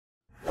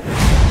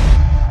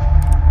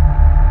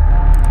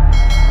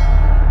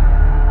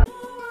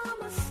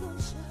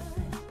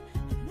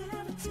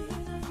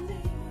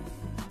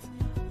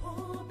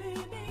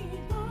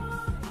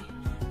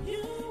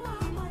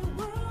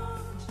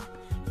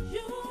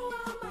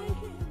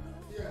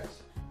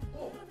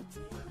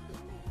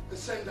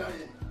send her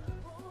in.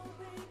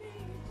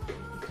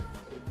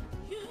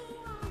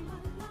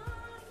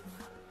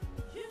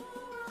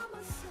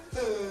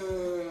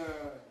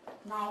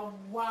 Now,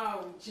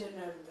 wow,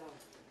 General.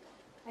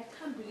 I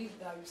can't believe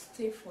that you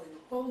stay for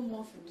a whole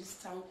month in this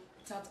town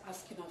without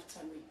asking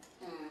after me.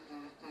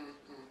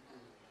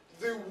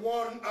 The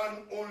one and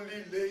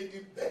only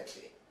Lady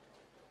Betty.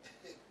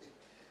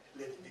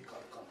 Let me come.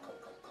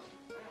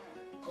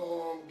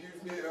 Come,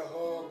 give me a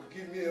hug,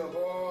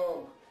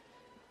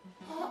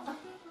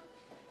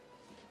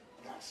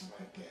 That's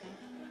my girl.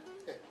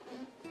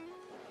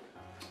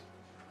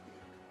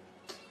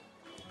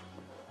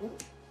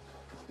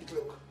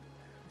 Look,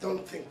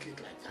 don't think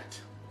it like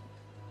that.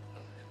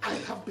 I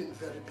have been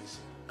very busy,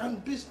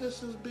 and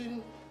business has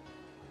been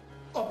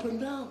up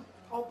and down.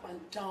 Up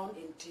and down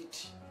indeed.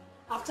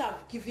 After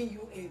I've given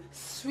you a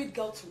sweet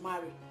girl to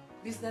marry,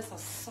 business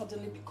has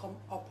suddenly become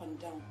up and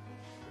down.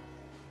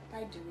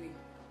 By the way,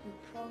 you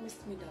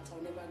promised me that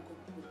I'll never go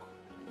broke.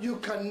 You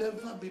can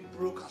never be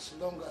broke as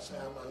long as I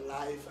am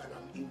alive and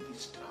I'm in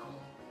this town.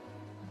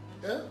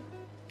 Yeah?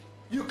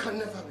 You can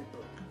never be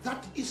broke.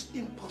 That is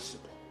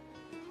impossible.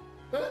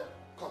 Huh?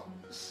 Come,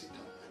 sit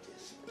down, my dear,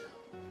 sit down.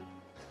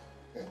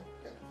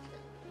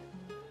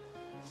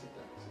 Sit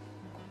down.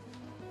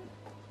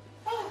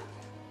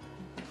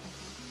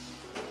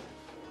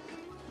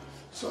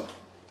 So,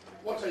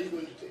 what are you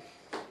going to take?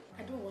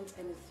 I don't want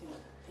anything.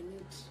 I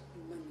need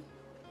money.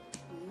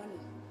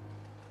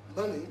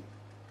 Money?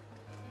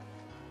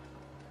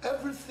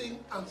 Everything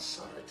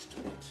answered to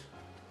it.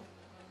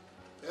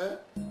 Yeah?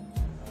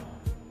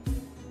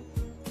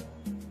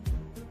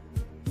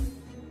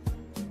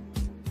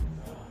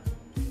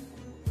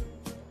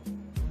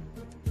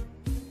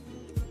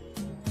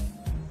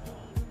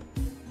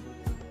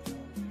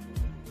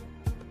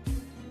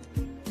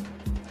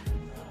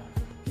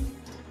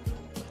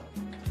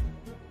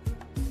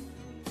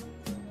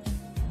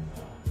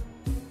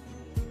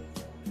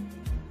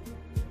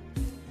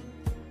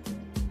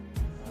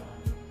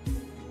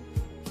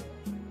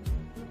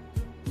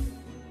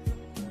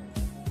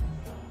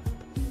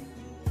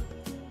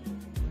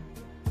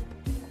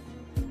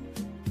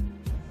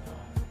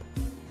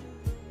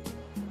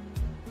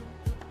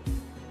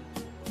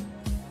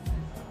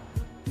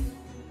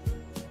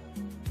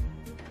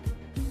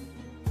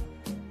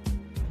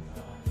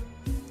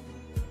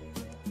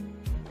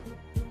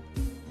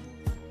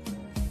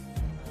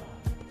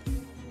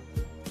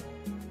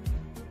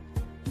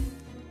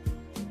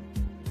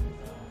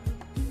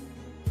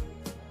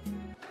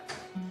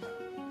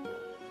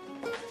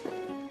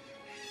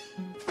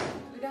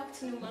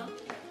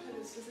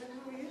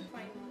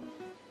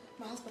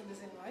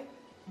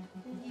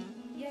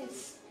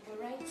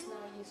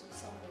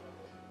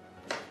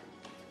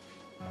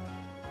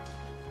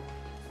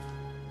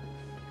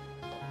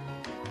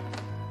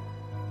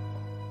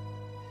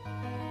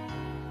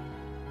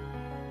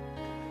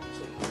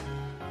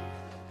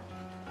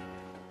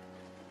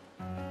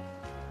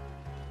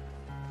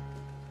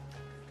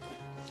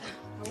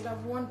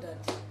 I've wondered.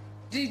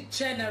 The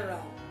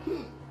General.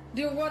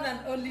 The one and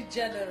only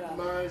General.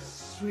 My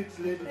sweet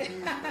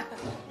lady.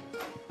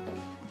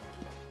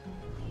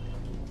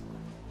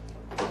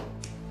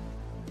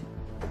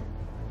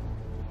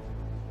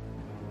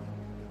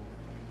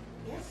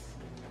 Yes?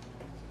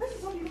 This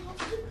is all you know how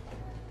to do.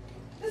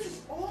 This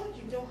is all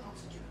you know how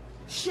to do.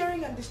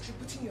 Sharing and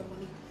distributing your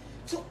money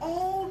to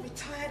all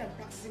retired and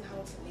practicing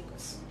house in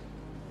Lagos.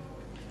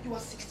 You are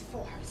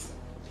 64, Harrison.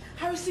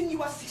 Harrison,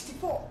 you are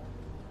 64.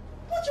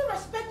 Don't you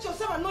respect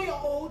yourself and know you're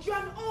old? You're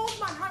an old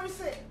man,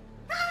 Harrison.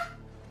 Huh?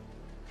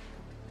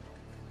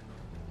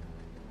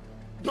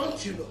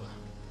 Don't you know her?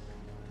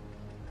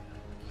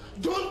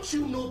 Don't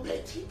you know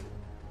Betty?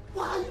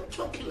 Why are you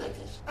talking like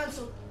this?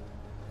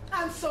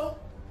 And so?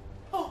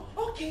 Oh,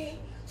 okay.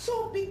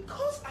 So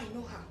because I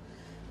know her,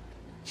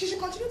 she should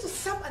continue to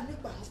serve and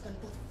make my husband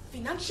both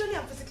financially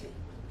and physically.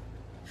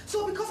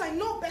 So because I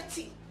know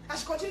Betty, I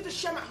should continue to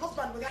share my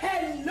husband with her.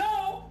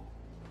 Hello?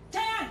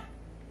 Diane!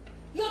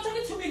 You're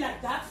talking to me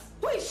like that?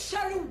 Who is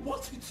sharing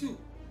what with you?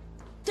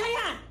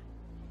 Diane!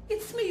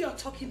 It's me you're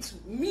talking to.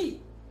 Me.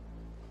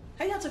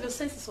 Are you out of your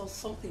senses or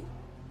something?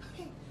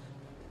 Hey,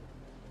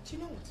 do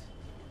you know what?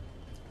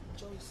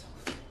 Enjoy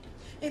yourself.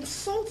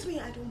 Insult me,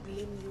 I don't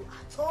blame you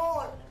at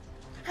all.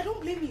 I don't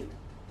blame you.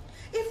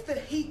 If the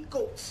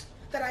he-goat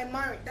that I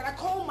married, that I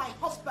call my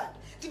husband,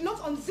 did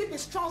not unzip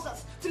his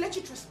trousers to let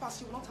you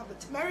trespass, you will not have the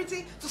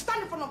temerity to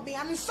stand in front of me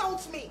and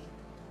insult me.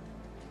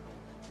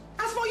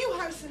 As for you,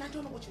 Harrison, I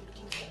don't know what you're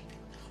looking for.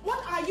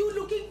 What are you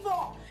looking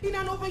for in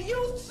an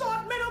overused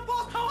sword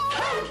menopause?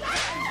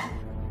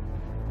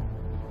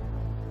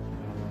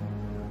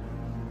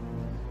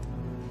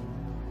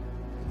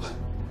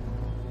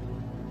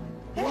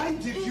 Why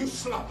did you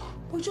slap her?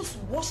 We just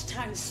watched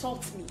her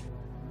insult me.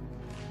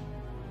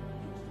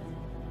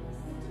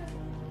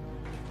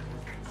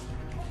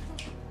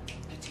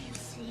 You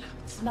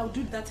slapped. Now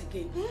do that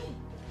again.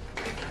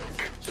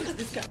 Look at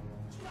this guy.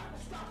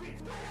 Stop it!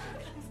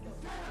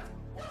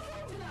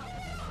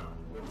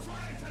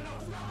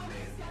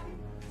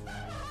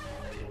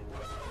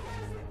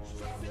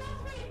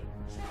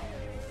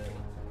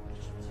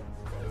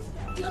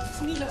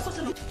 That's me, like such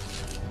a...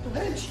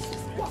 Hey,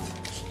 what?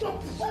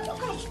 Stop this!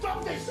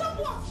 Stop this! Stop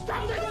what?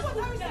 Stop this! Stop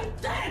what, Harrison?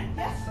 Then!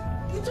 Yes!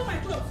 You took my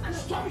clothes and...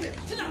 Stop it!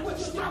 Stop what,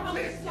 this! Stop what,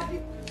 Harrison? Stop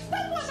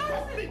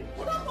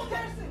what,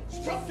 Harrison?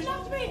 Stop it!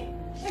 Stop me!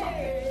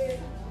 Hey!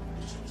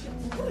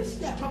 Who is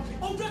that? Stop it!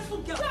 Ungrateful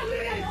girl! Look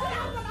at your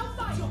husband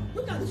outside!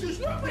 Look at you!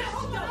 Look at your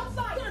husband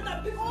outside! Look at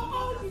that big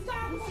all the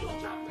time! Stop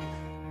it!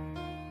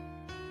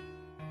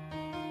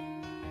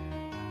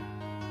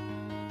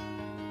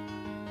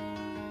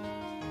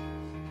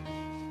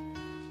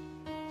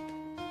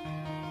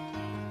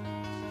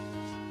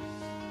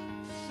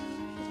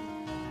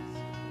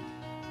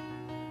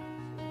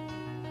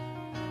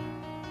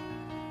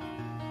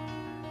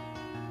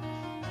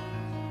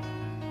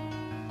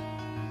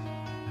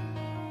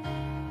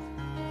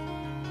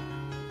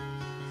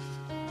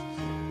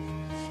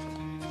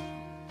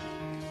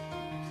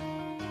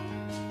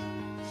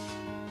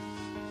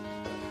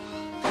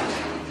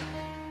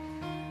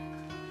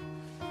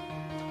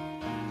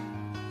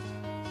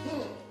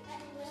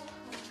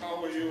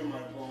 How are you, my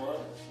boy?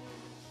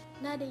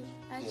 Daddy,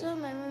 I told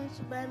my mom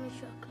to buy me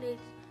chocolate.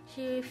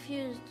 She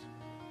refused.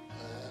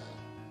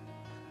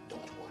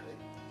 Don't worry.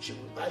 She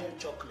will buy you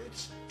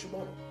chocolates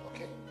tomorrow,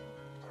 okay?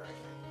 All right.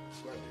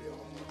 Go and do your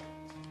homework.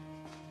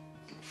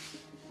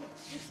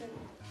 Listen,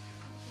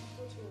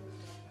 go to your room.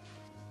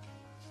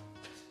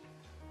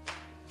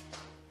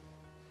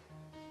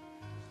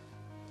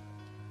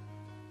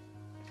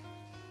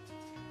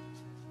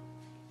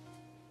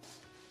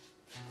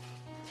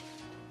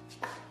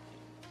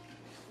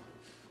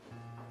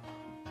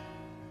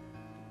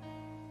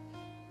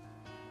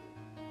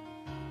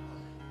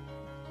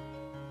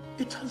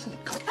 It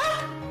hasn't come.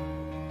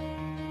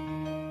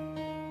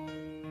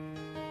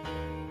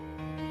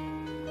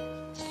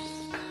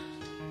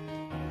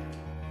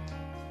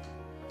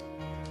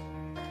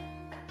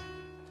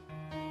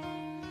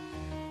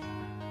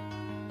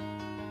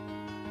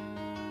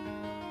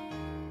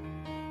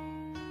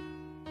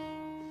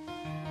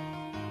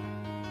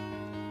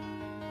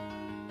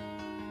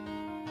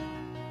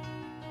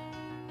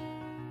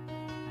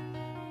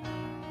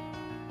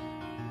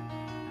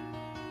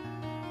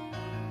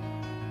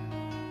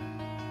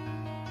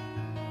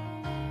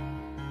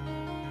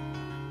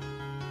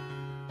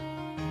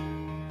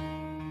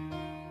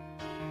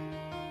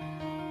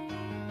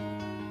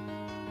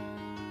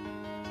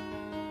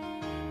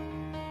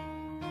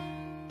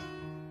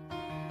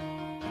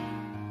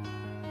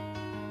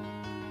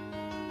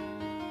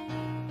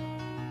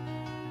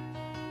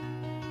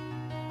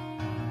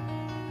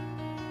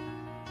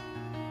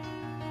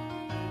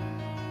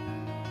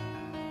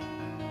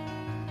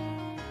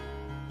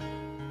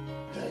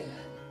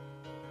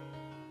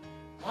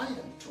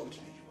 Mariam told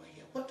me you were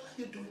here. What are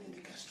you doing in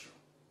the guest room?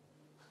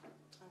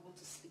 I want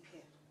to sleep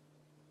here.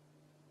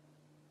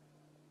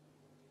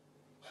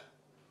 Well,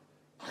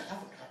 I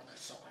haven't had my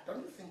supper.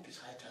 Don't you think it's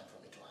high time for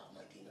me to have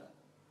my dinner?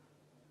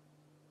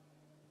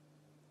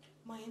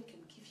 Mayan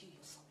can give you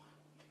your supper.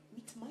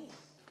 Meet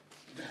Mayan.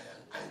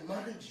 Diane, I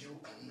married you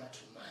and not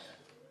Mayan.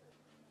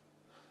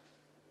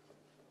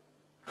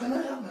 Can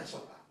I have my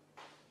supper?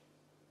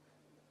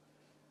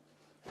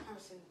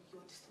 Harrison, you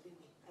are disturbing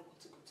me. I want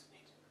to go to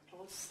bed. I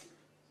want to sleep.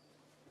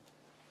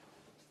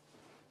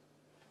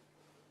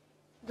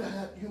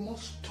 Diane, you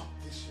must stop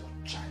this your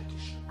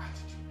childish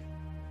attitude.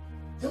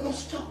 You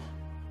must stop.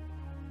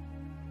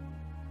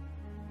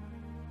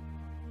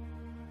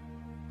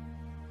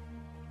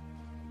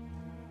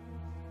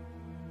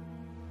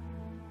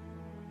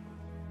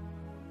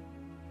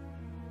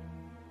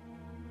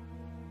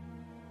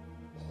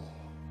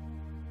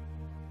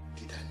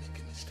 Did I make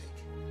a mistake?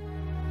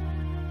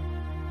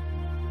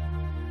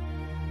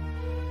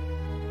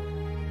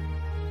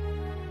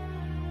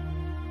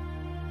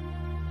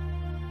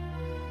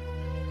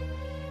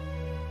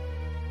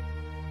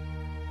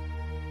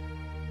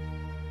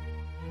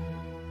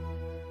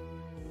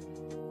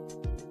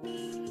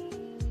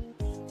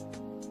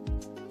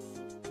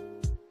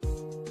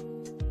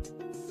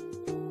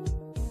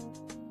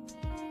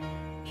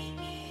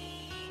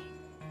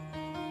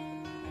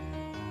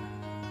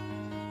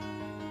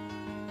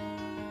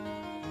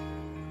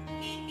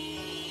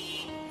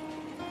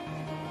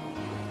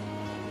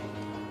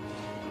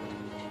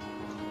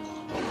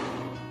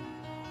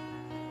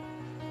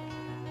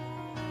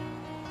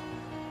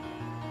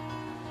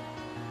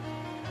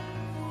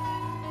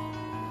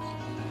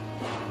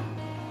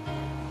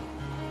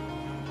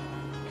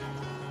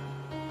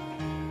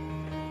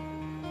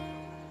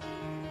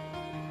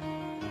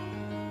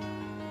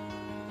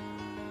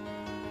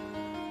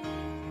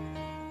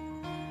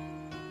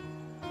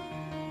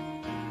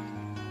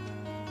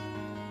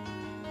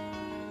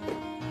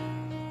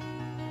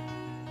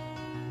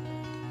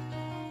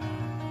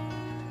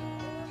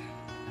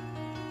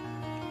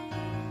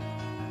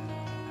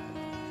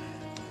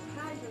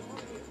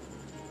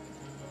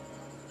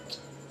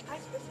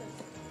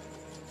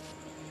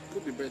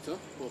 Could be better,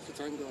 but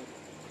thank God.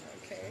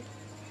 Okay.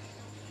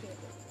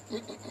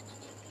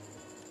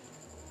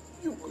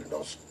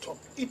 must stop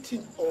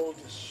eating all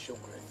these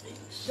sugary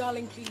things.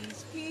 Darling,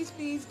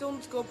 please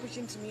don't go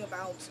preaching to me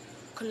about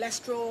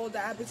cholesterol,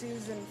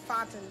 diabetes, and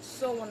fat, and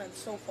so on and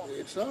so forth.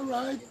 It's all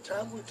right.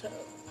 Time will tell.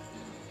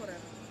 Whatever.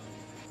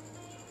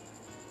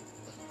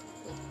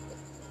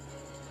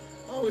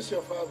 How is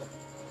your father?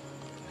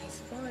 He's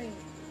fine.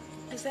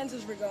 He sends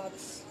his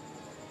regards.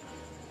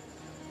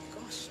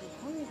 Gosh,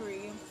 I'm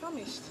hungry. I'm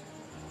famished.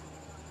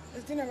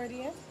 Is dinner ready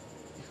yet?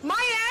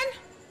 Mayan!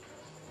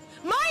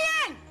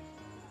 Mayan!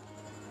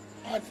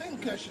 I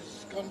think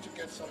she's gone to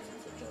get something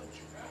for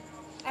George.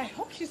 I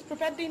hope she's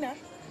prepared dinner.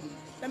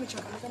 Let me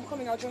check on it. I'm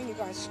coming. I'll join you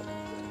guys.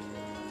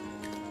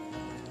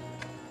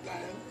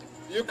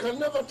 You can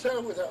never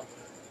tell with her.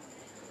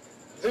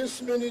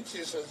 This minute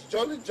she's as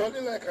jolly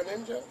like an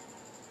angel.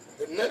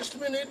 The next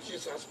minute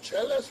she's as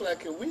jealous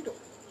like a widow.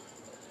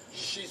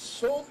 She's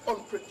so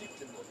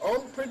unpredictable.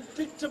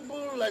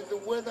 Unpredictable like the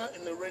weather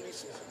in the rainy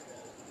season.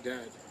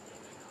 Dad,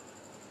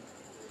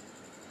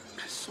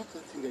 I saw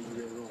that thing that you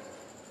were wrong.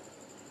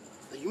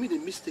 That you made a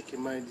mistake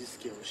in marrying this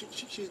girl.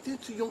 She's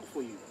dead too young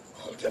for you.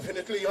 Oh,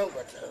 definitely young,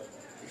 but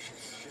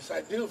she's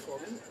ideal for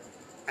me.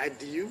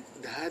 Ideal,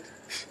 Dad?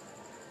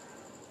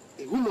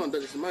 A woman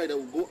that is married that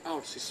will go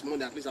out this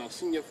morning, at least I've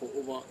seen her for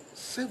over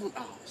 7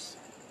 hours.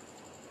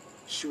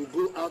 She will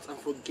go out and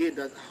forget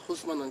that her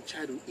husband and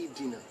child will eat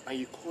dinner, and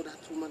you call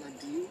that woman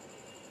ideal?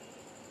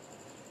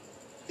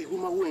 A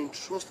woman who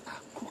entrusts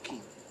her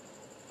cooking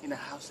in a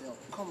house help.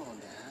 Come on,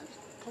 Dad.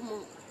 Come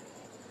on.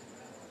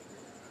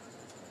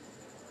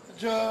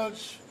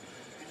 George,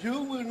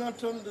 you will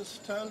not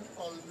understand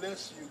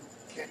unless you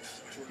get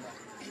to my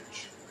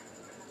age.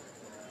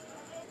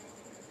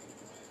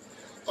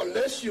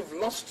 Unless you've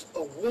lost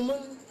a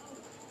woman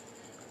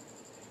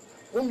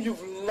whom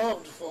you've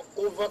loved for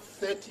over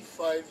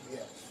 35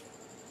 years.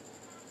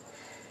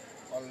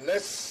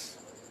 Unless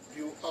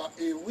you are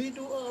a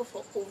widower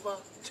for over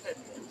 10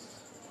 years.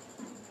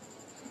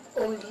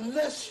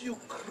 Unless you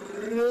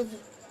crave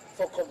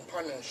for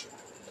companionship.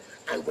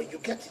 And when you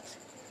get it,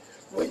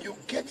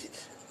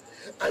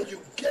 and you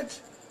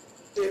get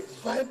a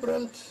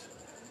vibrant,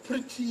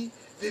 pretty,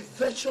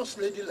 vivacious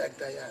lady like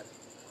Diane,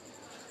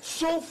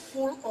 so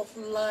full of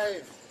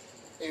life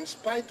in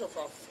spite of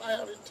her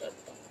fiery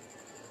temper,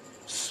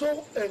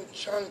 so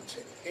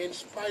enchanting in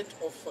spite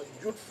of her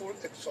youthful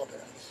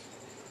exuberance,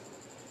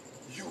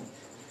 you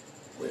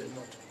will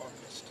not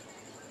understand.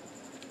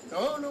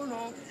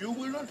 No, you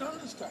will not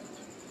understand.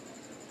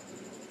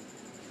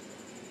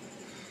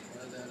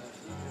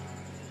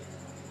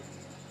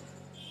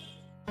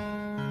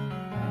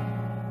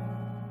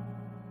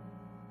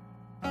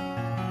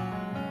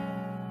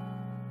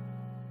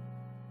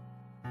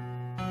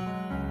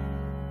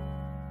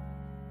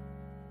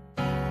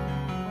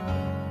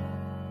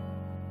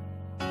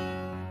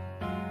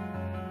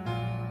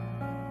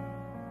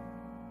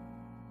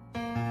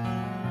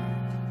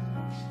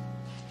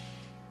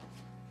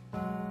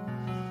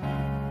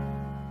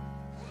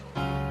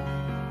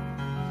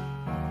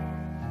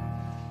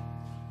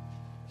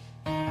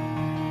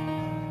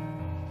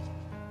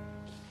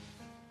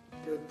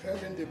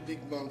 Preparing the big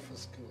man for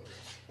school.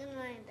 Good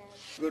morning, Dad.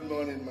 Good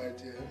morning, my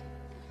dear.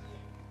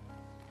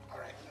 All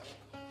right,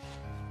 now.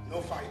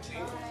 No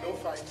fighting, no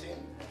fighting.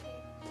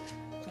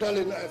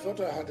 Darling, I thought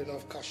I had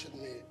enough cash in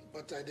me,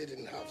 but I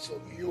didn't have,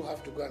 so you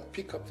have to go and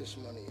pick up this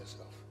money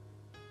yourself.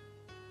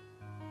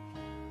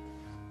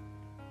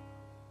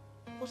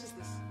 What is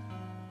this?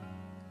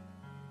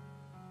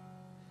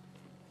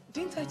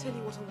 Didn't I tell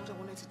you what I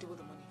wanted to do with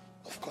the money?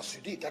 Of course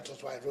you did. That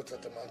was why I wrote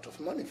that amount of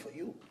money for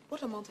you.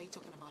 What amount are you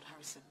talking about,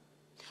 Harrison?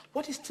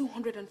 What is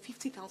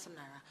 250,000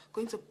 naira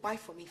going to buy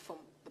for me from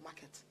the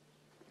market?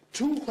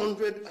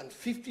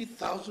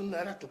 250,000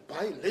 naira to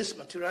buy lace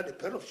material, a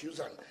pair of shoes,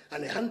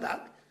 and a handbag?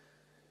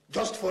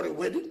 Just for a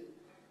wedding?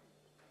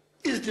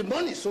 Is the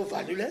money so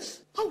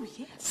valueless? Oh,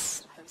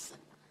 yes, Harrison.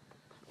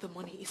 The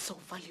money is so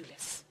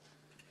valueless.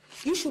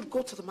 You should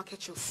go to the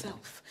market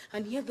yourself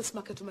and hear this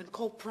market woman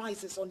call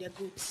prices on their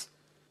goods.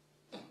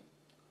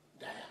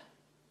 Daya,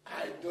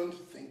 I don't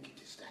think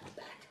it is that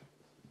bad.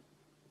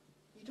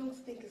 You don't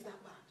think it's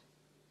that bad?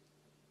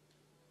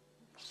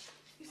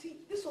 You see,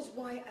 this was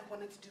why I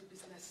wanted to do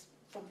business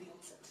from the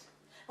outset.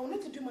 I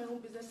wanted to do my own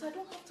business so I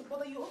don't have to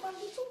bother you over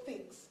little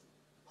things.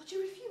 But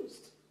you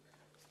refused.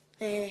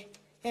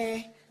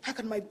 How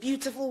can my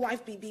beautiful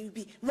wife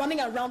be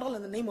running around all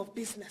in the name of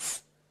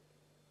business?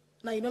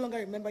 Now you no longer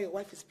remember your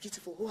wife is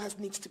beautiful, who has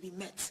needs to be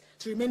met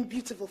to remain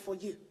beautiful for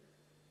you.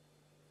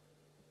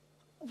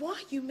 Why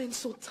are you men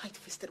so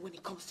tight-fisted when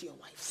it comes to your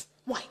wives?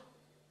 Why?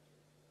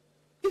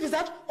 If it's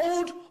that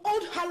old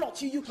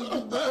harlot you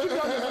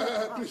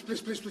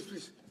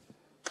Please.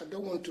 I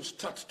don't want to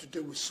start today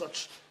with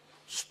such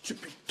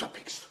stupid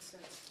topics.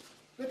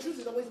 The truth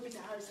is always bitter,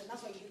 Harrison.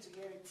 That's why you need to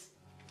hear it.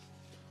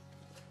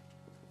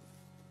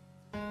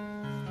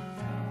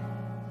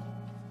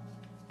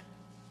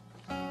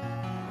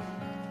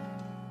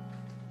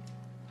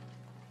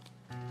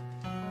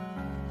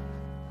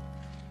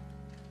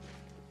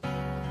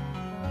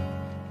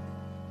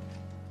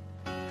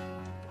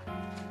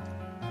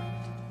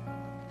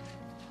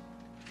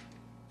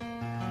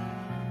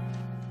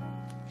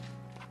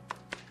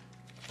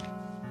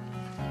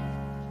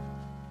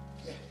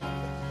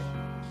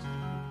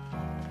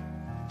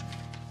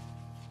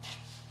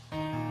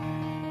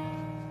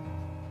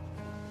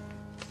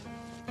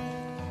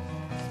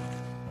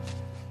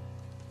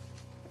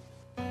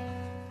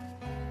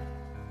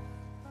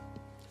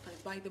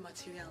 buy the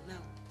material now.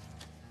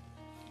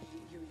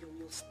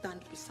 You'll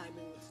stand beside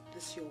me with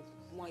this your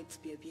white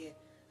baby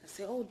and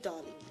say, oh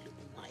darling, you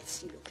look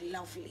nice, you look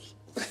lovely.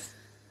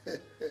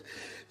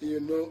 You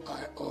know,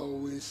 I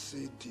always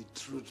say the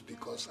truth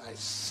because I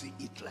see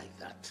it like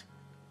that.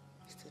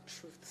 It's the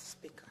truth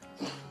speaker.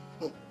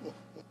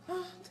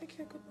 Take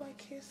your goodbye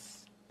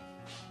kiss.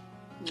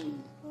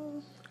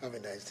 Have a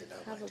nice day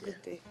now, Have a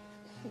good day.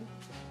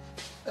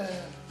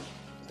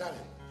 Darling,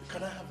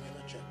 can I have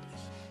your check,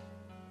 please?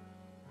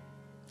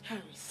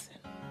 Harrison.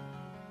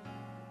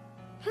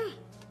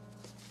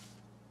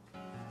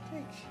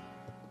 Take.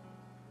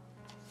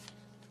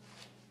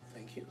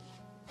 Thank you.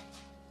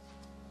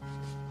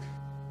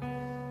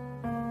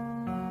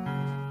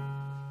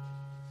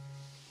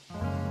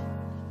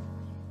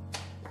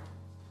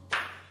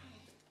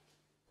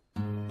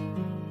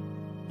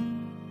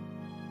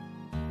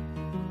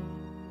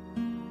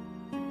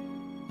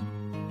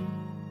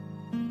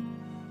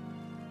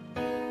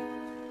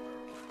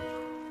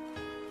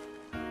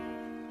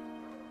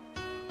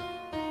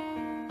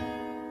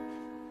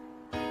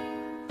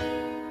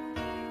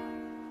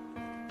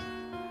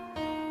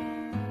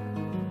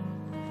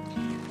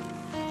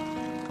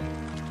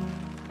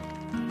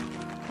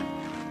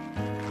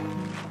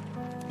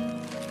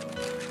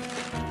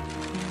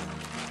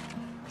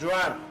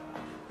 Joanne.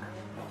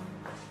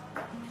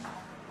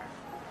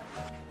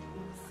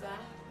 Sir?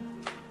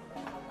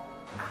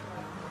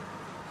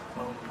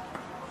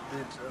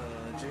 Did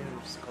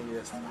James come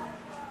yesterday?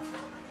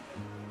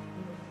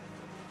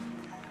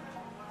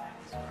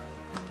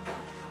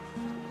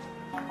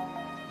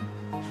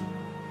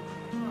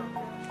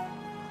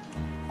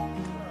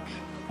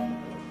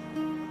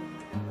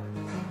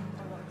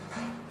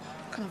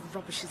 What kind of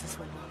rubbish is this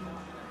one?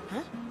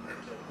 Huh?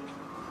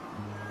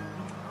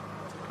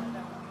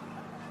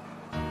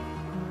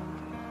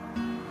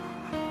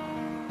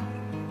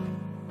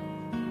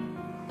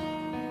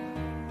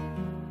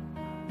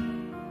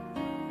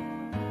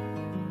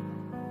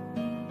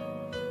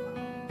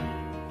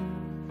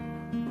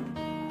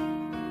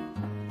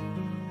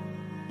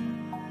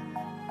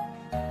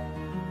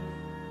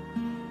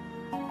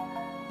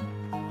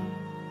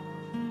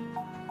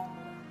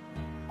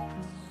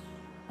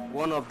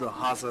 One of the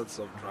hazards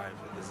of driving,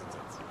 isn't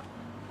it?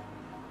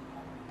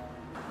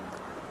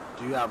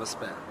 Do you have a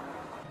spare?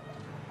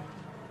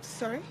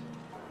 Sorry?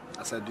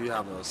 I said, do you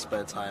have a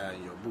spare tire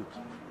in your boot?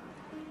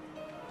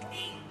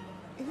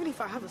 Even if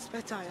I have a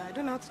spare tire, I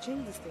don't know how to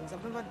change these things.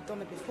 I've never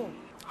done it before.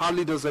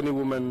 Hardly does any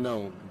woman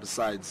know.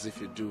 Besides, if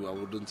you do, I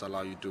wouldn't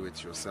allow you to do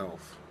it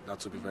yourself.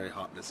 That would be very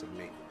heartless of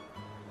me.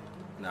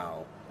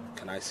 Now,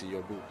 can I see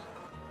your boot?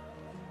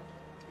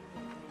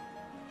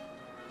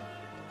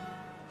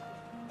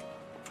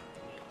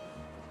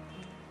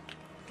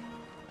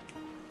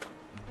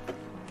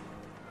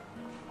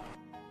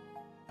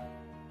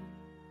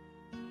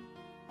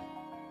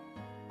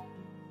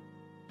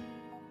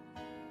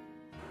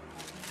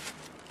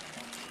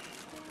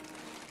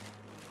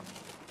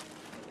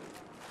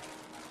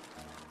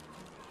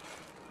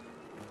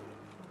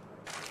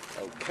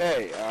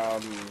 Okay,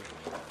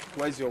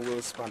 where's your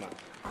wheel spanner?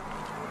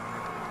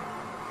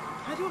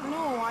 I don't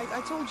know.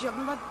 I told you I've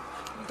never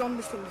done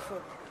this thing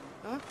before.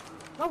 Huh?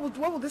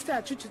 What would this thing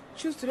I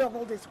choose to do of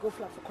all this to go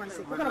flat for Christ's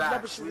sake? What kind of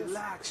rubbish is this?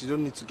 Relax. You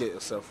don't need to get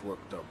yourself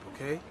worked up,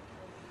 okay?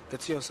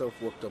 Getting yourself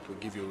worked up will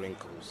give you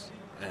wrinkles.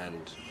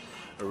 And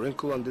a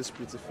wrinkle on this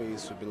pretty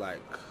face would be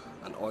like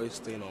an oil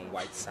stain on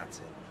white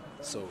satin.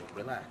 So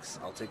relax.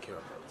 I'll take care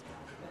of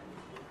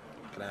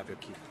it. Can I have your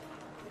key?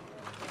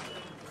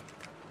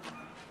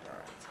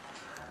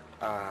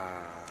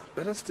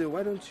 Better still,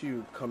 why don't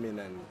you come in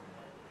and,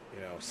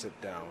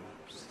 sit down,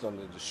 sit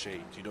under the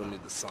shade. You don't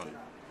need the sun.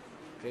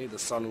 Okay, the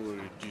sun will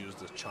reduce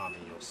the charm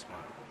in your smile.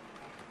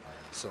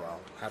 So I'll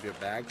have your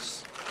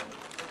bags,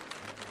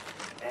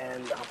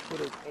 and I'll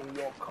put it in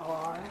your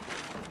car.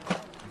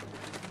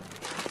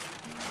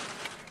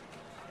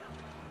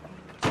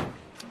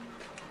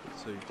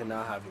 So you can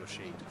now have your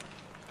shade.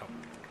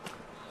 Come.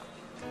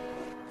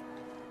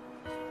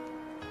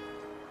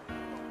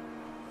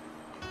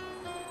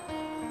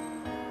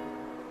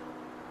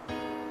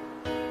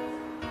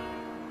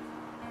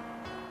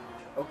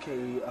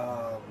 Okay,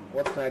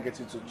 what can I get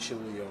you to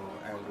chill your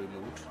angry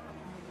mood?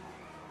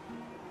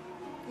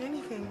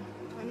 Anything.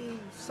 Any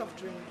soft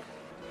drink.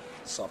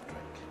 Soft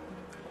drink.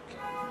 Okay.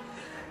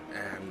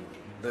 And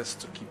this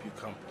to keep you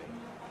company.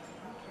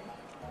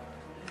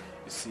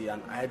 You see,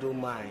 an idle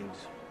mind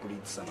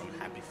breeds an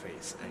unhappy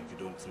face, and you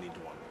don't need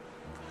one.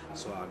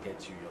 So I'll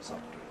get you your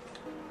soft drink.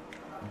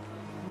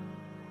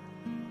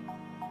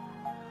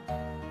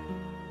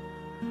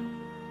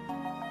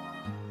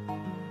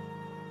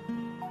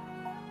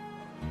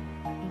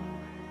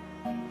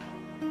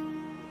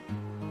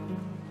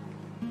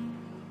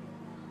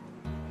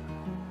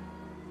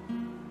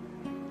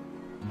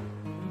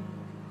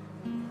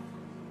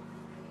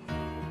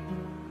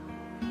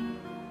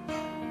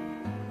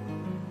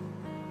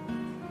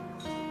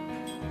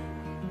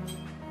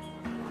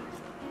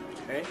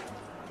 Okay.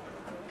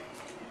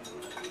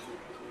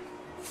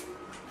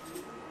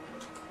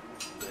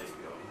 There you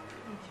go.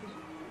 Thank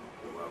you.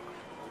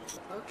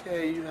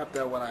 Okay, you have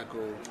that when I go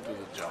do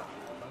the job.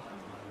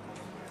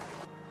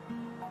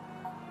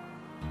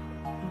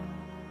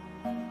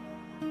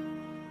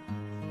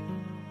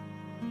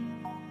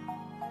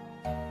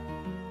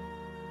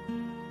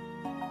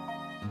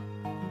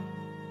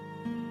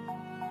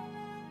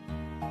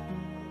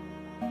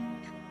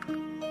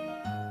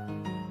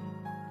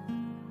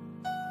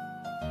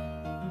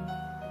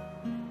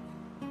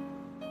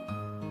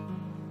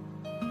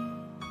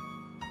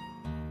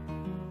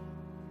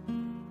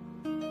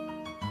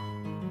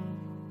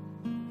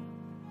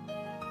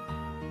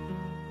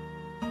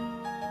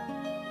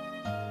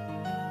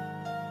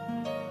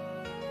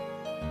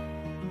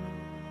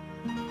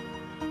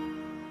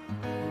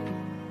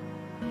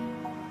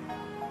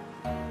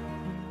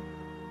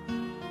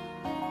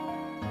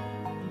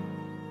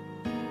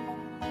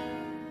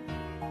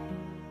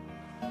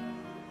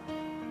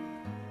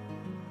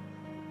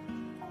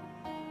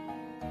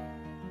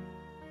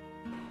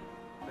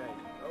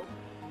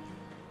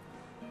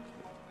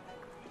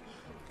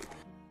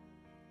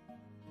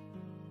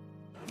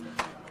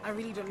 I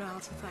really don't know how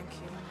to thank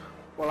you.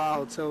 Well,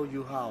 I'll tell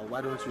you how.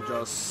 Why don't you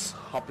just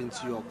hop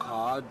into your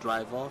car,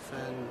 drive off,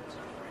 and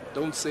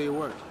don't say a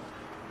word?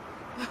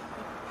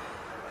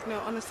 No,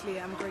 honestly,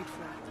 I'm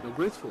grateful. You're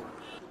grateful?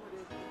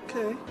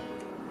 Okay.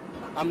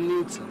 I'm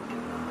Newton.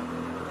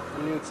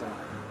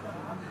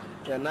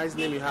 Yeah, nice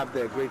name you have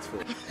there,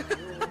 Grateful.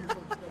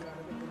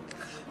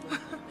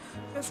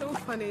 You're so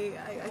funny.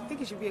 I think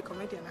you should be a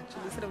comedian,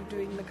 actually, instead of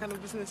doing the kind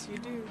of business you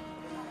do.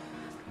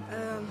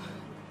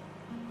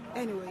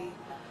 Anyway,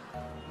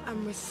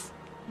 I'm Miss...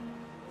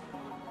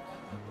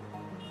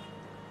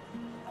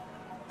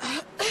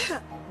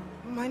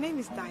 My name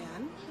is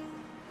Diane.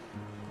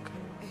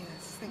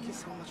 Yes, thank you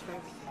so much for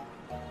everything.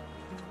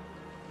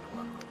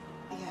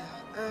 Yeah,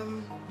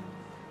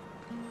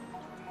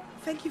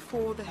 thank you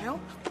for the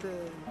help,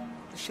 the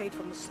shade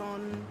from the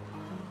sun,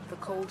 the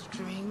cold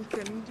drink,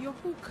 and your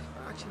book.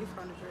 I actually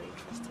found it very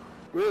interesting.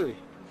 Really?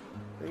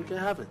 Then you can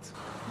have it.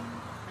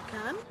 I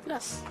can?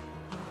 Yes.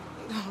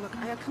 No, look,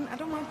 I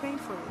don't mind paying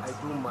for it. I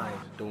do mind.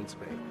 Don't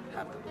pay.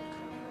 Have the book.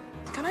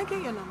 Can I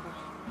get your number?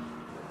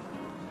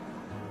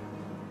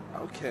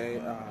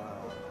 Okay,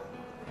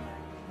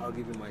 I'll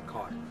give you my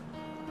card.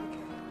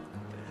 Okay.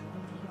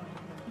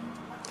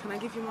 Can I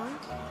give you mine?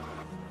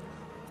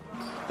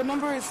 The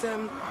number is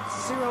 080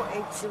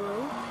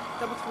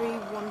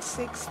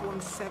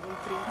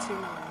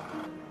 33161739.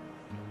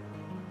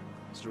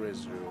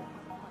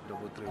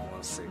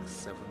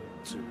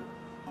 080331672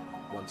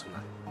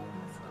 129.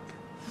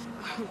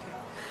 Okay.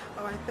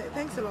 All right.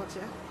 Thanks a lot,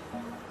 yeah?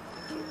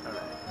 All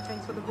right.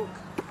 Thanks for the book.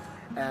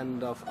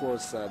 And of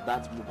course,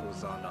 that book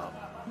was on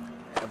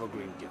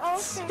Evergreen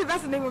Gifts. Oh, okay.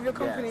 That's the name of your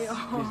company. Yes.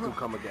 Oh. Please do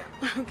come again.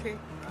 Okay.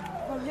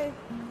 Okay.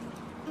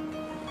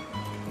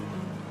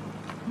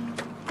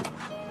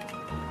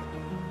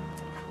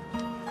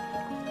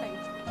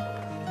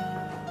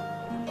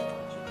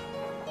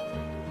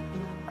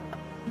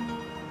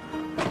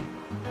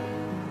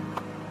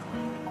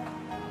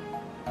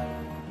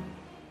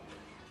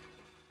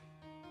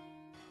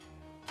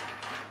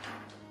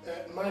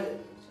 Maya,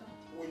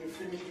 when you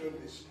finish doing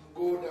this,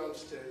 go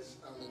downstairs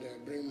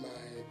and bring my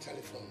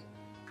telephone.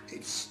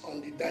 It's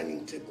on the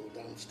dining table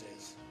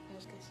downstairs.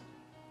 Yes, please.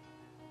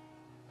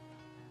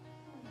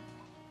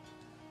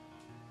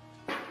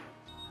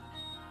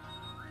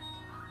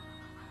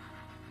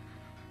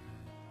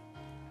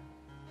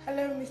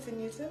 Hello, Mr.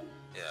 Newton.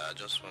 Yeah, I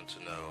just want to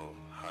know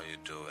how you're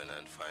doing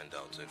and find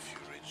out if you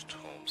reached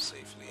home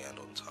safely and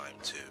on time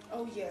too.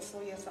 Oh yes,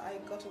 I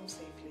got home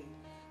safely.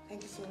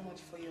 Thank you so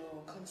much for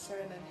your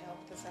concern and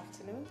help this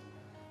afternoon.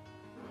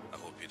 I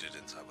hope you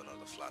didn't have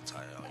another flat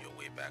tire on your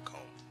way back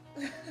home.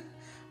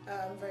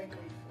 I'm very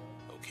grateful.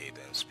 Okay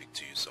then, speak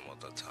to you some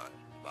other time.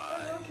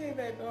 Bye. Okay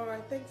then,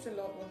 alright, thanks a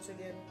lot once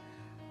again.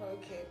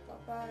 Okay,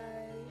 bye-bye.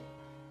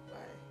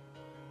 Bye.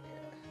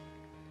 Yeah.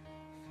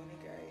 Funny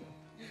guy.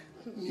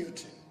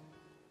 Newton.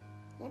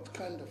 What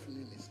kind of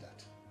name is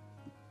that?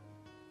 And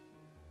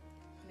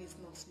it's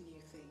not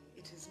Newton,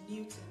 it is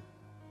Newton.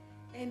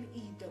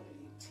 Newton.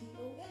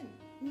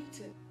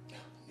 Newton.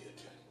 Yeah,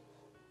 Newton.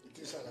 It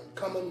is an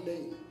uncommon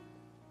name.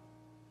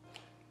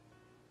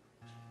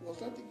 Was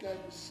that the guy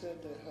who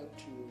said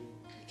helped you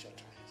with your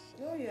ties?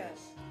 Oh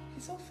yes,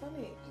 he's so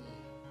funny.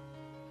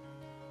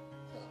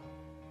 Yeah.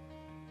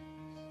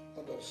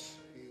 What does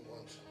he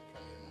want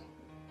from you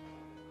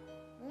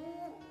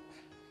now?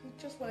 He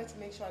just wanted to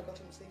make sure I got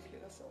him safely,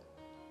 that's all.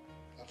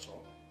 That's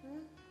all?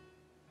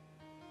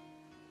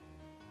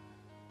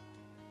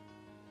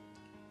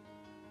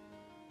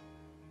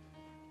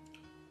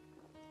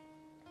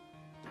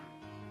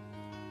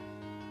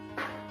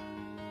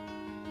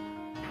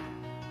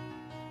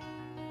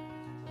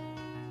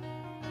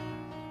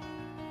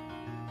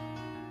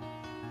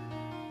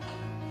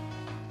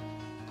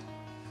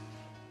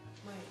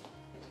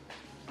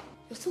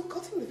 You're still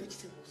cutting the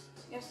vegetables?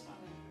 Yes,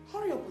 darling.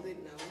 Hurry up with it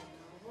now.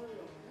 Hurry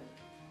up.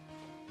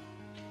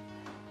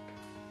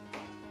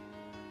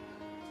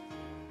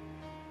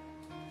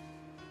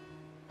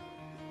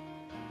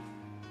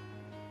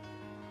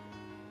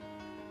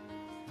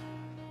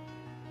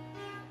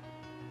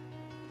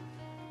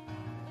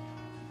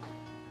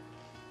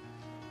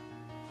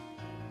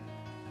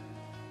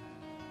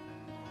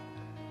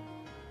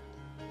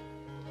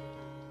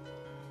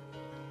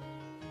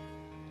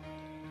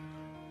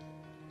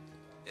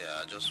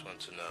 Yeah, I just want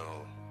to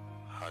know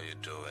how you're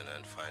doing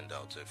and find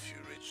out if you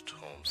reached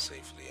home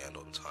safely and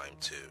on time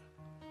too.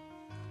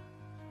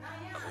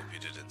 I hope you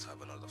didn't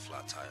have another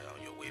flat tire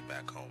on your way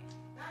back home.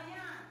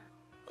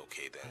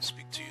 Okay, then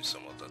speak to you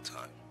some other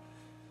time.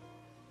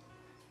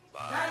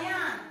 Bye.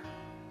 Diane!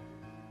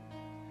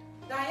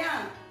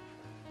 Diane!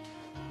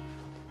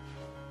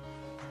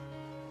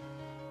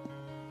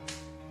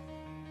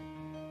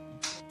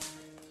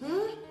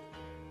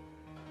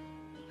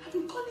 I've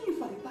been calling you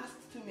for the past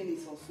 2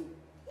 minutes or so.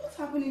 What's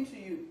happening to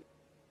you?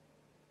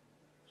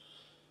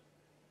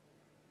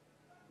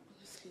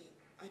 Honestly,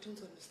 I don't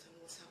understand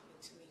what's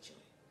happening to me,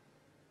 Joy.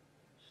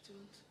 I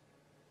don't.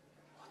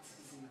 What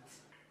is it?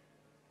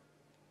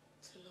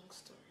 It's a long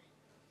story.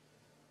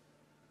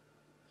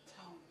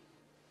 Tell me.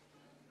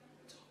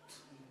 Talk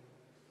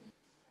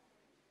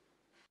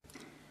to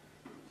me.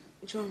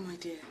 Joy, my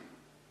dear.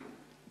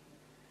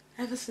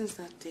 Ever since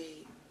that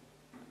day,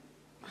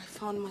 I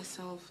found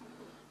myself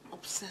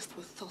obsessed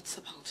with thoughts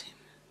about him.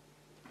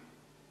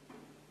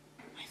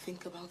 I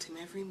think about him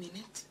every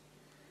minute.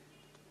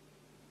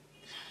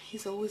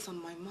 He's always on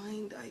my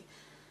mind. I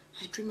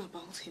dream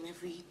about him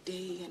every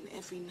day and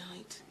every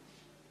night.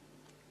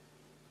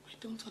 I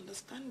don't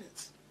understand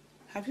it.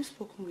 Have you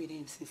spoken with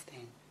him since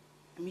then?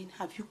 I mean,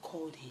 have you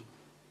called him?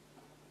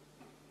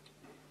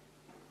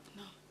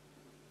 No.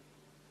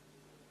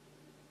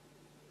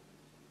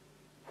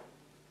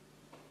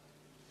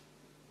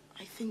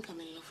 I think I'm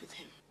in love with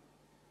him.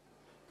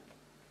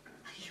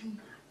 Are you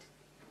mad?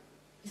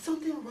 Is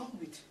something wrong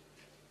with you?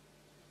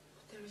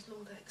 But there is no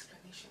other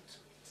explanation to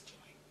it,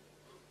 Joy.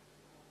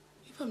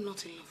 If I'm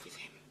not in love with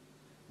him,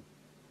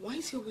 why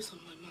is he always on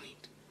my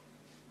mind?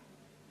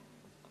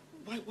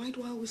 Why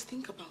do I always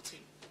think about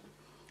him?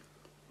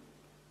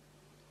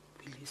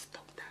 Will you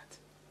stop that?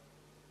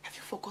 Have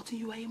you forgotten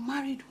you are a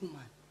married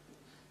woman?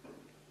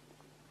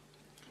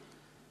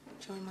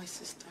 Joy, my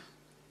sister.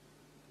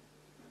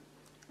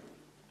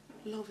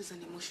 Love is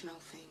an emotional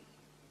thing.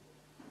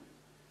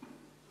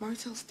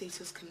 Marital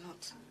status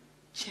cannot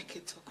check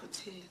it or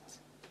curtail it.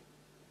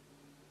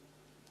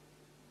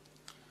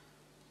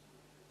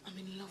 I'm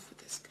in love with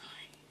this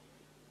guy.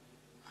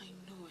 I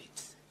know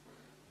it.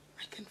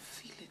 I can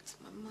feel it.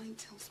 My mind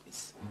tells me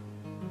so.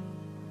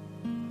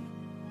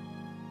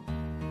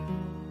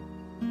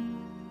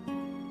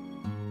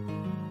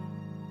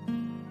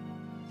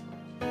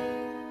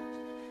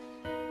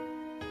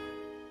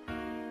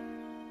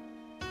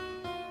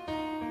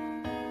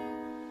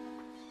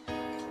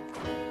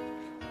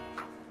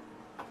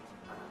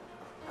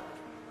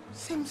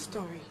 Same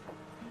story.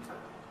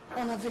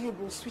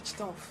 Unavailable, switched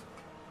off.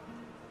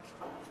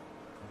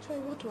 Joy,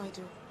 what do I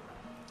do?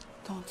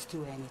 Don't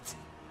do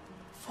anything.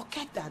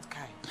 Forget that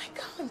guy. I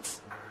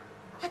can't.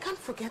 I can't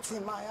forget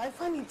him. I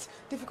find it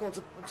difficult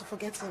to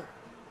forget him.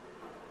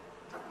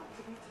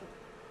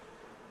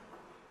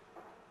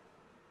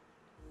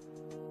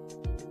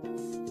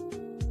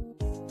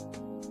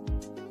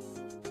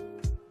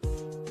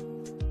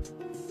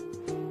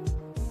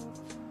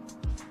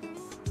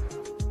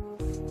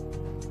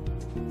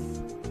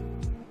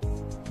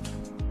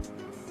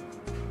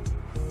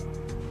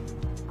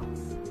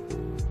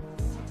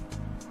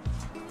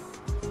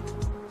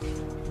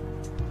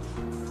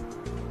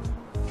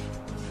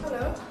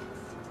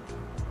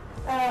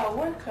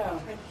 Welcome.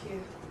 Thank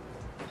you.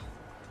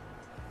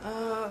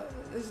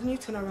 Is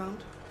Newton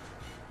around?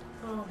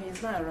 Oh,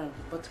 he's not around,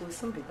 but he'll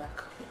soon be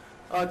back.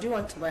 Or do you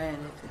want to buy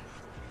anything?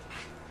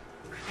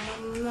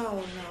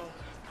 No.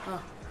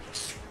 Oh.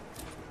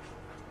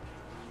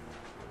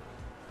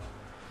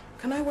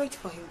 Can I wait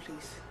for him,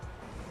 please?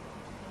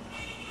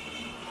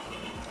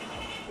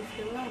 If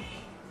you like.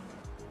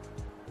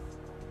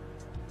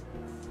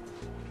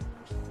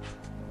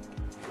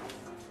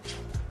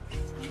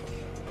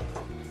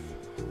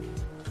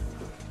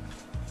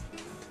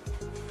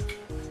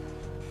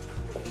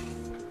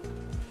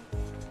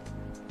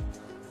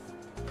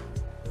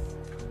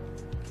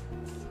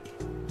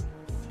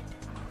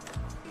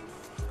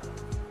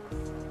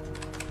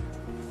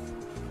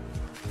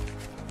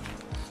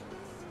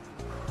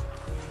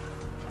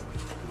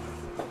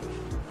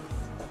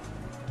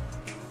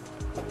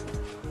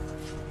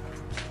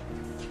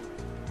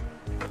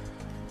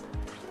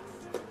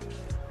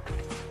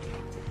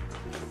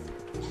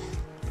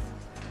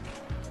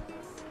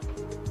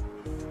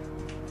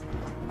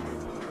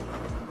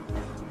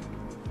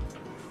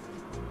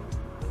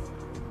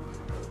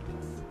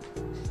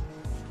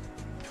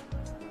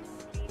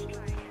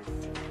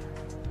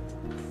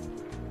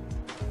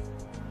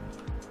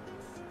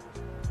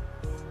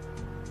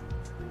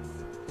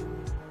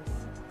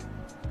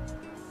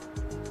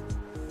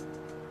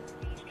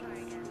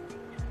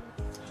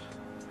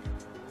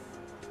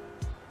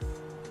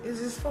 Is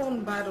his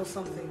phone bad or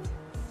something?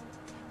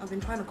 I've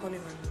been trying to call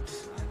him and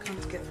I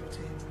can't get through to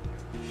him.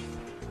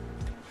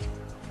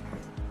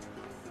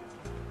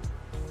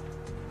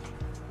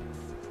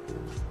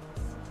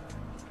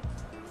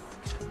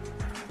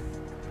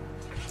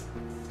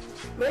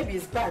 Maybe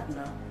it's bad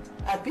now.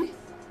 Abby?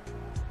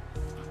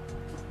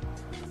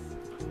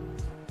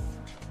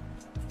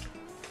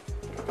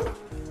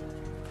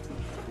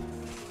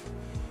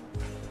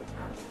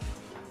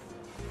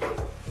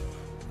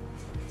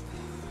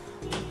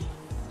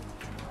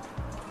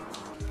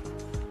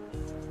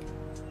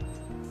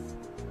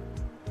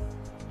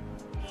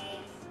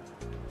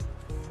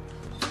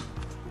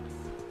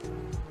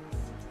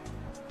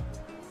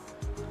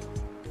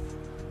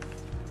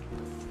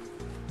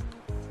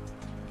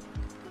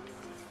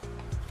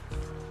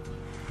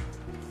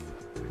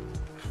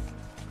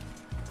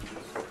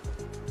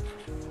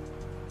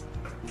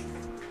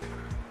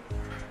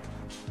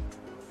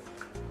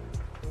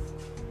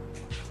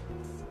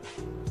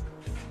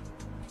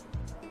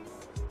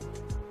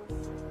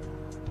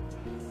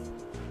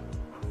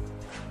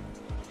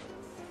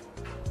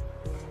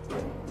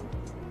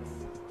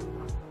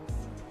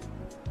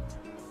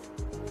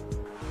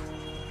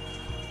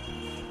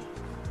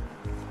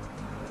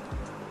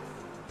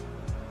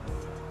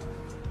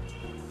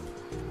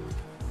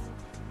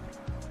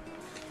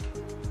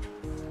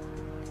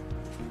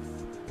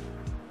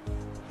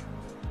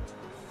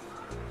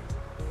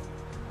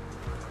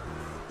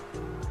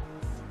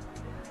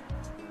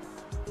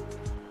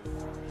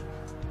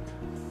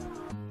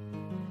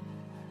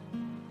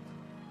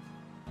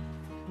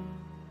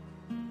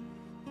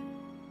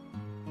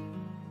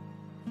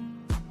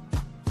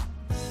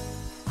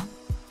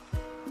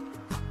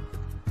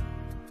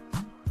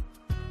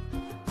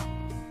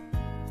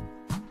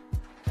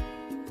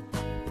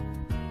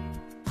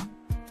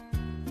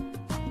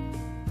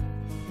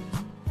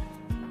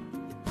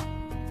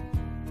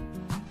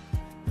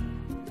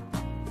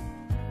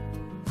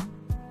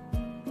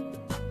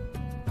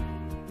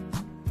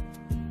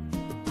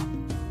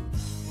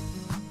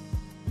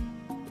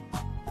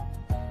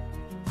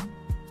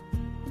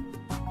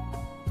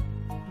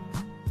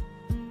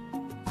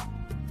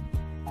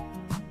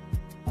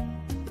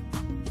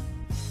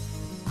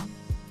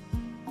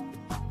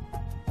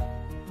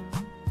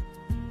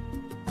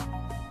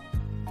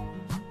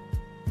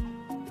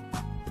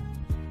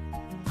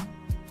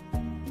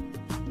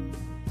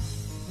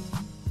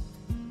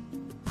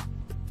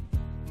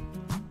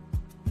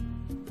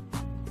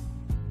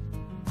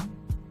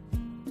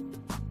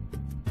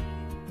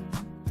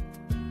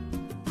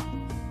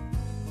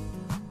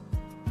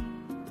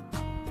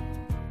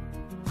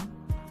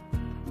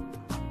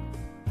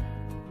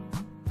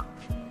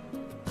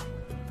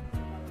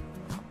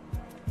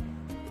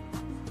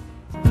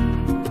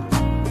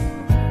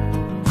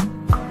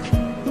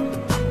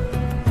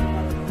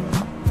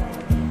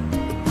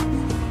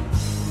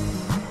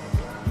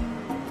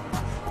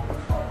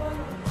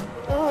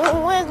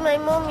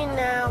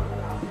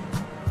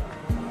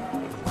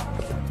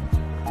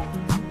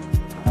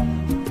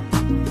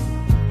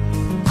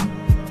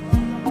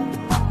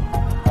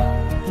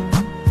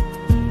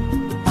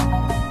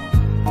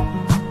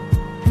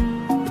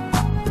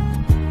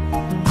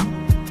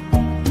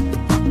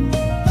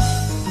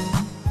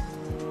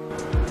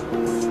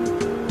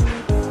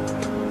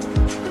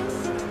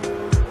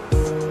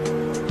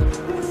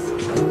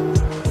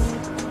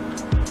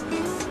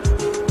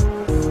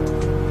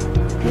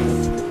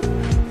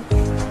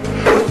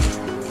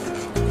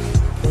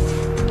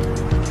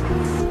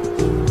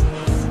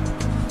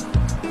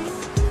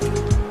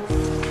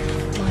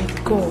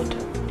 God.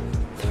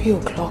 3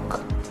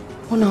 o'clock.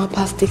 1 hour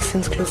past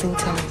Dixon's closing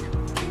time.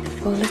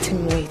 Well, let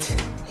him wait.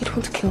 It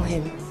won't kill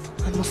him.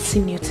 I must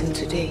see Newton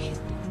today.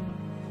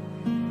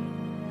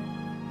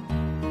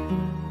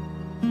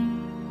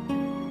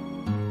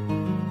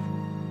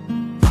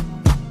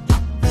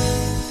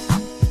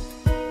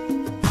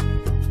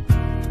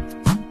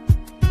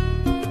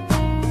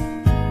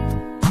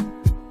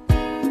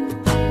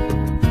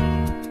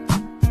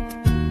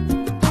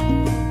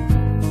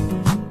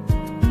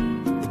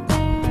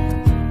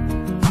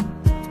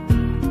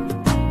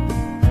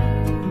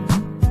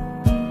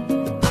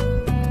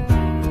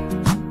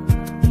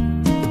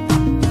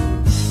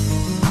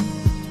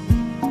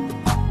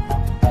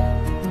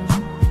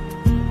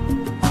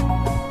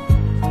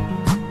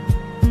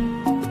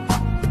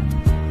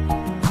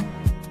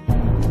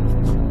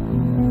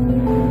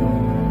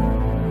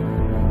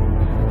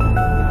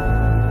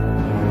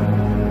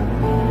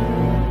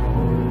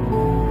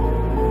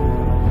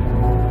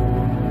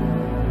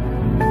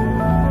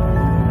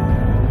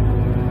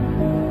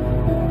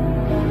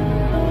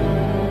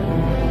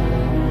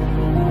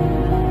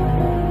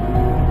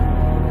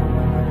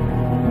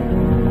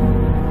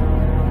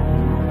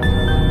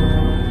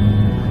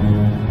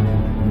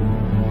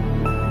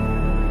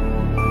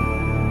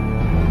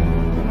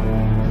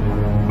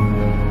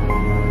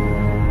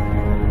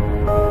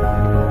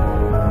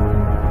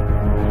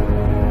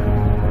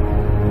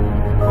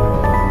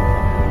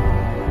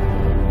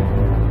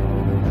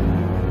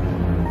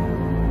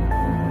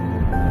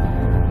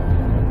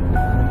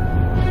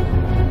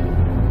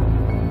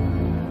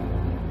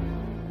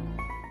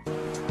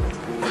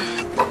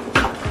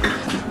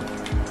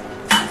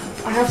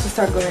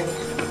 Start going.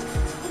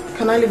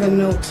 Can I leave a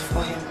note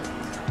for him?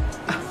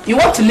 You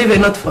want to leave a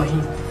note for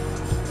him?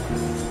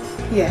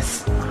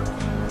 Yes.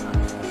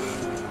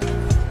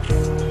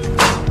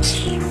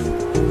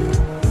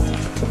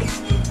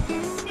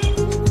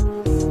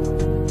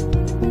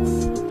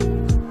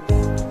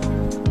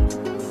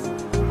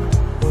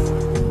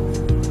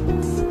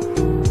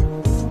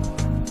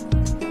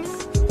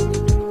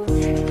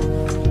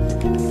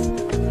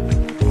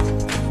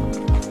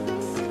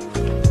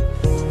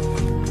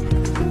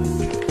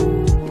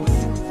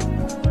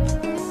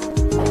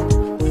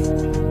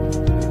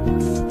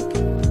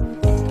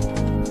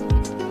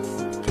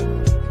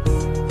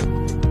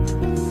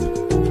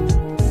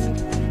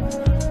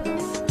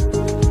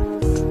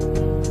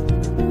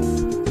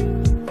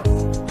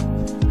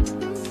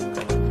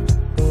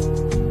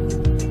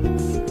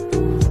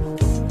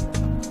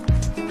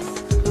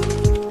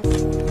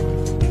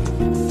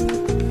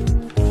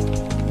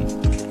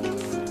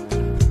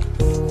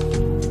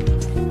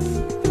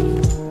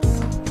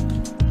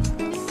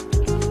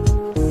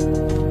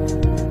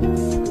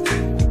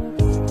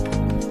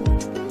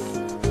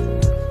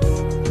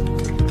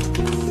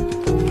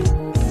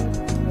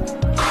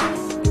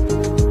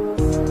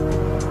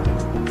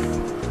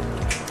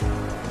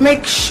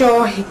 Make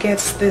sure he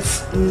gets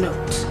this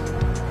note.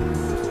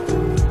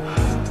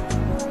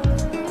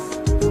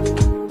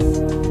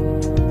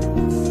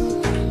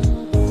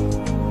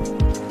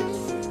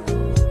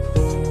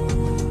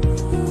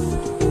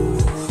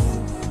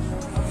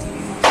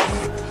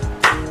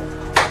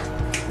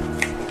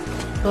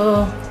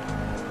 Oh,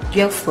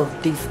 girls of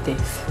these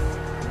days,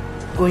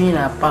 going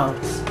about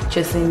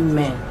chasing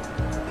men.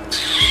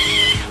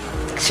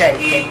 Shall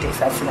I get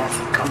this as soon as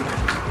you come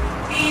back?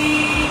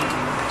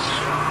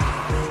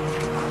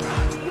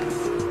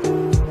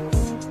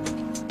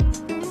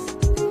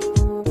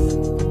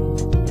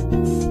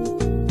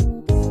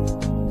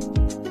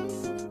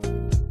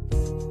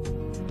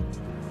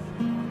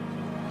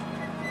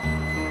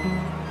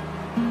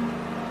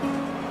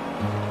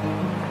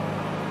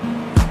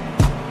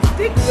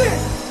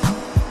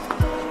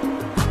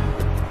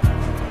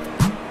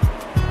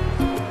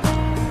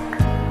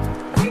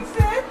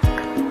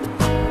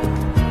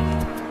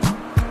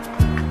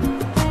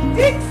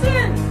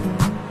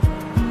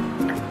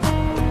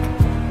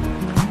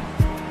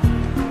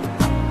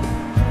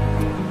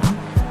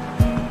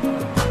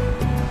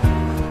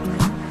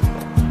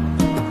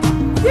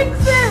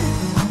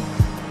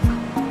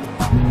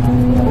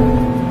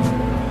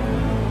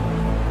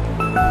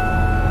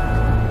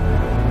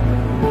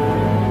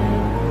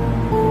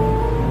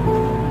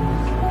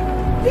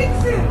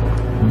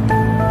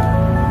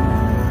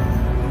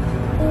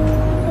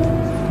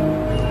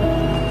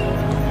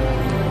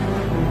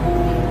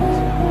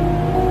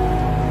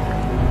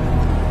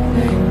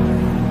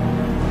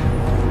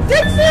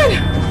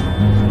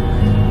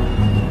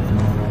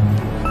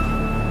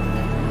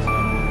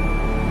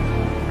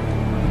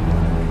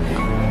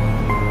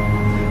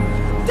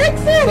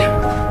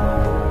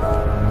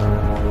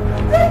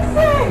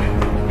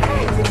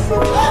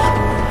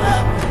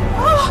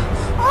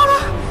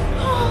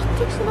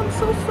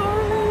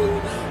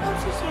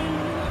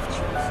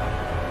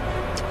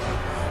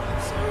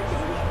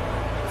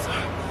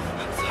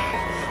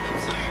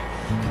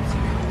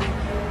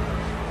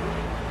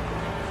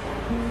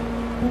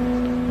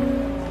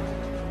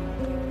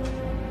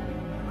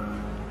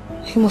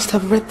 He must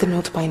have read the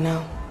note by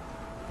now.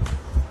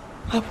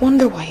 I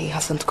wonder why he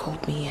hasn't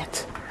called me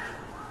yet.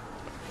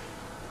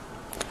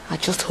 I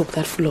just hope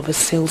that fool of a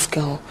sales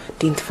girl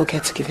didn't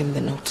forget to give him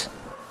the note.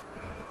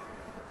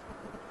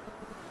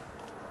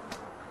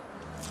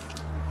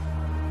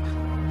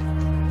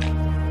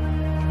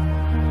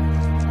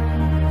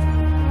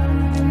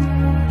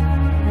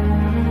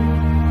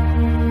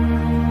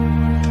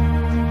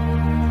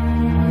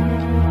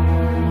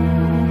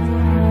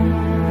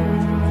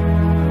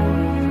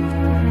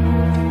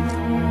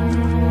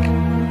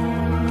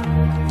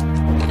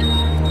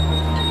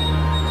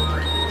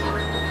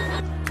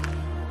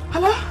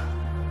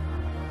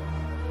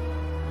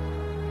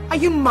 Are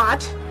you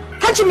mad?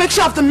 Can't you make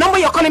sure of the number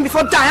you're calling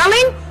before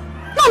dialing?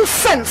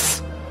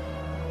 Nonsense!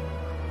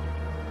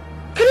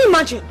 Can you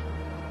imagine?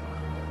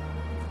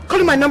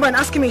 Calling my number and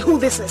asking me who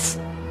this is.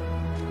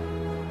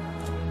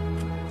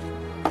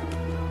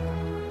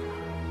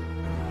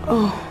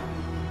 Oh,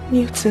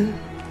 Newton.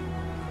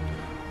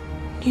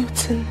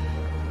 Newton.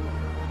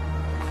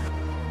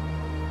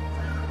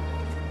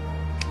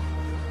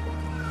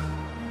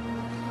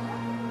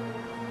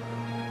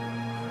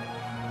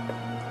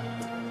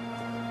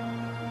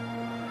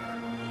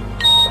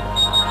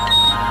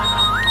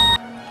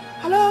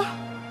 Hello?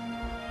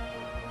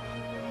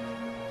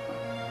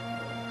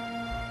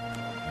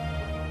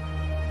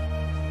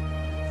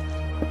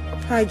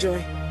 Hi,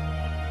 Joy.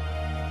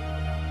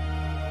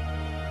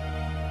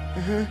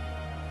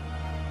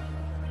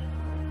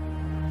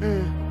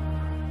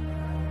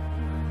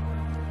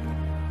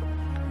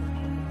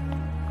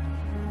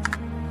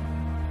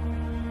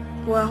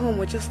 We're home.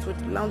 We're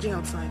lounging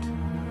outside.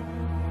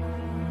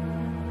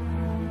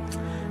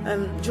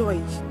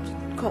 Joy,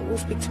 we'll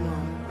speak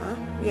tomorrow. Huh?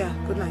 Yeah,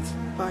 good night.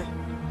 Bye.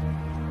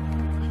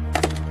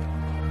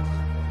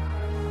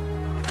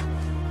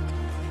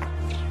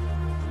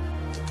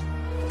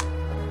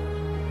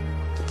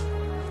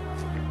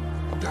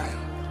 Diane,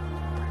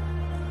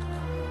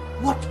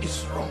 what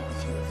is wrong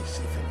with you this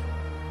evening?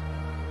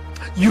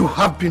 You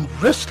have been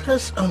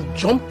restless and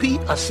jumpy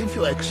as if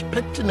you are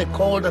expecting a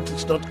call that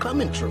is not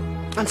coming through.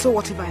 And so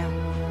what if I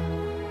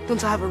am?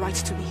 Don't I have a right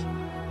to be?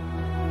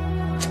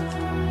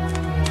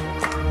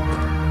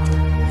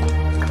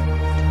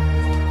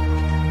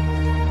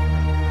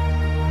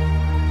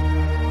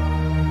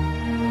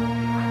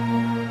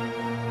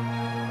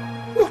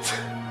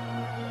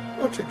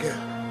 What a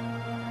girl.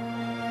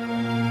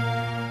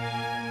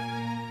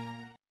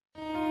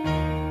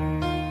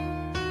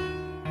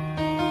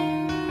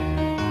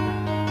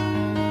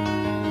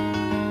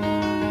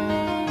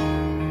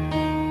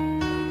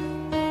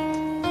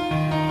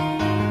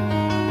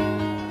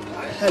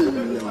 Hello,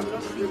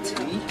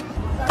 pretty.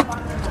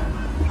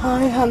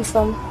 Hi,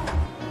 handsome.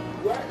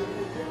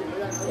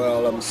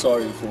 Well, I'm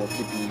sorry for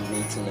keeping you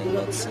waiting and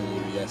not seeing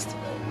you yesterday.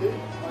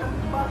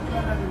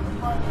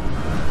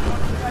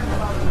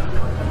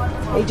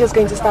 Are you just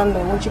going to stand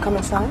there? Won't you come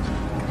inside?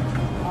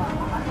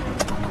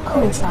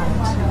 Come inside.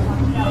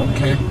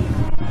 Okay.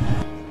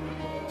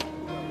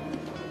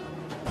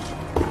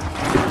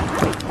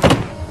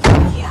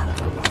 Yeah.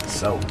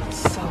 So?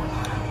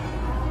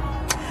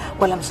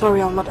 Well, I'm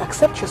sorry, I'll not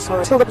accept your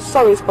sorry till the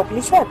sorry is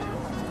properly said.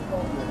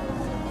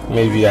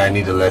 Maybe I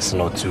need a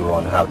lesson or two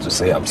on how to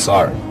say I'm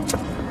sorry.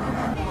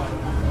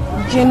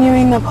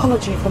 Genuine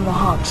apology from the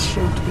heart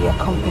should be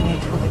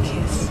accompanied with a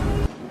kiss.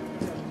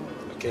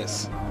 A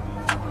kiss?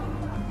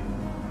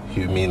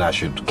 You mean I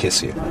should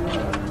kiss you?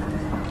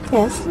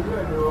 Yes,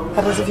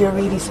 that is if you're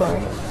really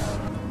sorry.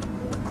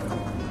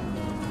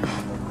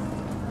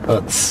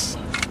 But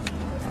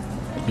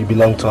you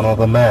belong to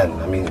another man.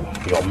 I mean,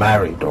 you're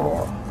married,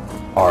 or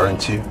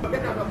aren't you?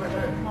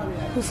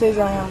 Who says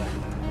I am?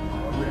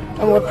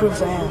 And what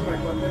proves I am?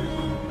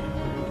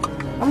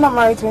 I'm not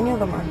married to any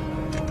other man.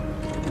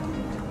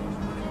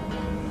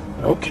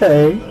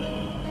 Okay.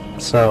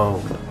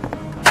 So,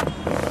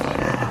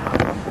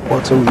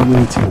 what are we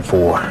waiting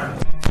for?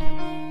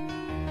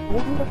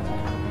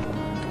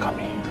 Come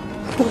here.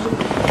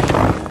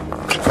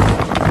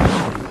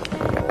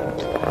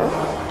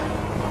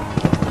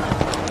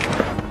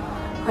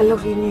 I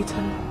love you,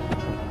 Newton.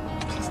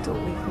 Please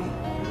don't leave me.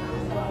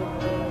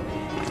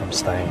 I'm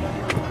staying.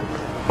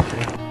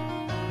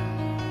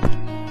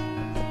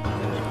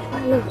 I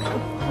love you.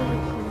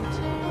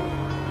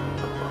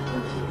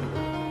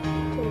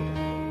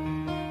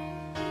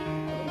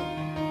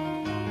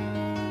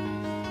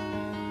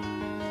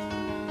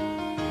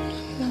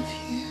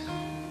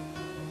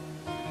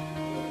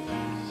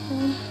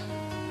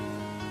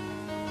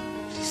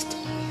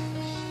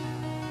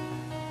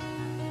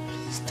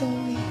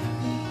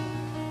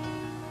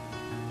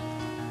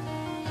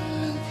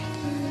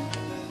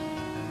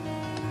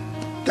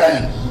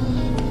 Dan!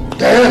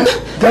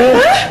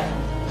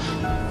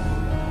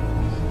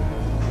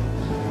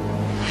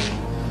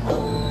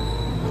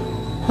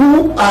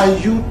 Who are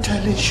you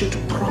telling she to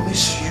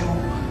promise you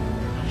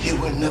he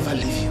will never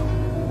leave you?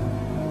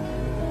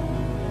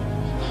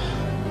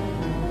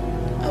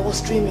 I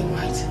was dreaming,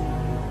 right?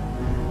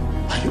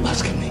 Are you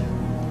asking me?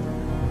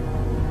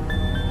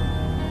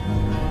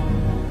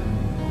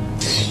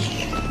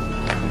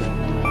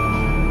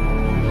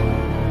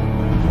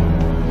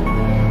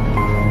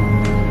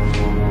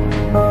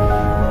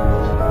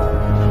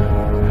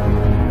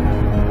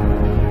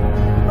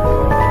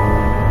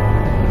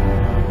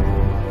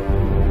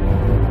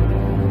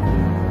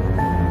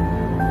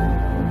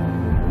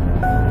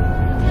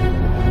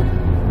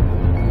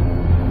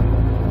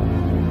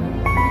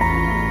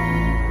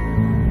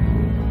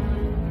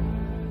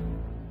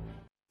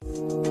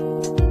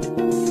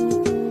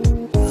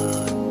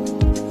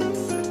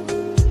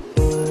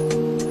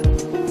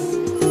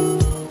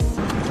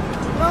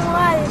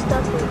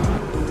 that way.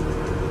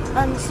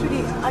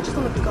 Sweetie, I just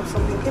want to pick up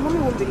something. Okay, mommy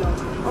won't be long.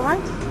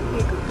 Alright? Here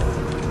you go.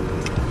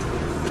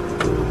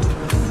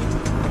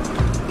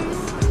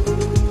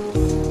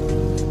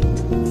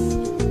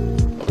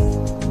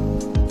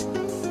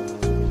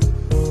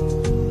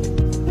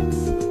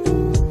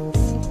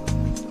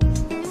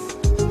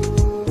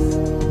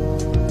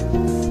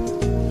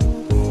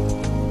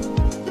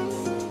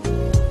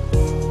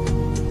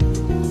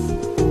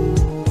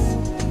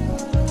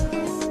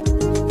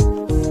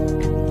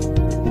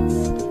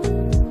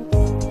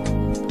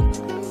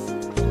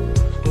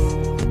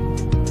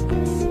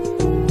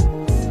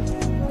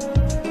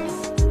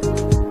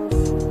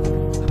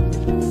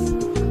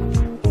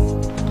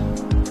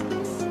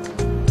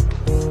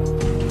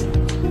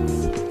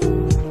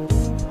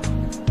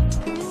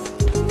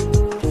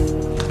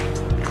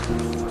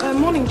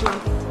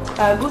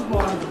 Good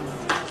morning.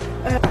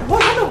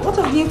 What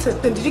of Newton?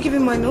 Did you give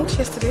him my note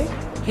yesterday?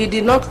 He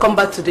did not come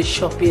back to the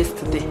shop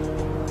yesterday.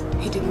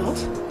 He did not?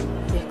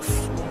 Yes.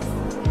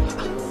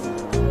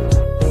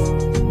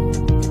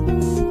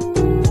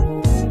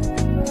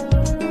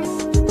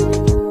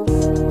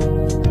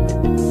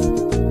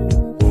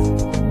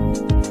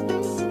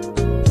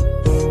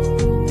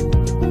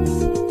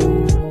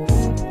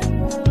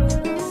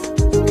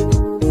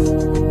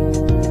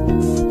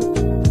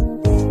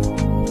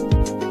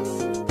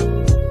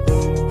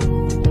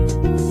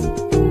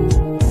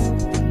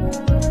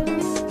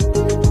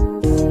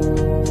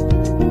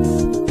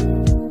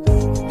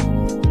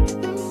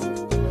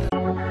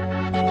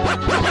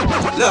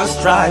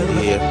 Just right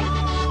here.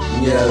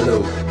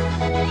 Yellow.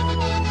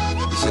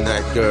 It's a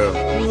night girl.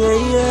 Yeah,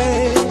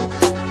 yeah.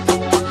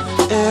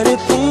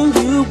 Anything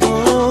you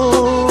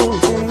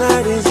want.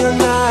 Tonight is your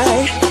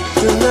night.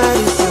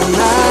 Tonight is your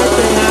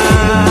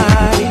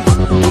night.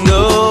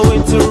 No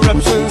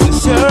interruptions,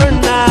 it's your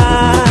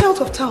night.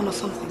 Out of town or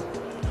something?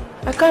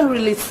 I can't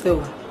really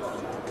tell.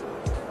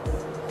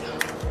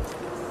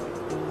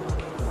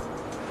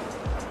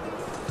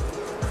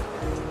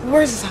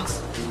 Where is his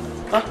house?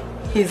 Huh?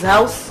 His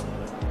house?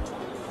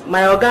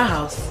 My Oga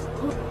house.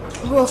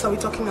 Who else are we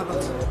talking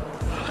about?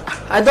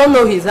 I don't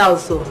know his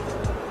house, so.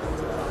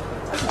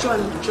 John.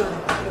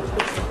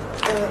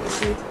 You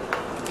see,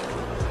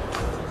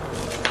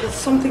 there's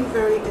something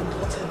very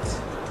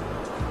important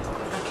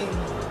that came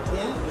up,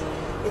 yeah?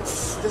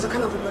 There's a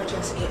kind of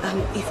emergency,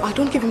 and if I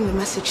don't give him the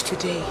message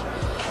today,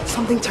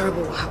 something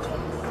terrible will happen.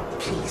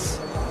 Please.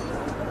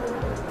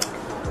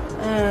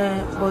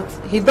 But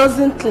he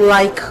doesn't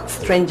like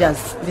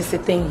strangers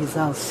visiting his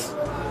house.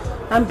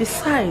 And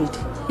besides,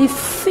 he's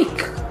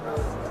sick.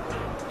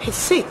 He's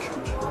sick?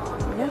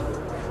 Yeah.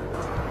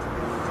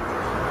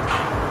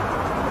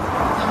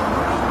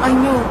 I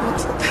know,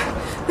 but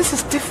this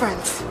is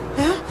different.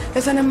 Yeah?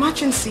 There's an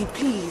emergency,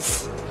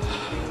 please.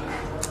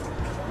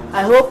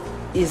 I hope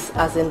it's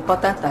as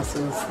important as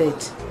you said.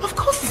 Of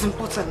course it's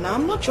important now.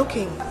 I'm not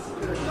joking.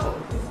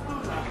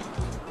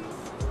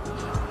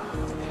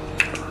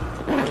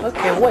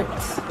 Okay, wait.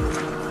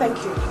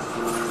 Thank you.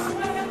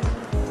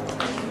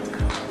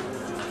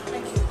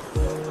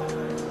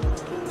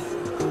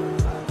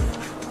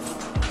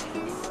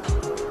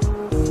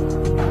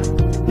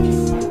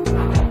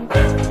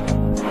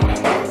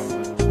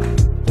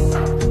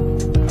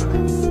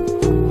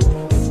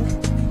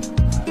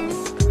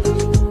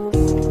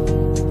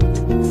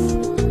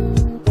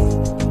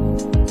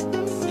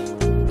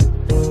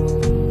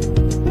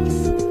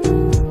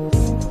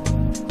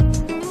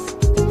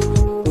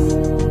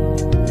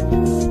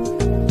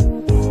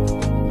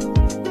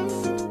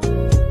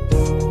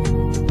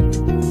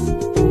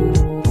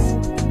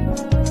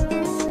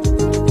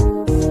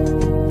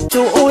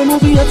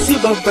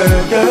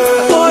 Burger.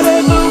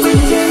 Whatever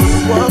it takes,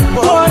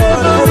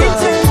 whatever it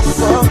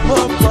takes. I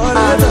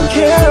don't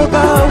care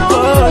about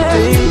what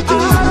they do.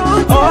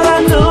 All I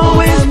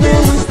know is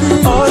this.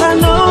 All I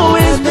know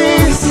is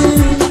this.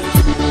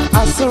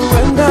 I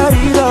surrender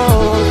it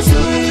all to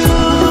you.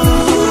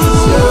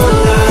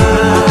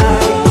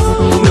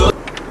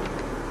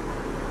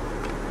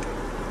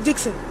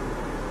 Dixon,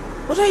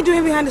 what are you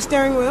doing behind the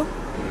steering wheel?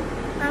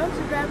 I want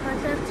to drive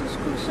myself to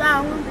school so I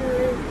won't be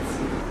late.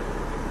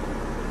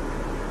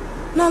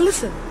 Now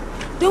listen,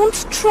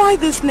 don't try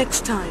this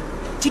next time.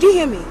 Did you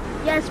hear me?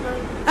 Yes, Mom.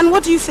 And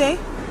what do you say?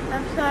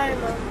 I'm sorry,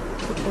 Mom.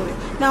 Good boy.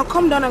 Now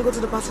come down and go to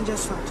the passenger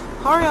side.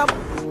 Hurry up.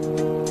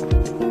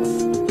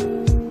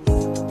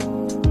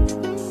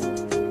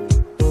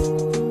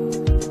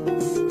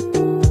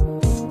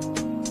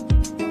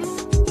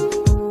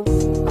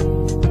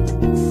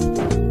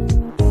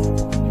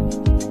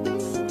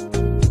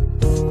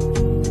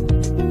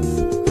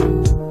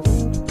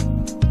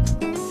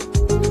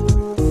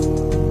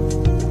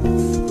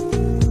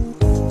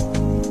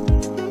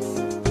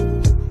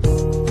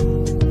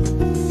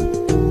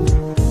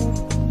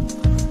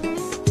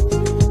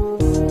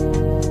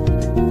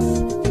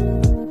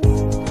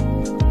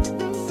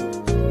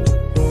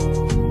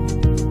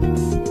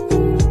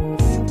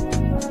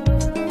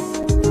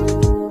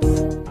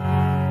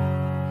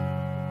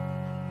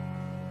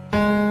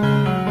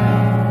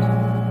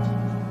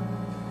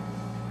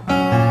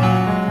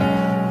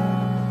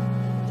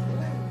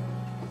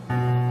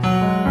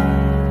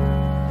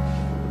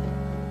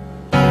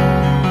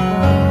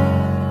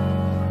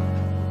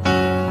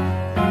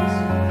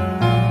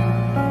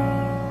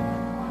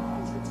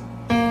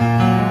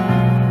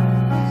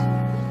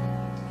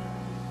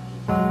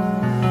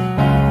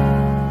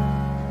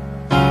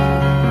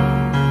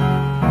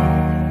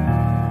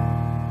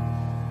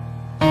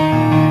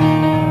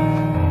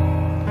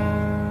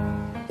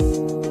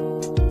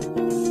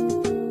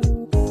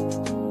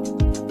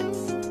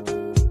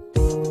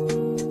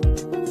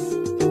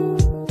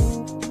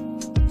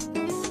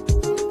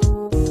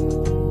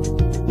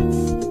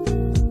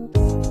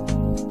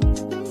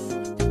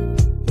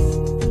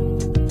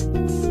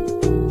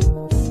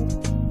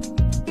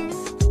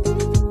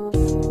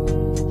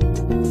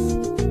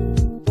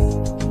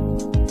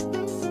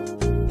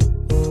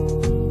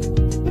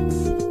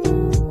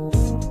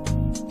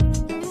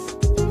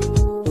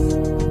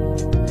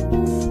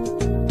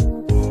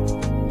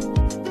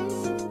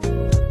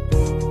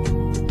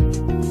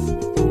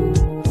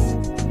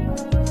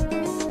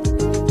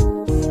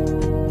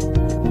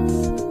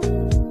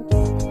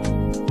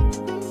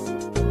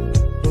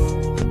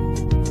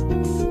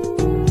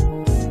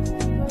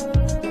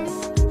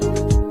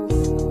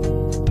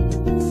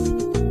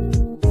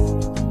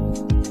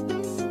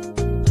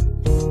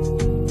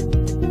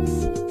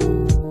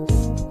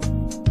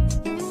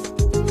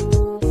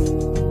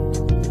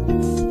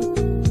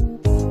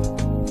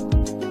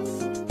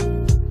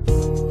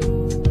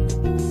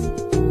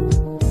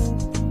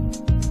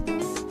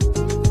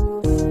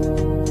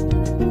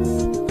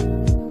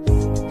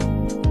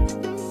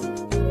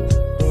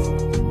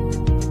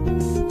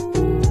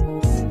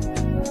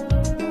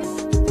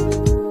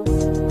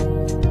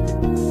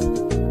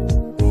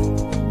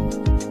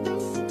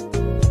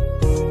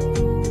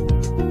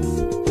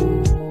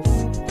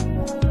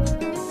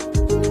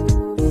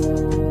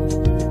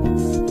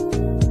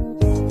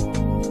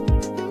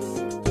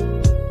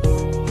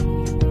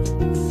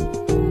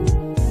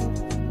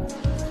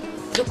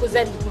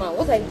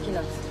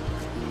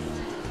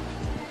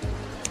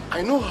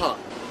 I know her.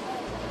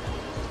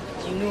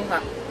 You know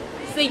her?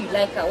 Say you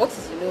like her. What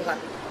is you know her?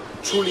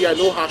 Truly, I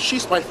know her.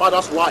 She's my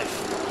father's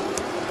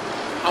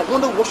wife. I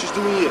wonder what she's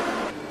doing here.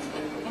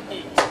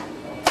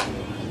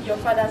 Your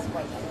father's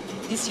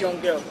wife? This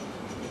young girl?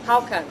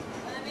 How can?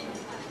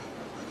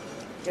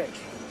 George,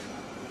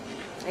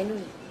 I know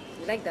you.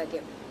 You like that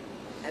girl.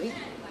 Abi?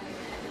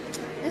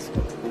 Let's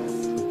go.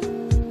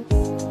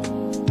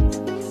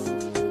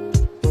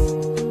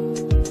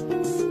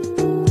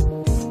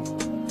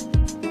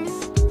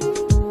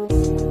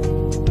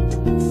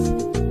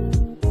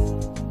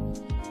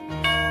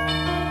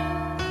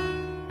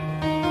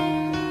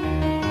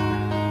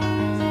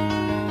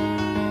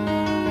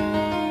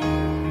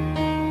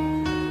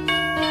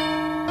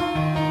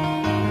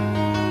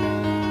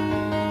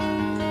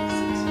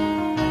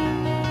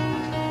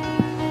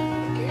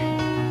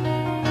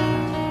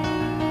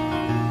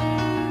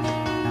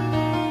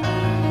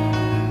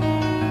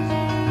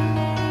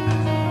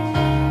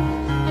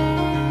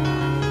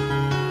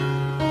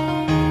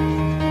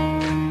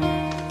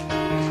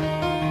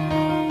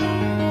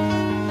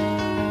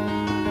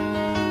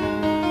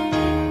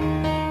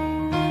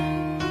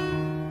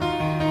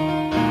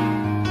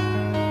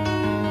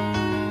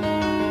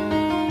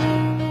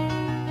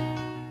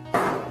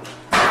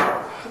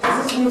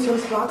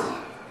 Newton's flat.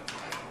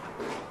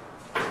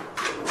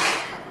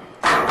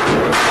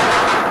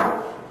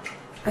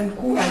 And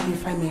who are you,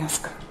 if I may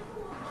ask?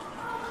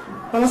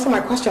 Well, answer my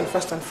question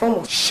first and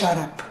foremost. Shut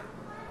up.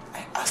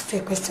 I asked you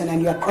a question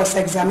and you are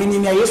cross-examining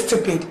me. Are you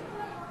stupid?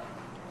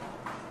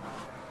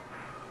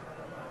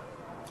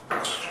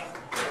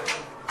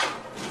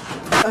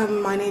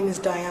 My name is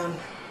Diane.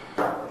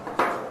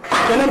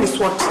 Your name is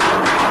what?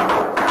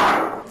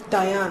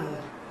 Diane.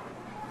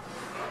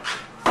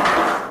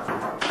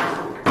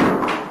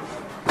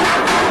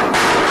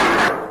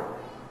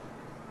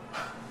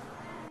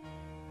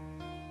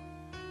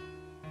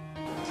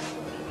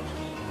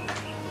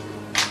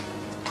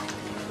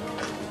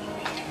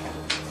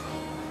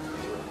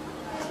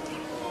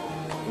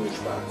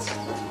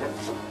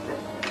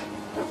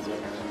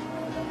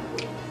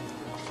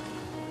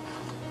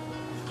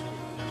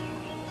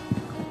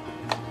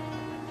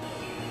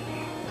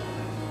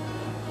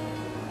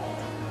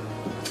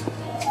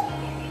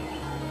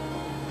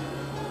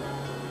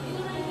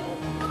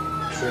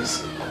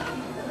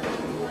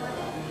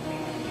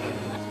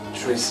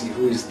 Tracy,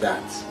 who is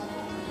that?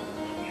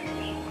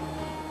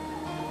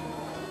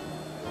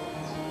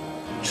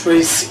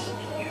 Tracy.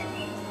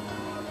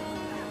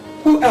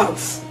 Who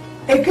else?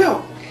 A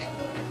girl.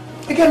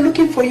 A girl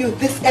looking for you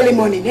this early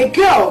morning. A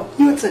girl,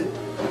 Newton.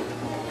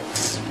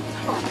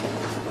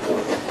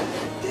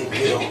 A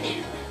girl.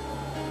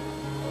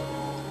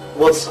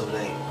 What's her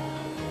name?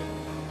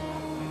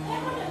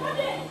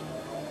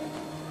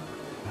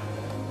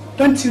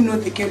 Don't you know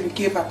the girl you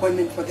gave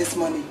appointment for this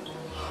morning?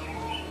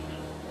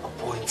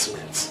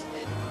 Appointment?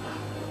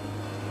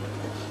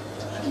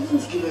 I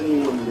didn't give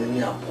anyone any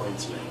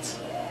appointment.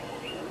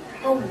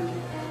 How will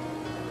you?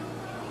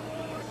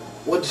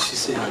 What did she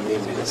say her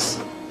name is?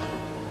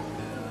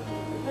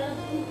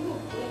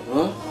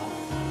 Huh?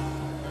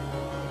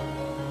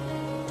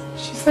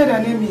 She said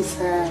her name is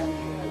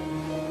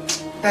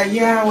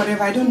Daya,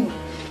 whatever, I don't know.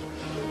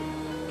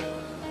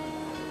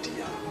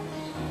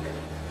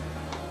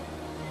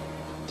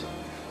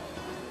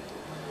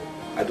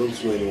 I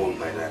don't know anyone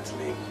by that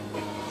name.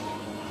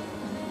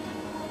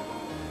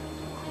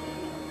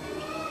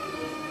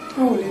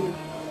 How will you know?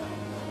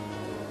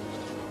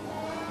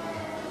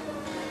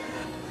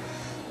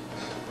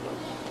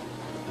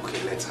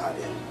 Okay, let her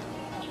in.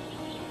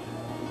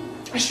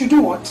 I should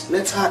do what?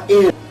 Let her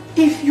in.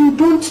 If you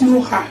don't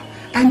know her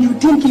and you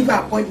didn't give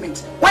her appointment,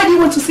 why do you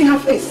want to see her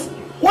face?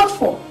 What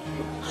for?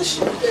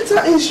 Let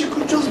her in. She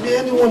could just be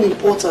anyone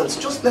important.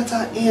 Just let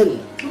her in.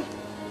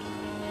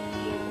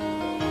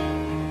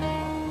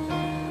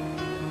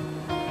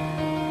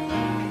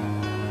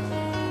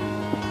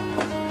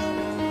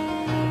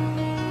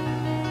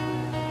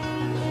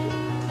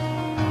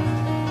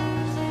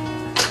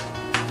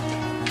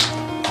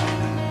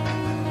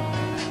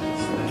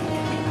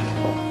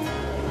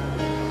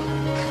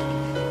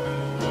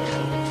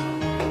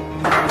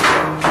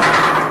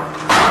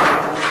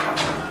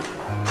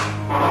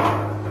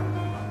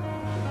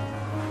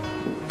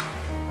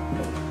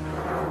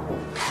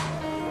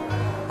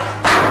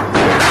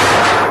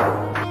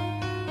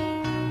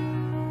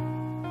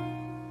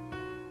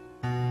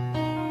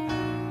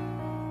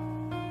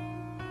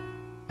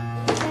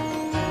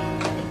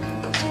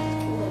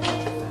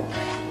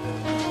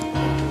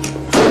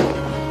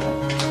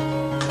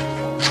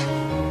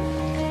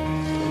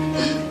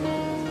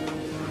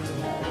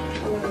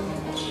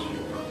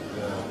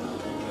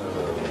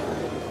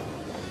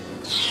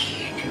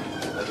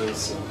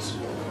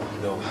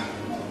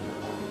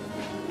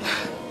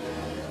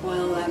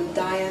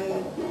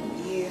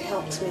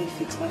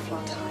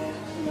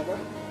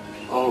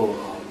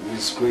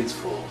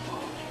 Grateful.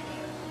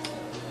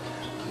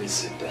 Please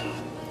sit down.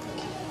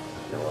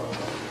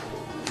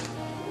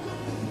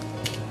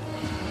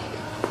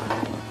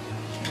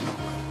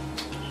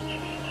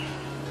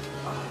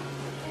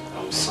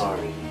 I'm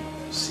sorry.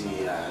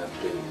 See, I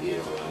have been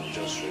ill. I'm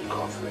just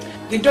recovering.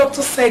 The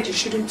doctor said you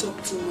shouldn't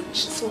talk too much,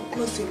 so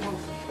close your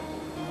mouth.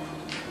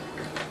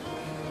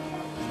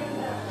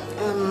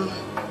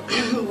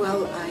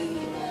 Well,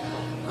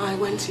 I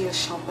went to your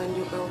shop and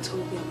your girl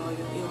told me about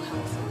your ill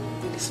health.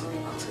 I'm really sorry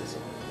about it.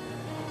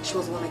 She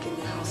was the one that gave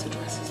me a house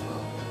address as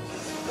well.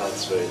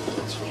 That's very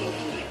thoughtful of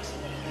you.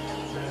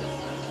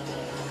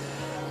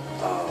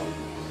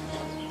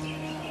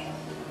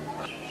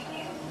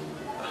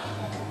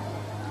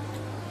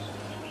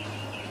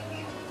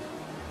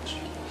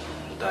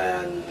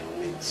 Diane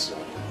meets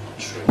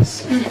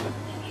Tracy.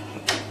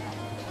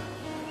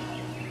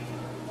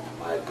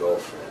 My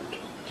girlfriend,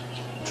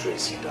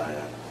 Tracy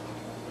Diane.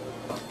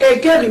 A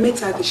girl you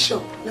met at the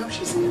shop. Now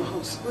she's in your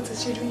house. What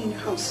is she doing in your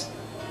house?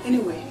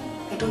 Anyway,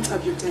 I don't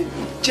have your time.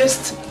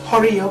 Just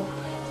hurry up.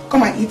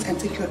 Come and eat and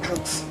take your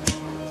drugs.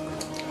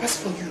 As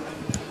for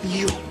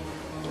you,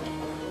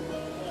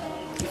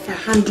 if I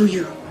handle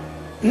you,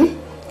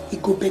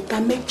 it go better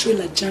make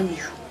trailer jam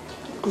you.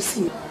 Go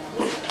see me.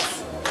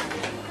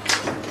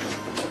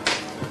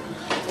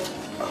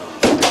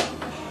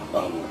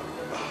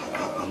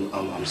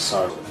 I'm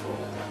sorry for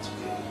all that,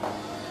 okay?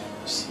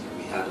 You see,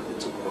 we had a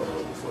little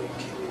quarrel before you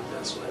came in.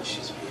 That's why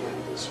she's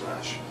behaving this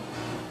rash.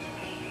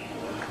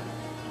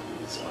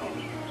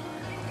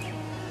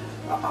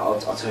 I'll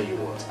tell you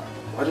what.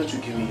 Why don't you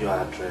give me your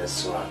address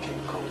so I can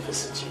come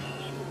visit you?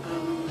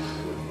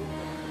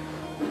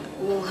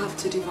 We'll have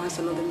to devise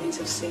another means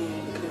of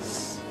saying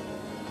because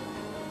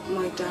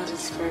my dad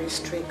is very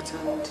strict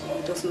and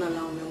he doesn't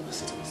allow male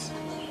visitors.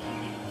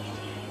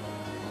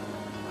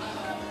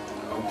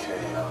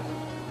 Okay,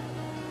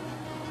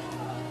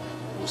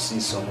 we'll see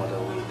some other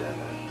way then.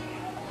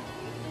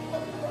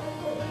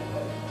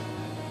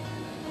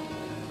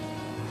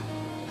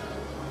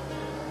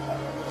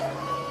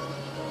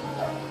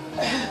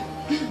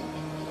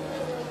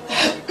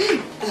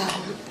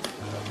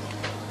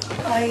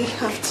 I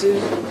have to.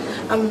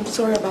 I'm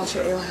sorry about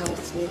your ill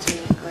health meeting.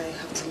 I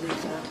have to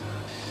leave that.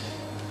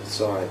 It's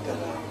alright then.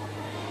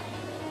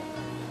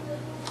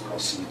 I'll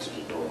see you to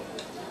the door.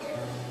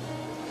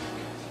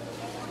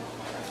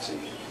 After you.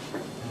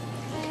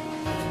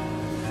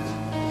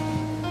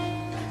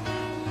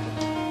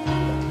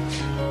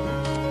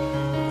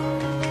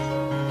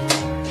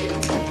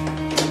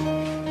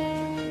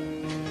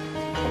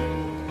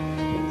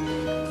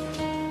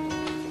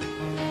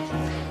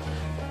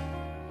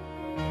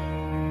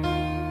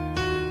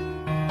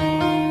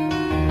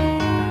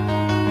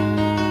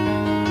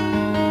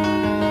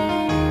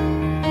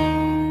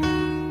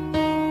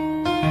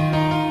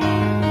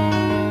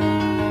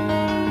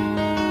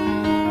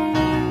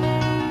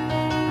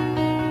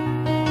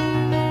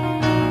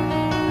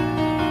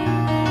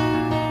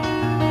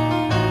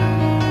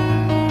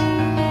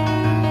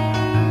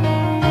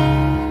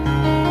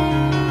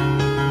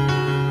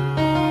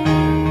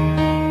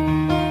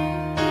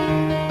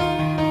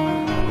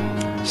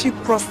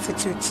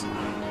 Prostitute.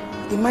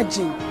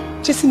 Imagine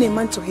chasing a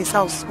man to his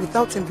house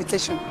without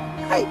invitation.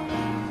 Hi.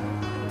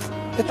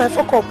 But I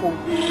fuck up.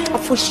 I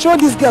for sure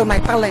this girl my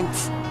talent.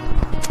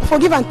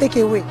 Forgive and take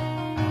away.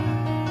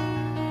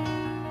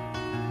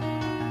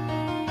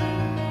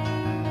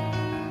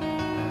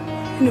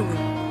 Anyway,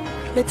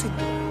 let it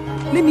be.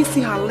 Let me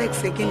see her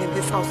legs again in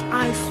this house.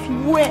 I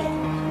swear,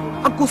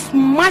 I could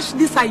smash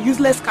this her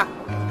useless car.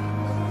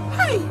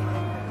 Hi.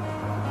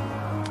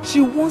 She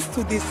wants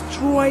to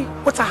destroy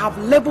what I have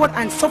labored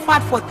and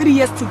suffered for 3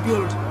 years to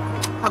build.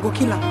 I go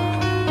kill her.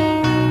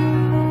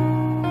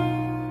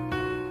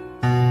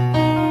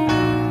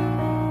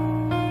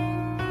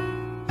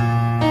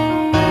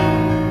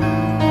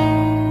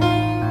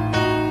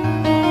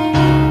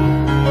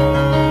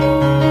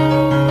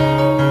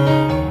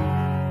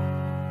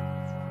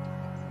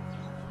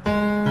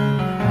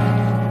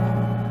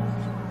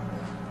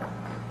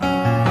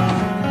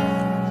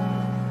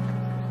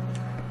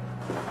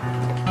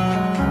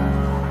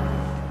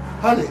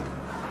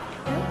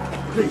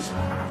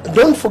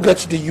 Don't forget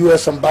the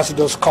U.S.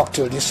 Ambassador's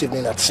cocktail this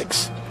evening at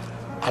 6.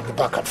 I'll be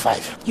back at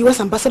 5. U.S.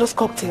 Ambassador's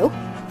cocktail?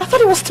 I thought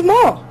it was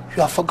tomorrow.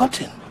 You have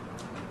forgotten.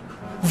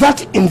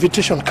 That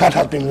invitation card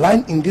has been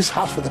lying in this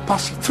house for the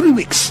past 3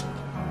 weeks.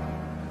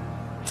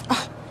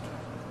 I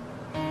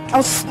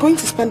was going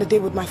to spend the day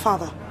with my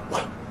father.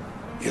 Well,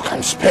 you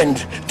can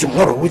spend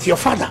tomorrow with your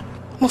father.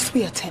 Must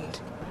we attend?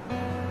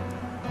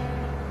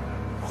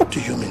 What do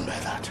you mean by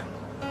that?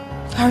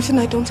 Harrison,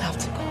 I don't have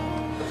to go.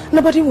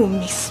 Nobody will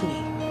miss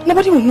me.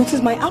 Nobody will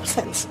notice my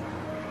absence.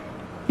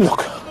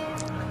 Look,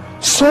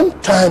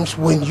 sometimes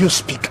when you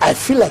speak, I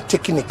feel like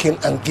taking a cane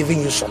and giving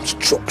you some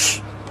strokes.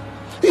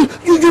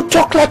 You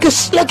talk like a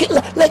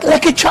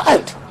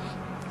child,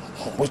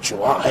 which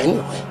you are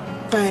anyway.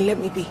 Brian, let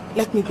me be.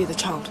 Let me be the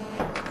child.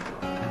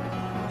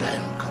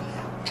 Then come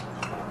here.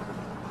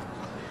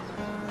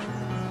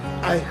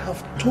 I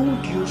have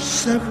told you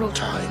several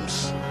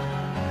times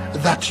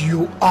that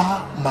you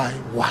are my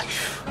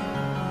wife.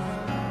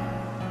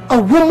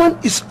 A woman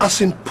is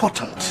as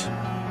important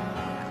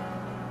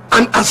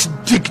and as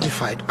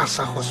dignified as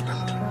her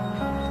husband.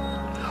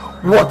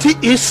 What he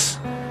is,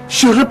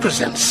 she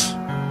represents.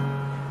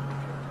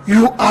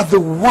 You are the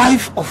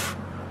wife of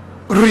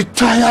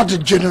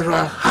retired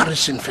General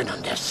Harrison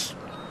Fernandez,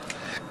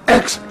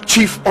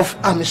 ex-Chief of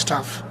Army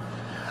Staff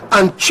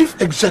and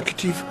Chief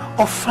Executive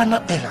of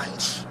Fana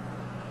Airlines.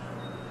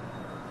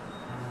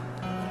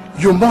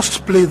 You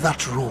must play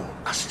that role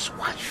as his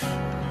wife.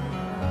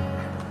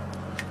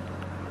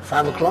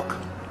 5 o'clock?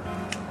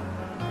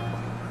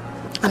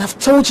 And I've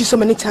told you so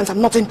many times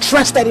I'm not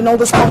interested in all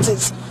these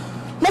parties.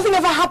 Nothing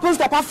ever happens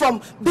apart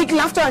from big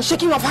laughter and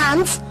shaking of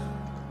hands.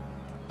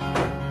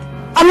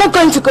 I'm not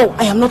going to go.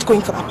 I am not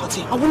going for that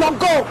party. I will not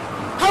go.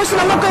 Harrison,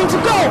 I'm not going to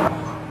go.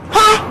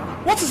 Huh?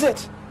 What is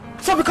it?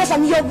 So because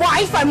I'm your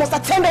wife, I must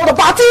attend all the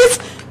parties?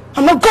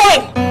 I'm not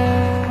going.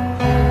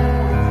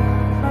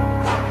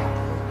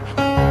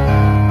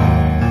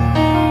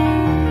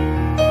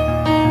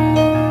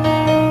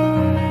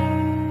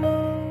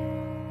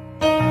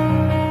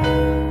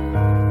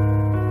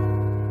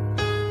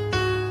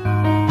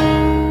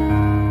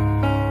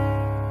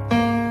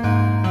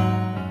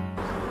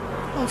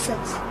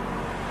 Nonsense.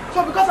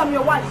 So because I'm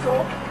your wife,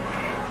 so...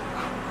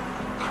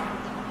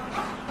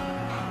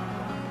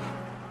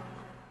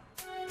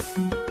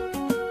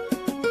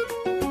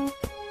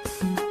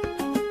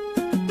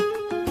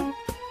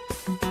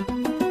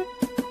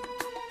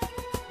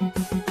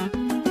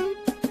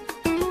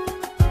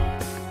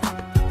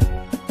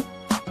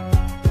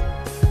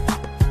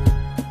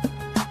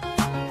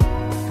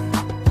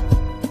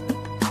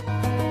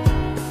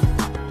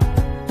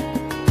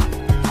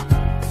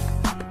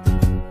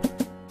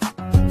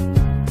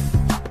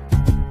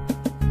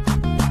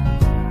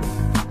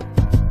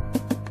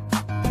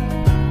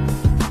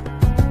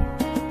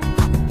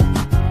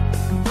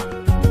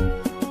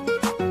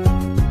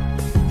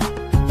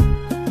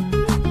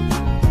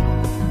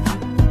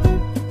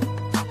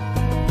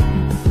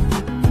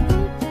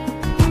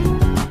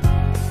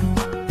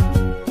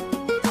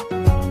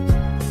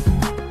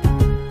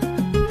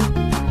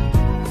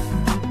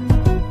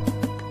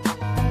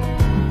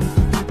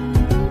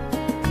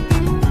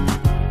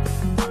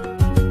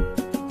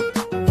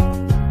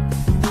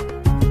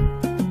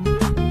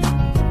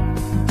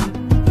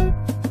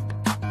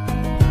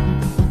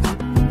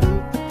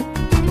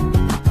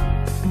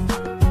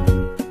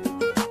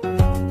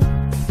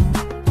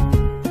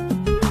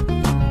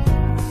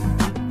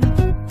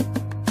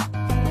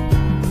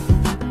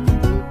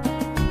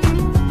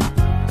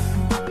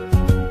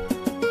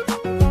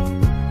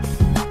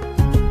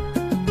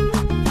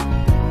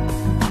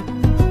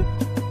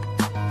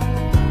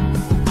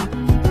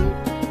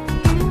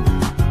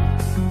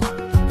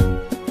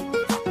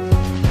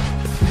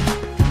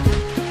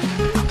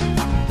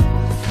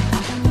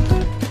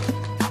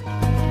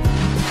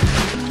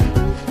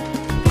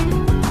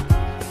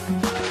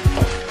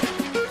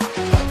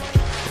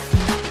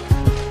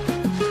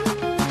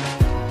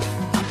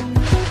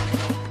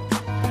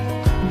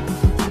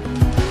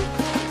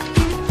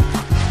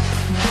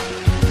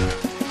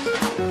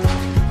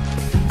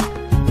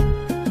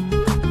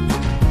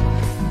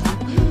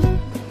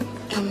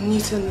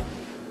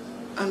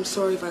 I'm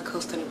sorry if I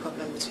caused any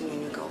problem between you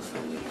and your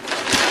girlfriend.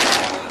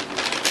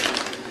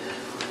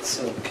 It's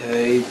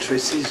okay.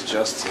 Tracy's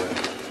just a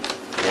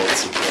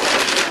naughty girl.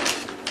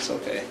 It's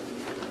okay.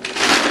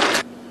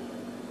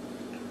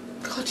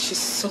 God, she's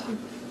so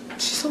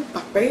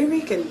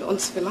barbaric and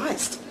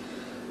uncivilized.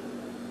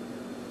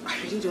 I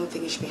really don't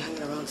think you should be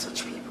hanging around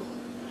such people.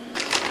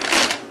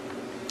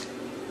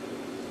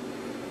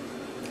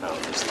 I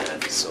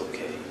understand. It's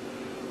okay.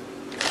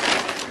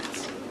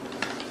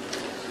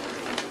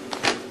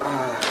 I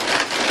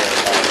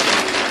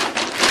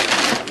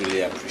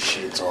really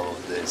appreciate all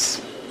of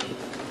this.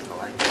 I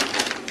like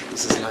it.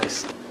 This is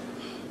nice.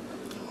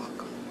 You're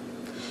welcome.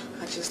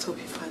 I just hope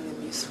you find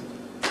them useful.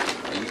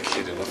 Are you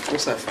kidding? Of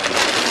course I find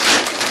them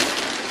useful.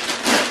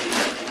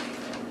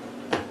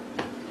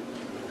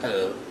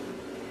 Hello.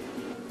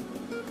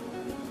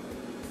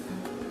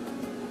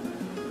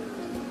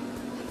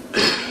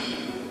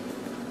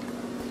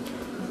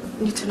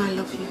 Newton, I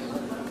love you.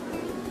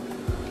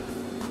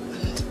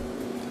 And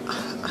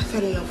I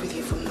fell in love with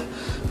you from the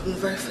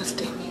very first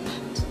day we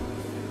met.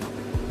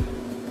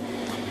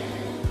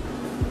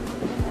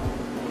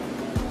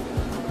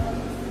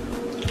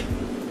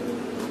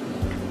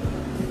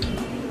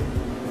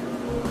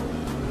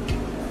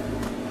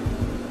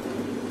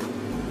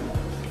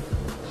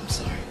 I'm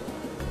sorry.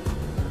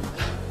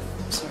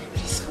 I'm sorry,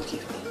 please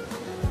forgive me.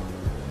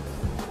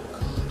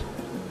 God,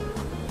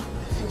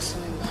 I feel so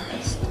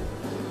embarrassed.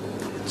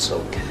 It's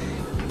okay.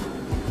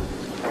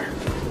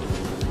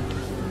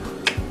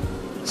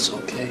 It's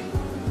okay.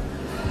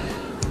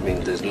 I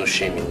mean, there's no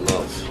shame in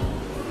love.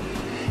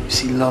 You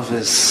see, love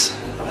is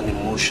an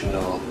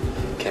emotional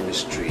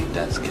chemistry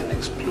that can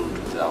explode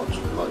without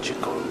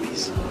logic or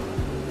reason.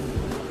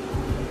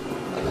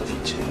 I love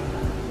you too.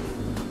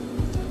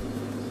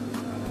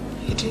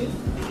 You do?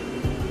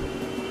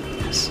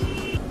 Yes.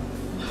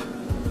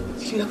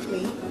 You love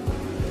me?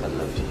 I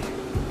love you.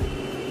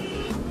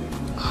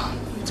 Oh,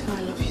 Newton,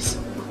 I love you so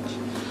much.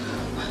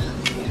 I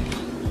love you.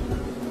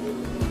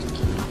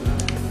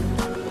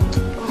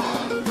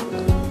 Oh.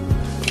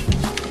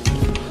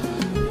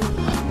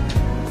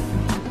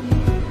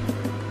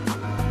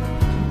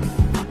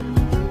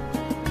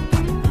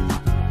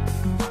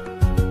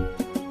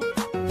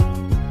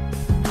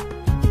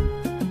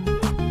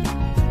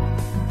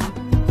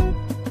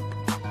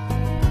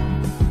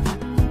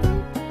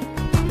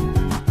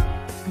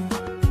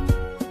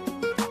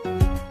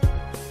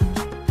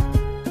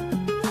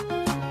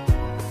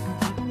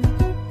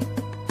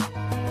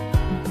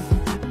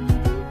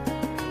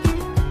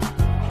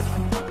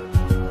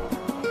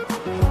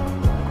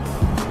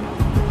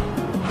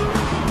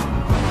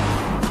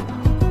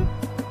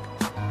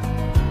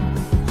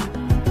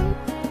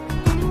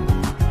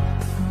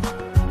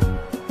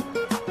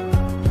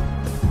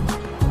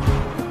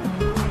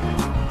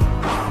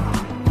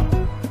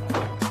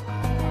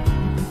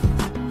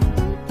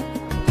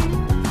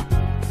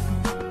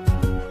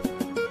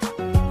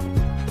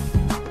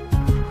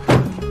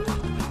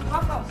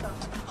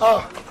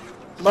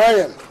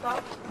 Diane.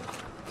 Sir?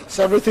 Is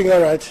everything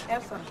all right?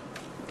 Yes, sir.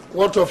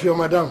 What of your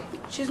madam?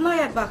 She's not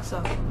yet back,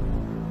 sir.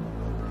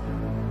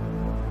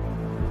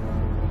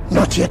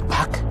 Not yet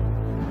back?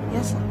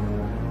 Yes, sir.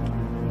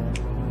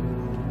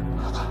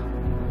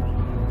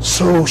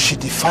 So she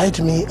defied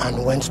me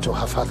and went to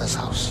her father's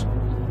house.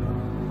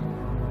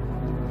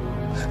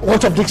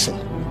 What of Dixon?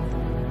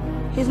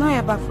 He's not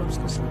yet back from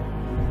school, sir.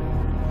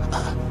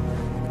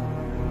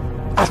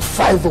 At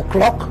 5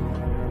 o'clock?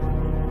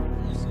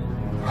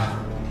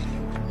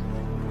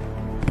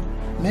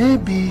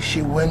 Maybe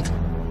she went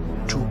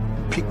to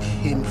pick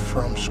him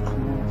from school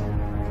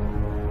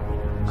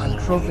and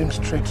drove him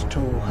straight to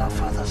her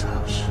father's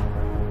house.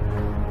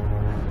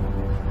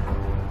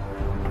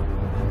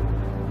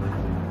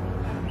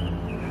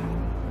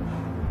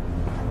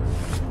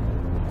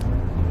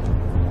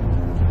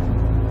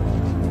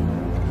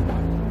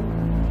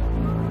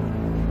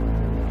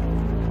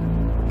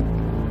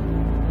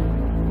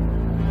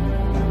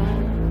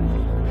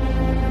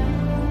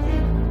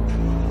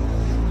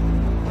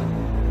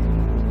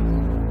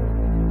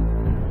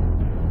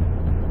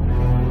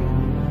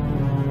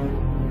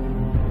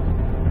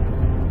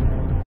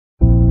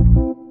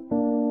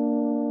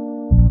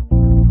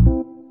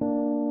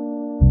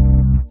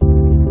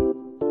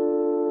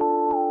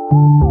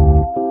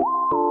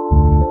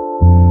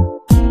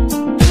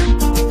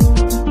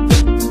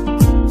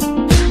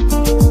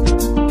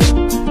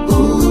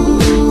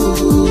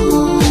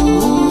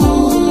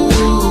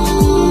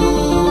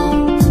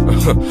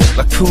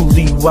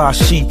 Why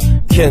she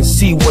can't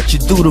see what you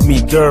do to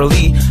me,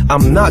 girlie.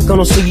 I'm not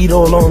gonna say it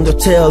all on the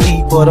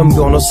telly, but I'm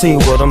gonna say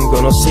what I'm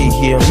gonna say,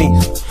 hear me.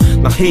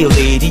 Now hey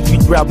lady, you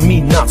drive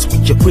me nuts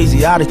with your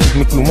crazy attitude,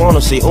 make me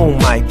wanna say oh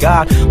my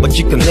god. But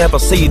you can never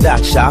say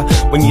that, shy,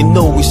 when you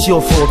know it's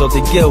your fault that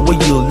the girl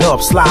where you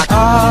love's like.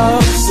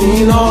 I've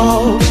seen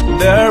all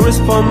there is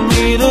for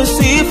me to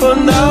see, for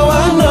now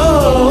I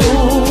know,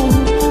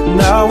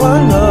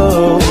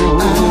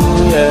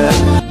 yeah.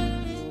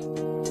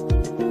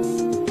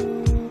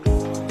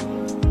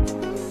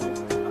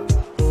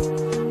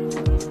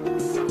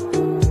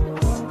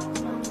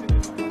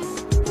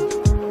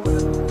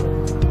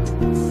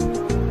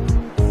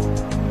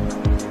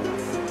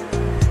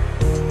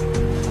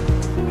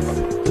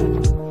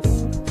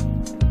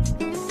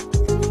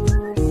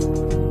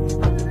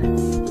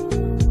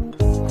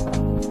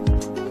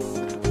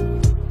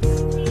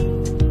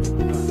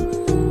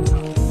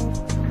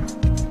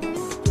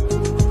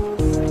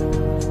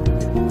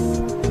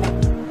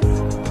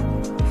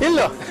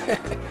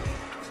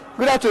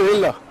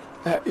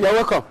 You're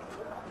welcome.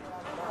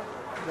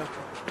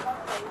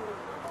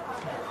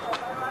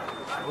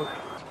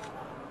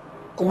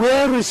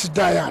 Where is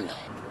Diane?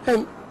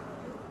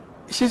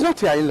 She's not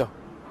here, in-law.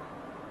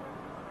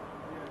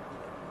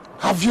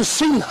 Have you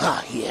seen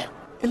her here?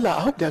 In-law,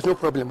 I hope there's no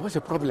problem. What's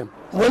the problem?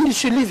 When did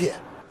she leave here?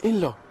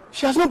 In-law,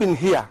 she has not been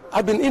here.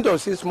 I've been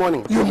indoors since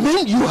morning. You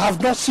mean you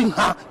have not seen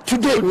her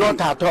today?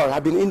 Not at all.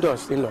 I've been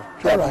indoors, in-law.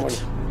 All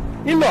right.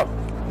 In-law.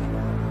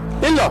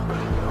 In-law.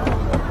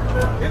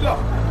 In-law.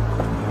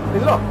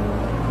 In-law.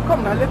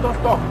 Come now, let us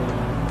talk.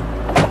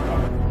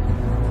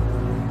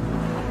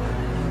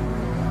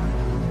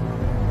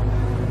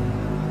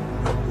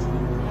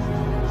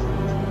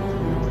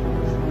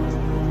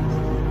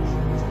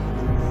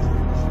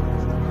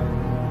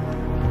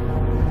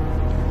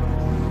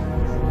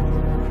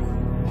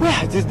 Where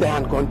has this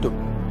Diane gone to?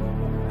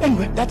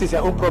 Anyway, that is her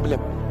own problem.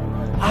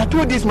 I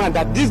told this man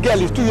that this girl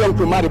is too young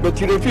to marry, but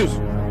he refused.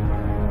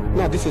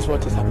 Now this is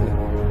what is happening.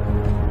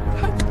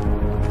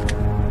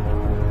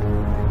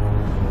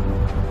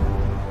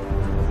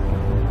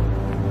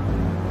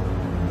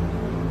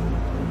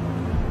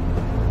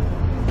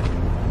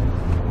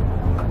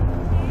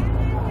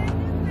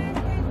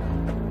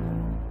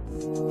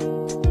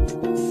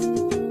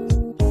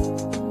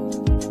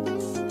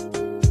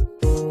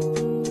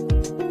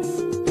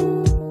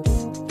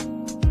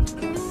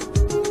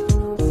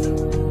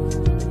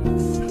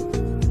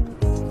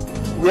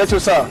 Where to,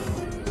 sir?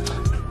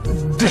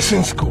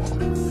 Dixon School.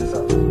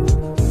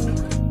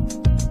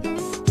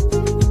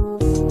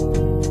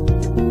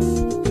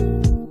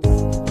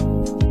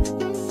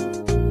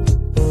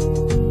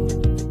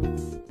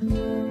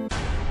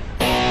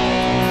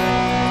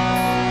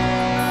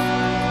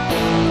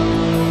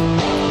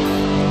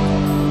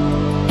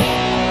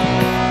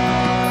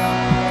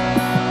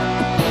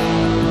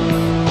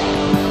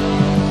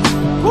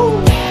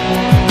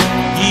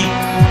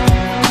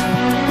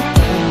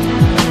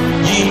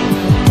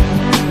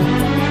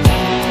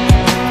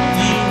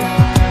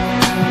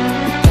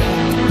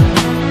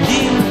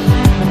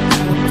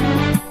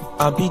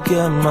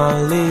 Abigail, my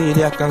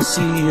lady, I can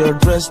see you're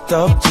dressed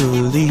up to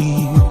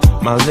leave.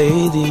 My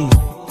lady,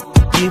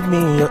 give me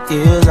your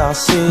ears, I'll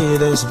say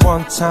there's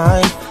one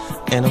time,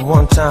 and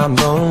one time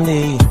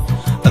only.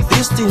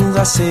 These things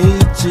I say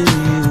to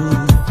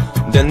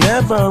you, they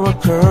never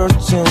occurred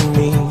to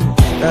me.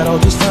 That all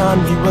this time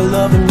you were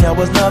loving me, I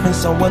was loving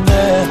someone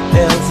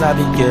else.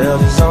 Abigail,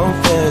 is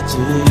unfair to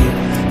you.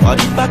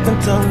 But if I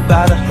can turn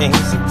by the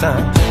hands of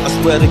time,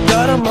 I swear to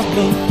God I must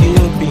make you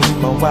be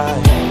my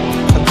wife.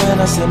 when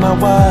I say my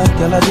word,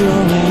 girl, I do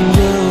mean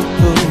you.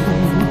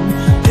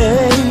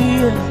 Hey,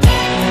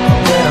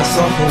 when I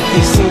saw him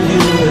kissing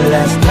you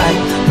last night,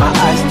 my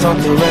eyes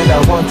turned to red,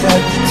 I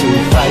wanted to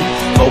fight.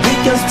 But we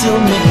can still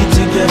make it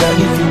together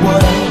if you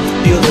wanna.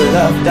 Build a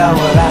love that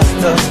will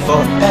last us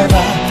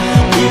forever.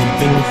 We've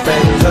been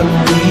friends and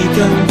we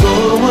can go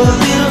a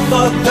little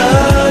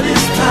further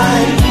this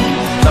time.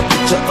 The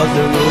picture of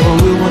the road,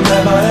 we will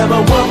never ever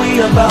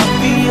worry about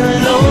being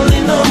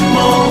lonely no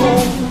more.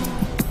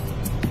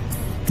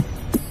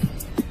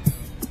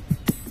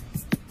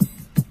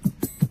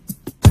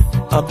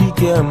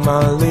 Abigail,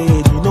 my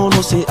lady, no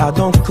say I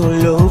don't call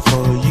you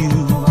for you,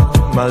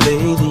 my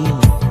lady.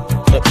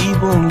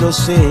 Even though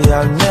say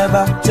I'll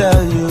never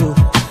tell you,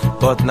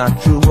 but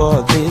not true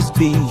all this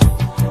be.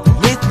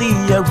 Lately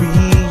I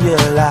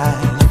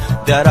realize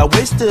that I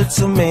wasted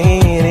so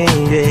many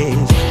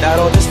days. That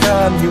all this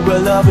time you were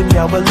loving me,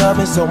 I was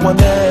loving someone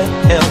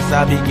else.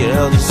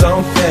 Abigail, it's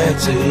unfair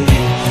to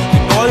you.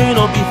 Before you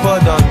know, before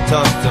don't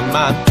talk to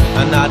man.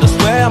 And I just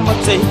swear I'ma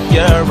take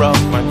care of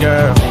my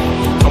girl.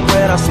 And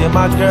when I say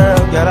my girl,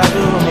 gotta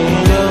do me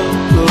you.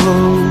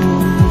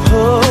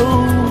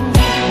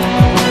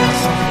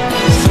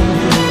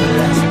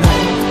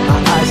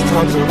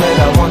 Turned to red,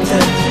 I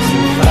wanted to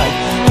fight.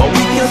 But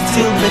we can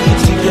still make it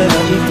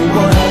together if we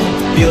wanna.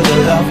 Build a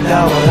love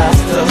that will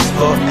last us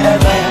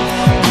forever.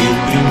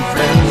 We've been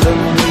friends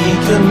and we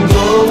can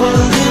go a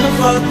little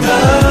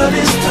further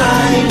this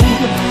time.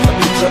 A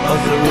picture of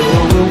the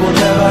road, we will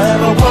never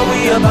ever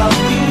worry about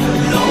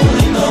being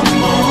lonely no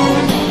more.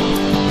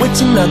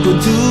 Waiting I go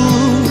do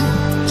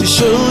to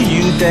show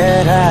you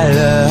that I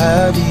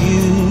love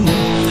you.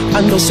 I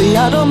know say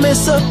I don't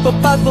mess up,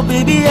 but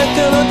baby, I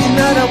cannot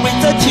deny that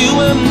without you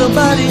I'm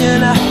nobody.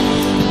 And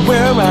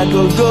where I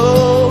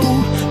go,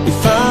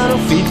 if I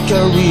don't fit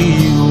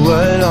carry you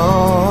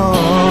along.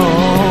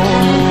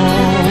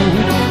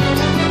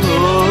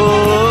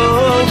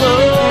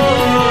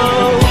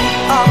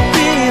 I've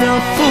been a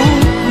fool,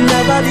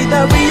 never did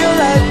I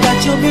realize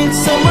that you mean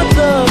so much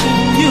love to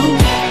you.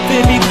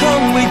 Baby,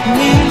 come with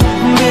me,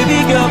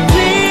 baby girl,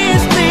 please,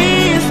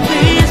 please,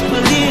 please,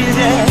 please,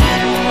 yeah.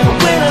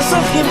 When I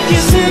saw him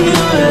kissing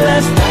you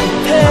last night,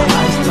 hey,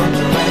 my eyes turned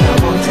to red, I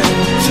wanted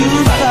to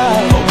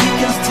fight. But we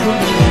can still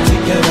be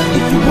together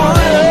if you want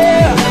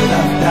it.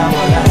 Love that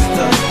will last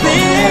us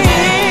forever.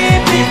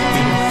 We've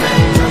been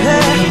friends,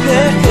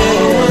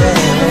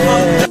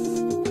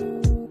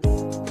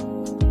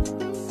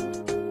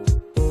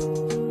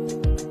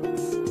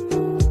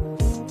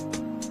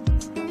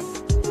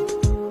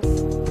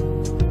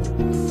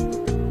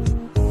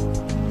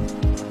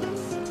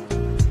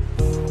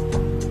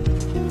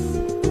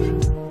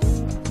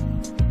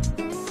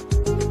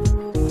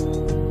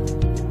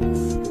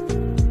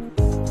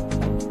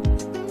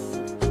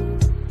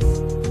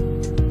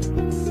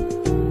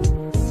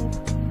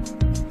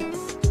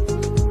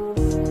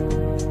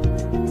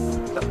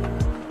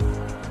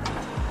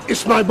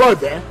 Is my boy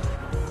there?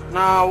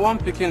 Nah, one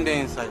Pekin there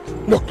inside.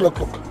 Look.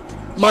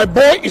 My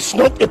boy is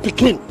not a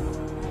Pekin.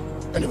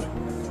 Anyway,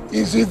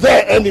 is he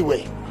there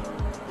anyway?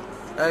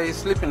 He's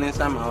sleeping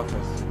inside my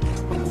office.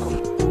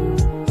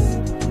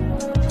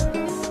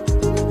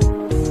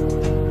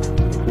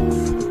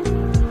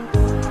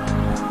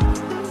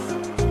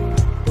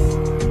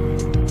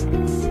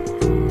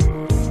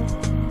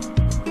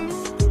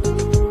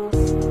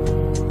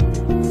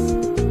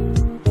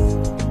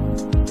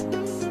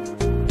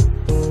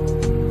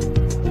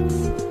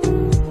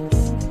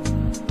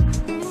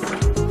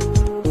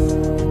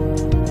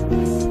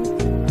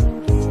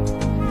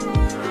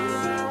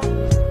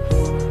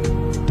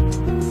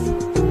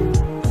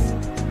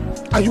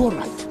 Are you all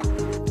right?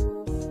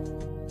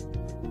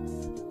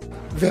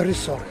 Very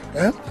sorry,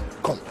 eh?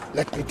 Come,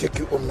 let me take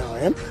you home now,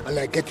 eh? And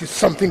I get you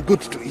something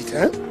good to eat,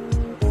 eh?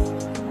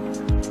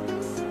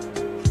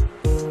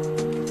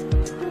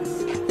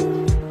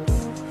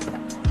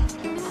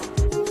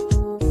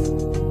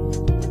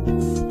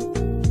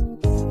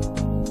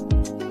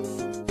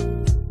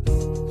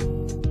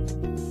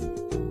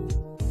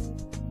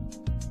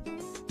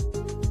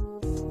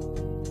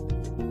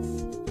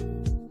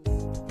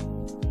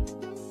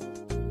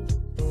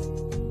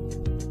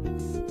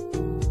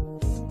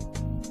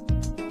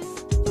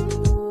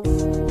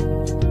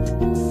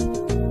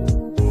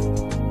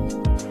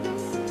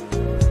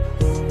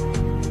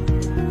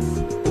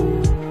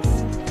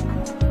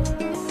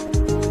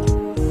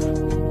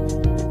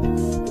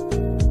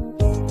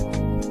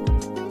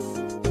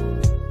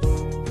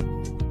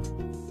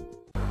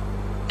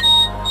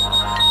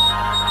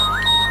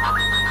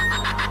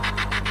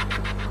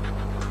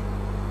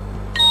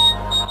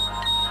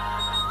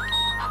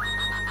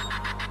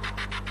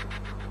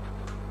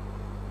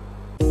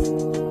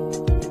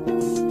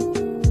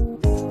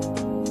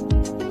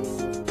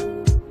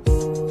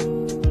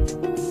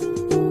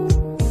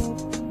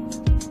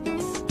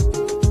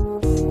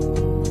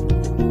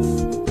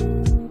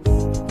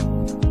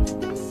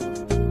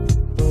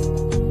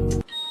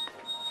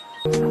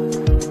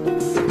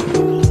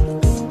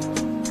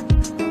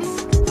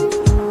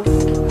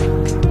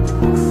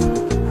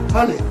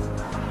 Honey,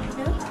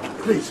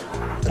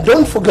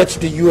 forget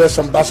the U.S.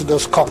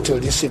 Ambassador's cocktail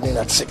this evening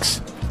at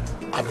 6.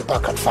 I'll be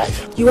back at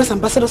 5. U.S.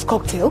 Ambassador's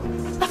cocktail?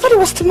 I thought it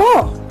was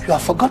tomorrow. You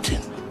have forgotten.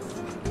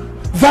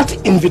 That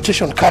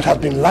invitation card has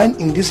been lying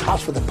in this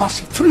house for the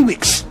past 3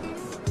 weeks.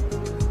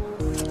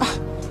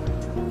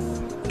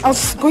 I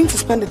was going to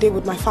spend the day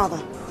with my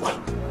father. Well,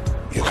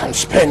 you can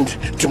spend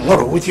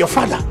tomorrow with your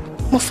father.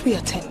 Must we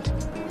attend?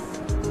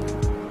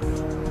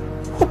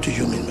 What do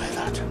you mean by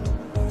that?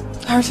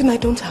 Harrison, I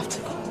don't have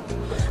to go.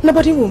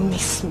 Nobody will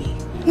miss me.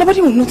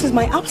 Nobody will notice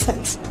my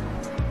absence.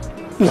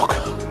 Look,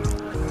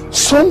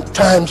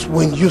 sometimes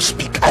when you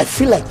speak, I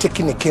feel like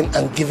taking a cane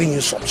and giving you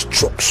some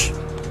strokes.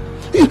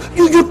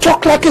 You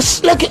talk like a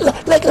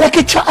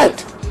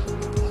child.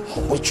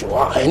 Which you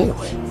are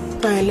anyway.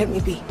 Brian, let me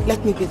be.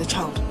 Let me be the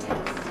child.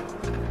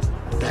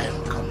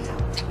 Diane, come here.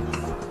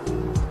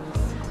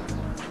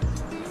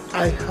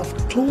 I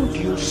have told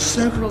you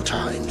several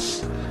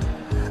times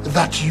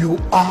that you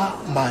are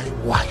my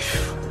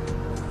wife.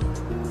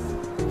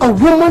 A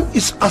woman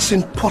is as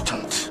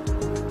important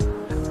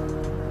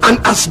and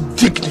as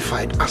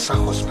dignified as her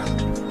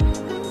husband.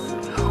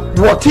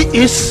 What he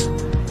is,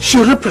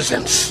 she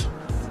represents.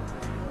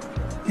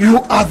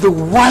 You are the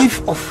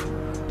wife of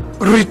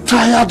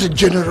retired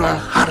General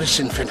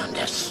Harrison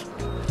Fernandez,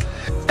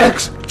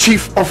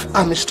 ex-Chief of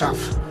Army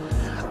Staff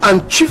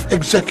and Chief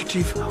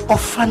Executive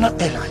of Fana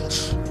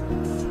Airlines.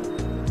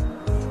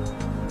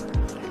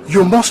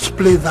 You must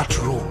play that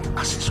role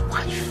as his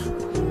wife.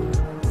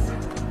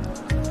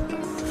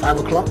 5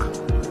 o'clock?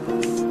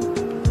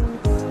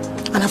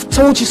 And I've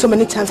told you so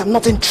many times I'm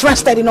not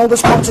interested in all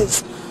these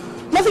parties.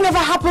 Nothing ever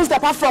happens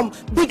apart from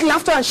big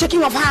laughter and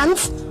shaking of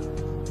hands.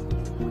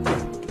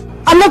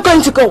 I'm not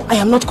going to go. I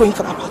am not going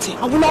for that party.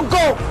 I will not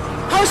go.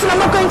 Harrison, I'm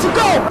not going to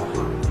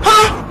go.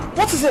 Huh?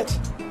 What is it?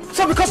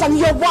 So because I'm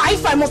your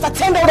wife, I must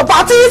attend all the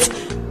parties?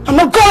 I'm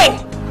not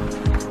going.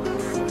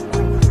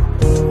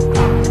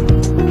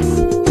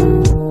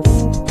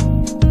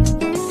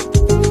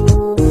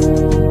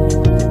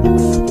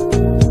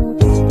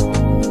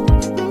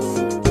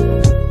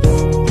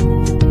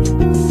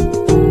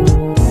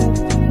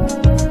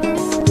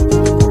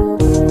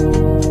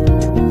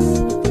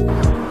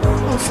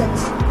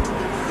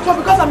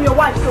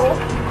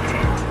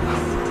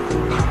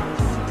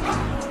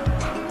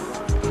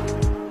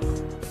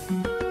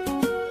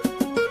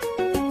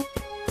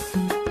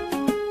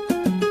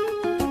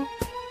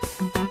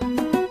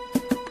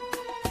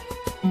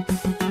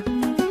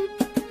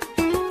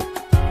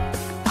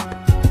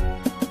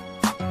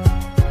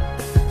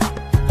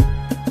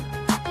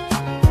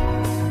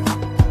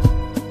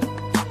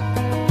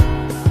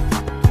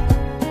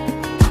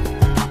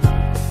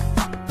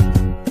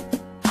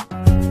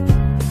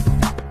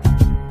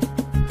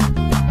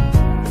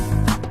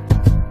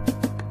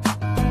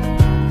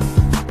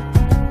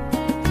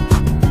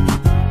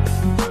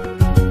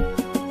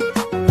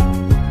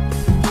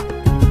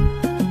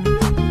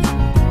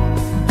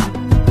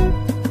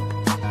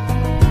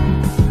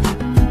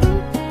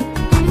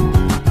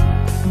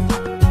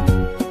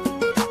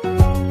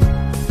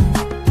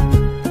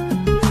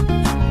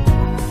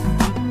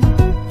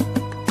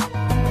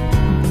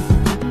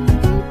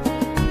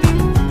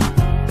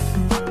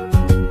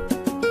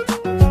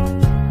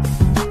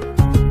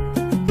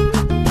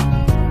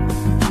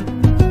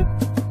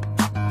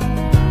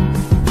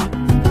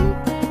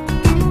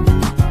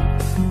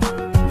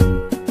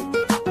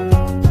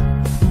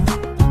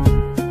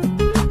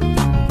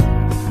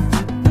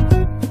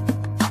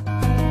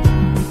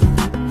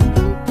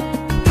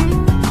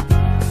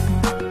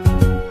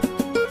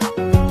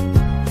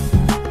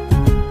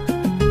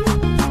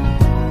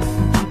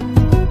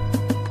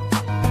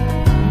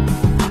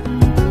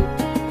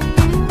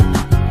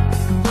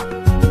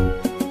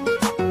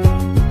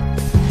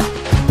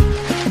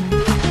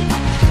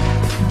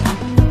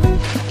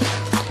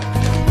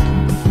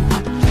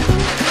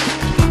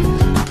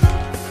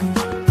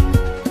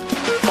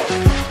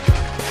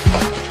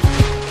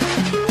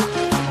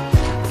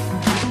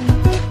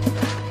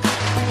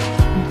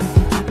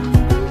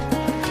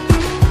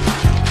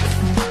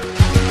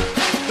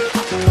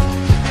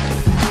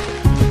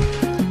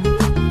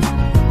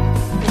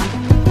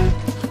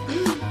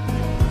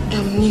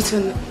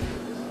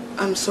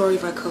 I'm sorry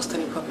if I caused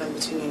any problem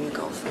between you and your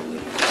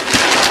girlfriend.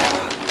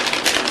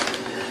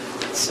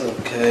 It's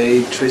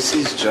okay.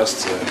 Tracy's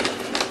just a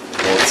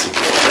naughty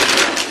girl.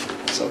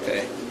 It's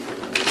okay.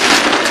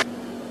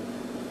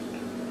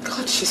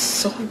 God, she's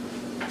so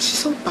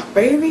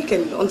barbaric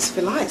and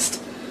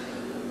uncivilized.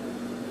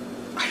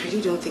 I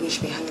really don't think you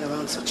should be hanging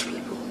around such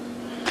people.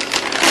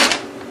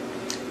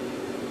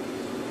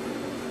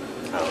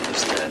 I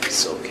understand.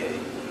 It's okay.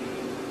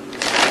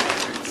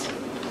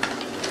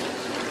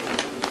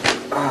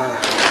 I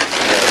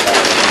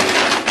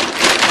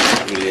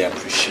really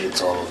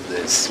appreciate all of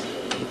this.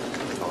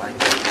 I like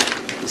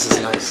it. This is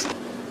nice.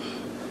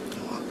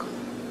 You're welcome.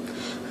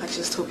 I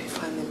just hope you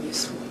find them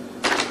useful.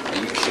 Are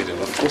you kidding?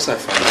 Of course I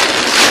find them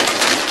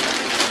useful.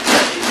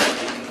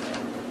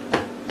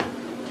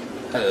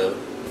 Hello.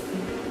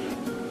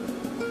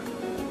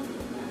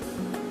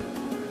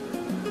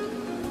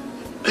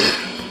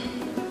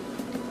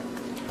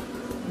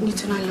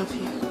 Newton, I love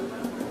you.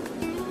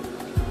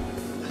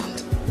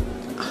 And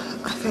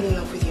I fell in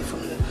love with you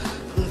from the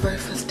very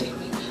first day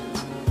we met.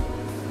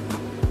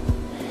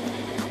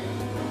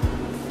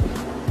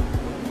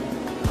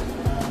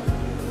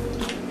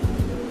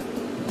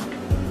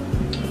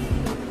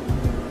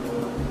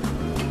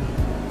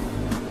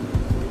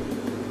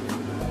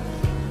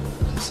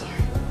 I'm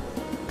sorry.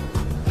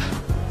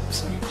 I'm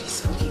sorry, please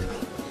forgive me.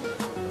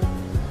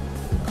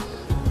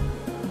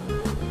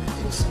 I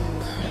feel so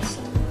embarrassed.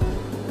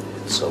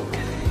 It's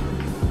okay.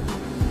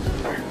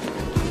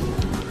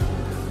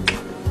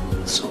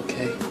 It's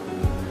okay.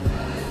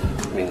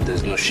 I mean,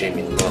 there's no shame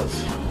in love.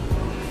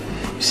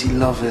 You see,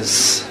 love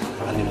is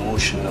an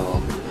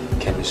emotional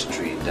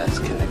chemistry that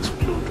can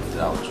explode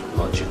without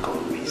logic or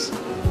reason.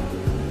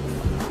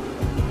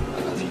 I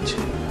love you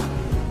too.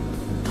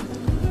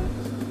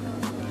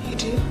 You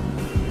do?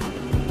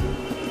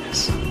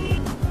 Yes.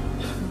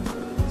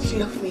 Do you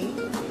love me?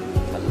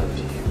 I love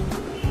you.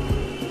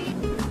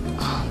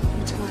 Oh,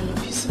 Newton, I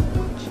love you so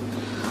much.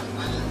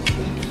 I love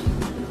you.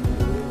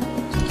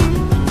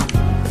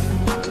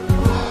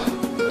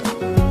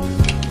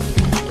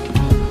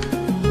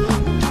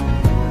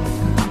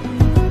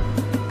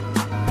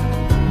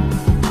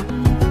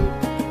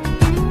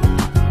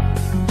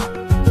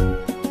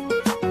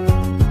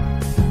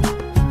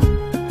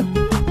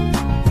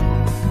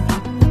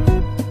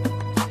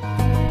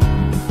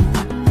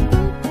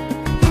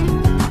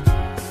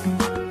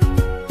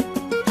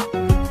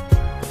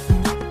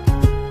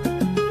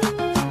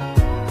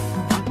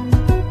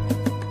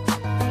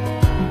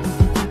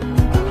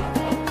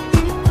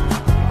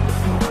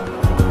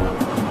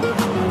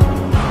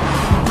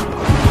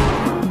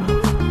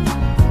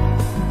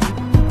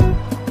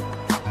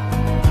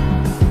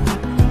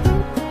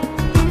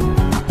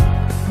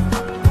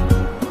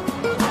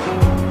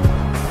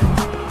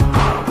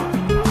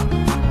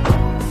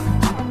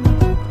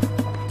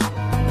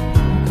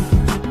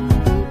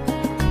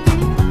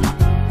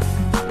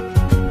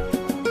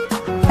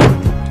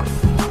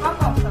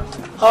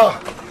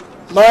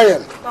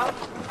 Marian,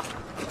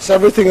 is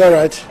everything all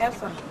right? Yes,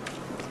 sir.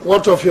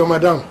 What of your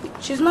madam?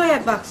 She's not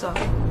yet back, sir.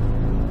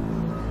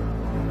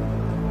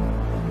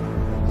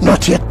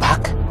 Not yet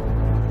back?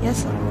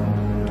 Yes, sir.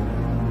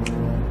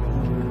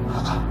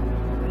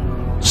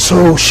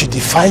 So she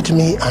defied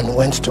me and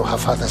went to her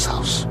father's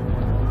house.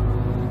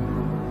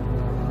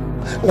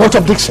 What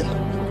of Dixon?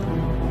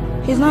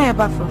 He's not yet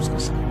back from school,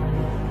 sir.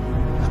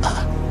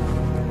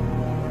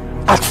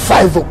 At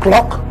 5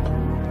 o'clock?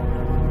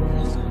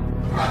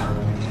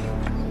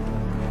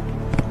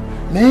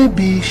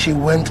 Maybe she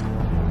went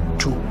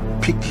to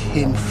pick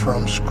him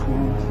from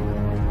school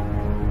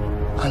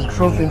and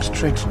drove him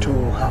straight to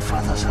her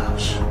father's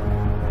house.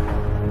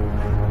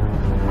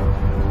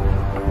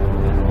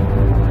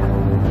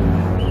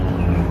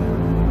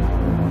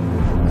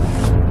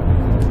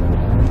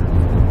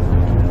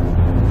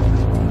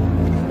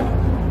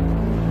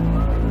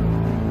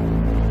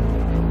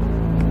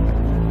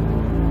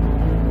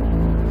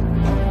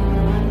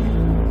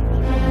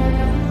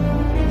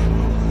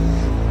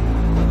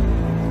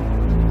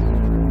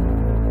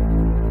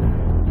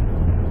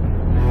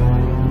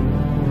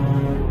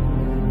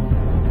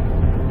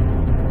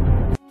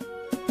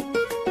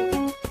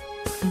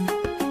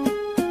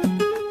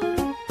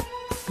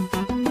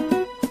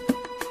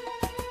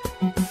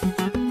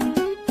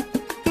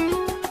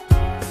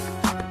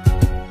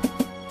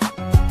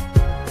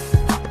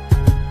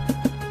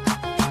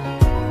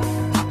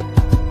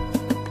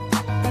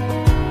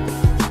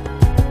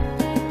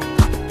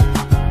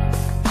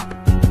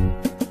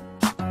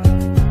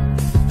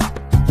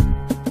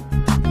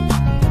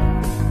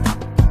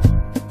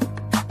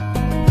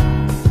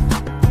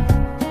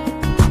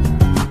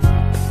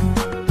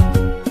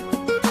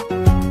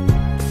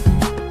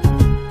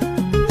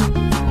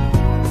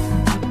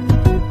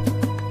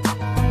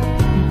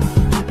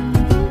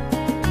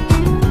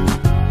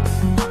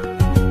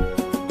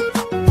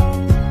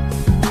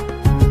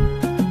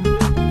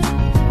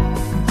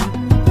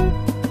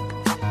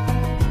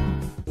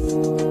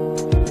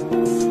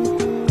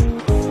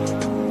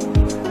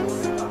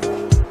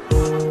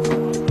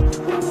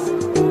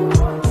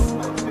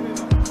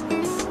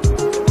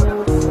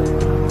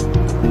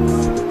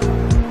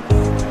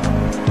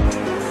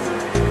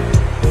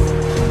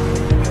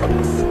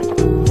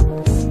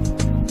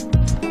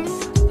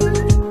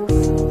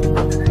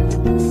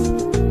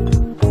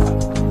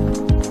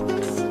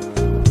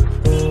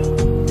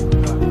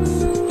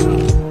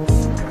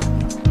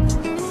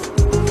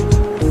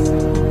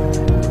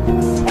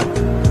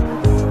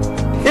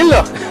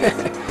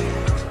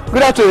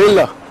 Good afternoon,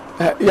 in-law.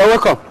 You're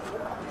welcome.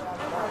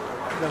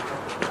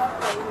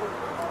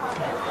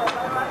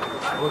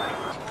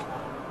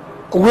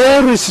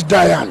 Where is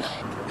Diane?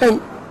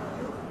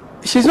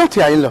 She's not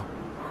here, in-law.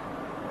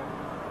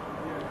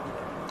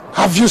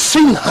 Have you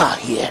seen her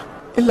here?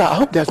 In-law, I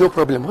hope there's no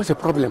problem. What's the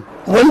problem?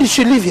 When did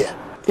she leave here?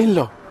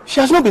 In-law, she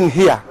has not been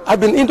here. I've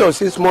been indoors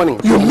since morning.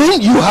 You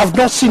mean you have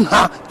not seen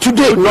her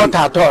today? Not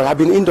at all. I've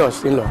been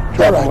indoors, in-law.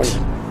 All right.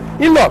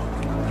 In-law.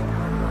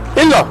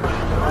 In-law.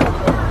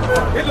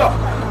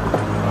 In-law.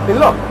 nothing.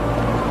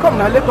 Look. Come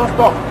now, let us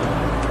talk.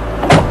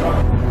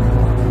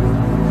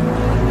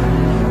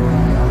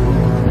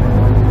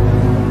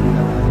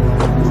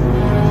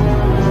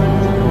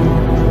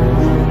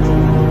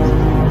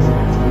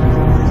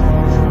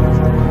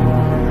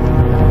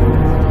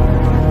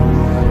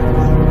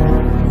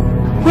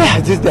 Where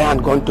has this Diane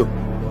gone to?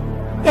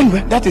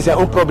 Anyway, that is her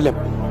own problem.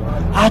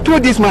 I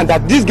told this man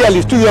that this girl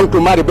is too young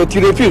to marry, but he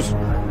refused.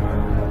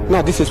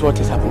 Now this is what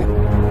is happening.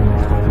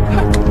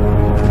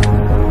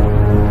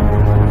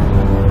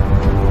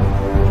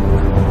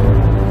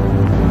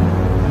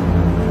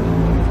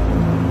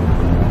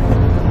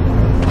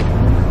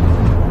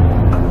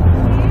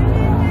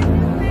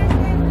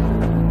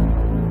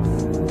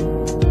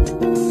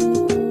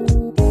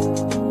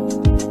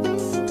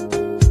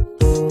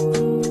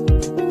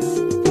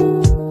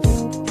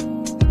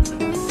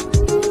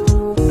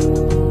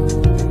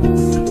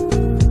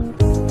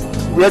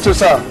 Yes,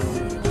 sir.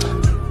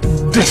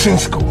 This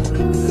is school.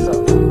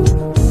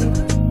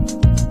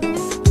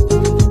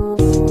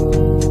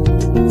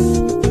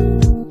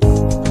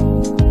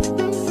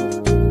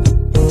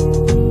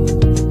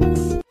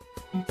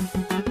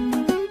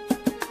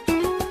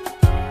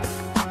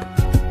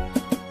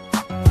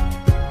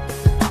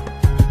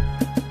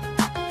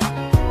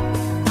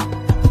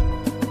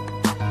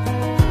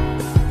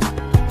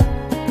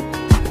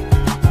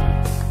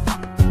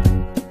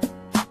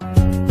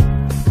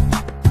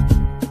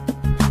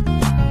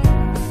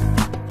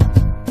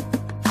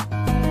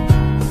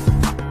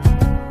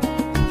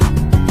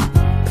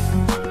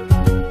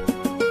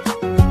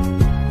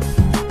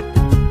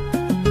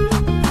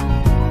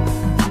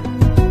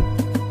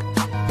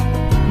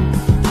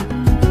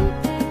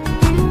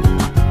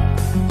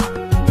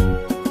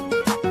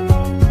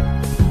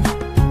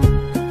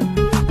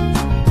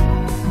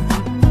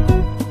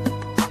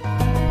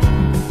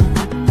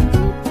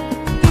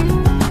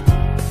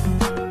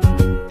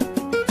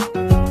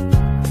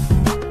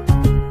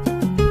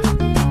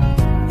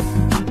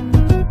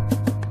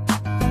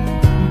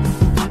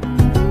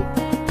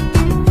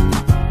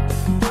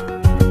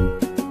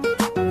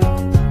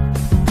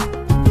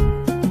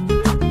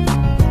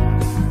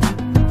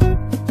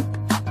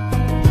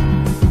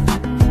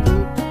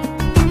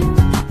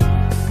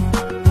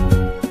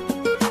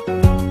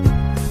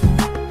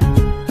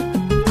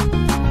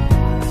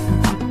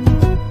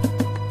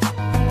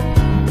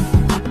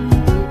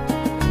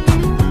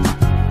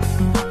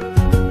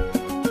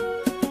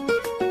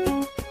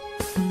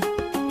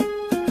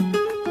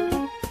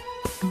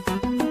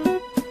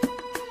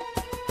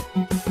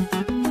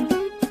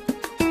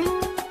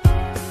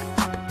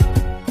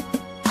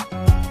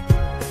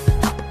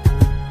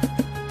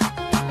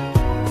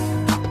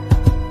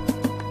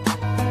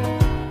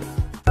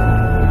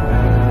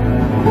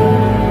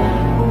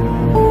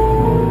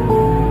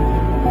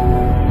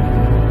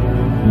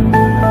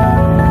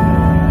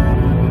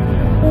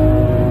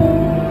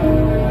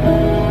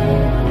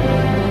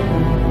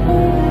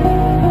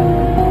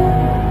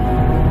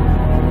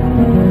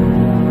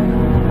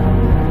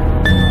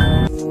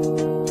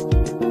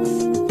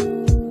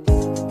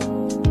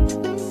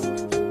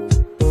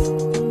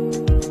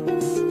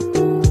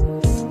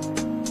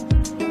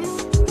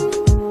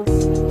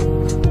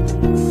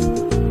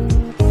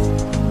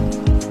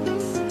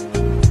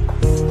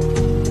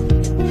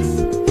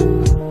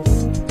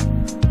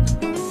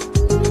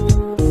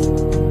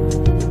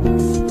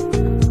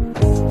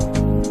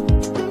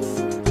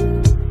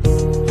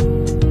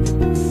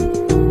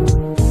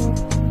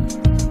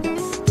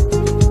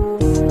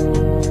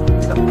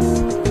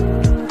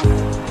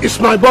 Is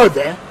my boy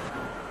there?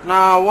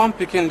 Now, one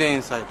Pekin there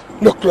inside.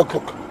 Look.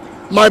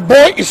 My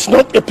boy is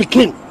not a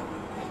Pekin.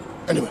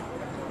 Anyway,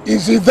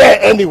 is he there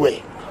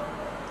anyway?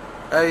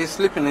 He's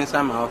sleeping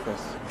inside my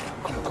office.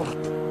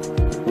 Come.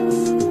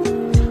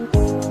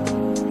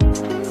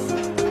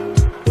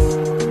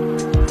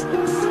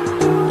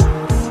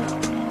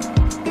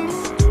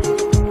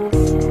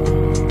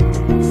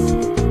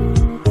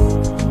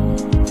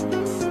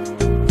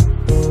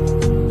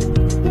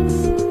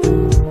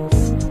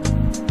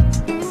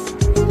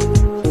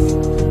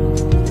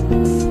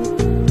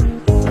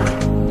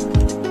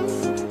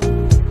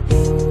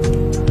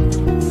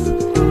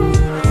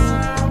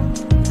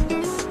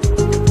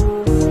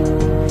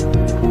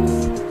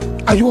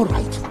 Are you all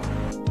right?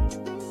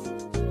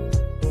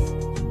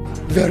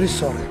 Very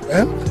sorry,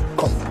 eh?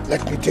 Come,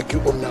 let me take you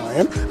home now,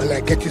 eh? And I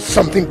get you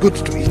something good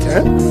to eat,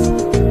 eh?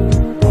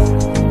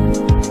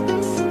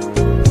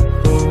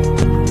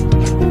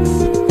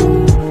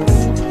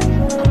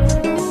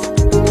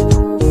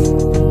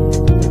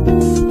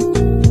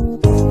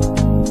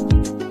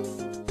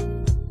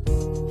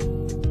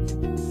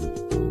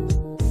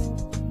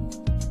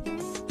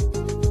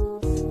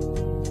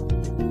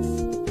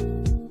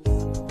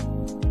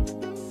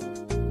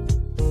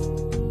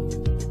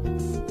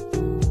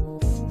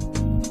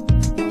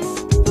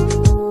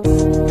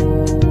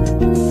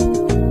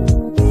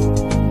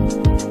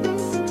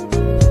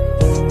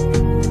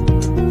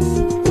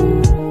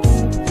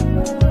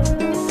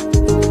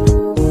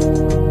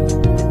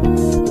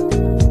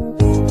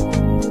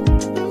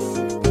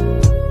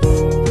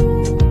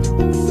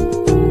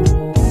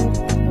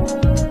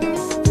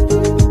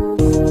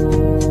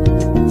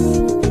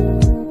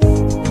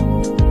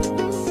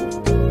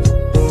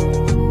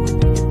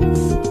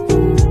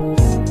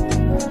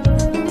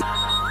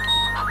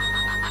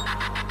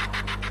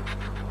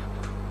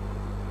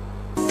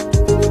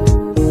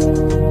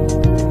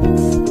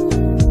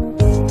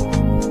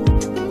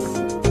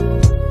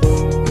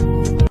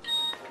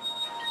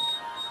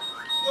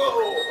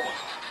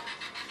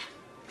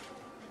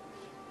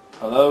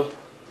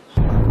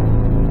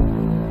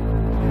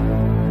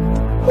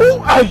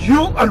 are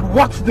you and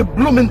what the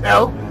blooming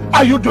hell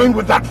are you doing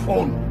with that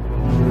phone?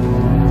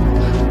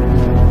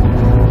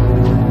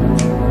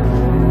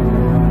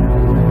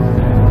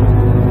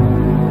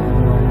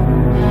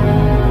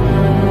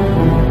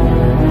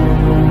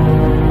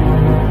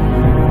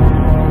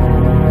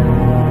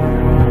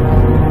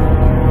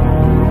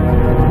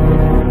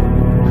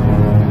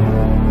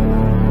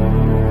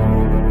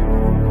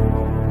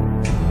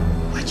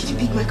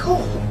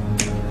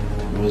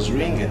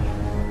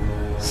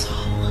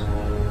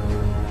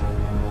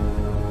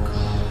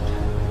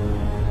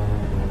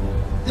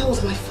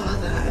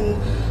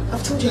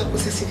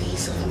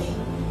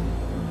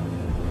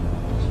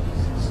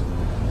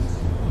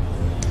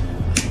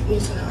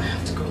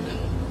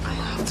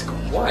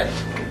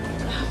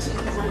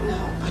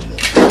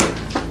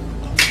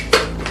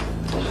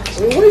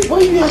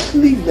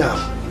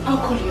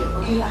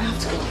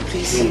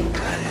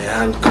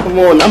 Come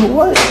on, I'm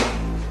away.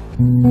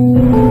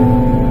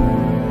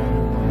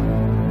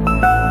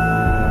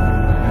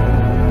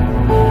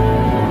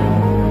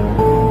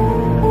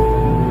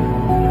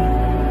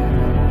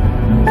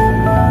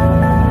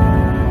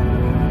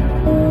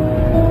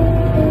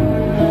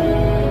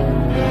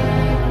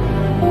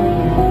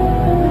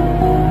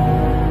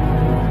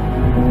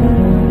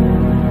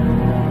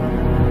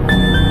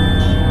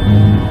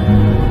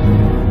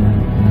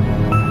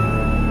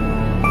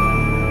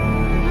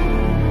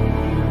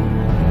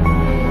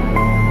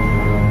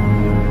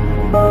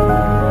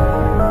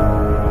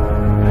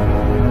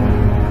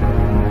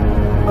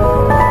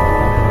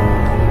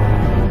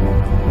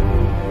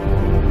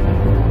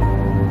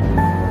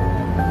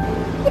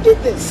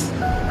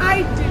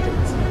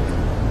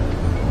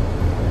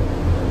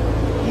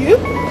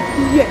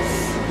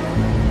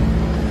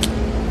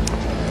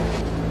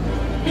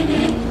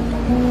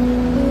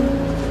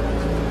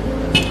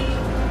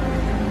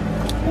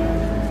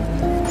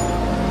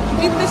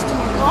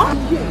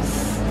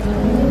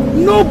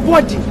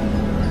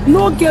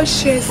 Girl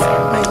shares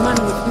my man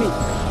with me.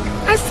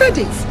 I said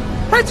it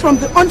right from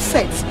the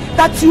onset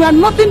that you are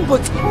nothing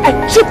but a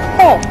cheap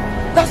whore.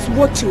 That's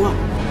what you are.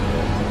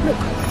 Look,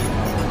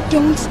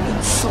 don't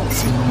insult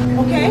me,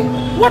 okay?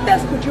 What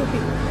else could you be?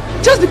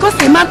 Just because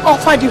a man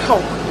offered you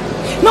help,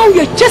 now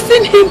you're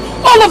chasing him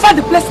all over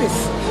the places,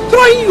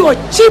 throwing your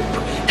cheap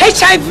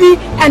HIV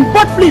and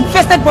bird flu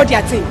infested body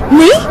at him.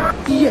 Me?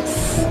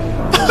 Yes.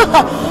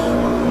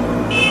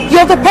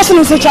 You're the person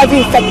who's HIV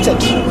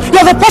infected.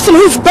 You're the person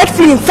who's bird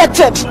flu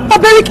infected.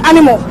 Barbaric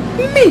animal.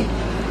 Me?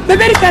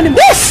 Barbaric animal?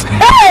 Yes!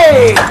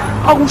 Hey!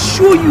 I will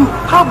show you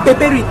how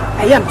barbaric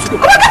I am today.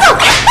 Come on,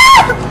 get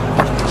out!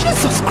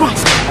 Jesus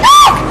Christ!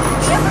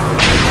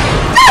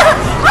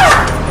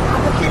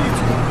 I'll kill you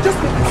today. Just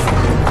make this.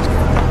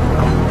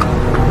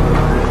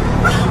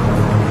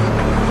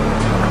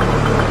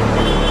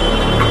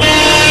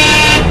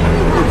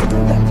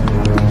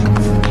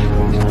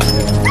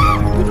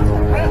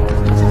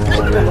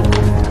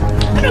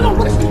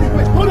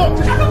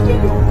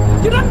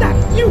 You don't die.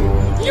 You.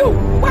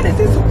 What is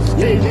this?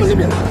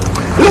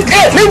 Look,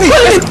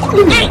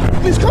 leave me.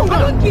 Please come down. I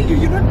don't kill you.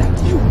 You don't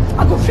die. You. I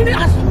go finish.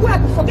 I swear I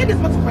go forget this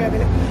matter for your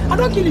minute. I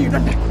don't kill you. You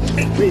don't die.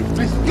 Please,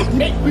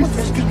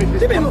 excuse me.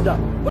 Leave me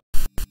alone.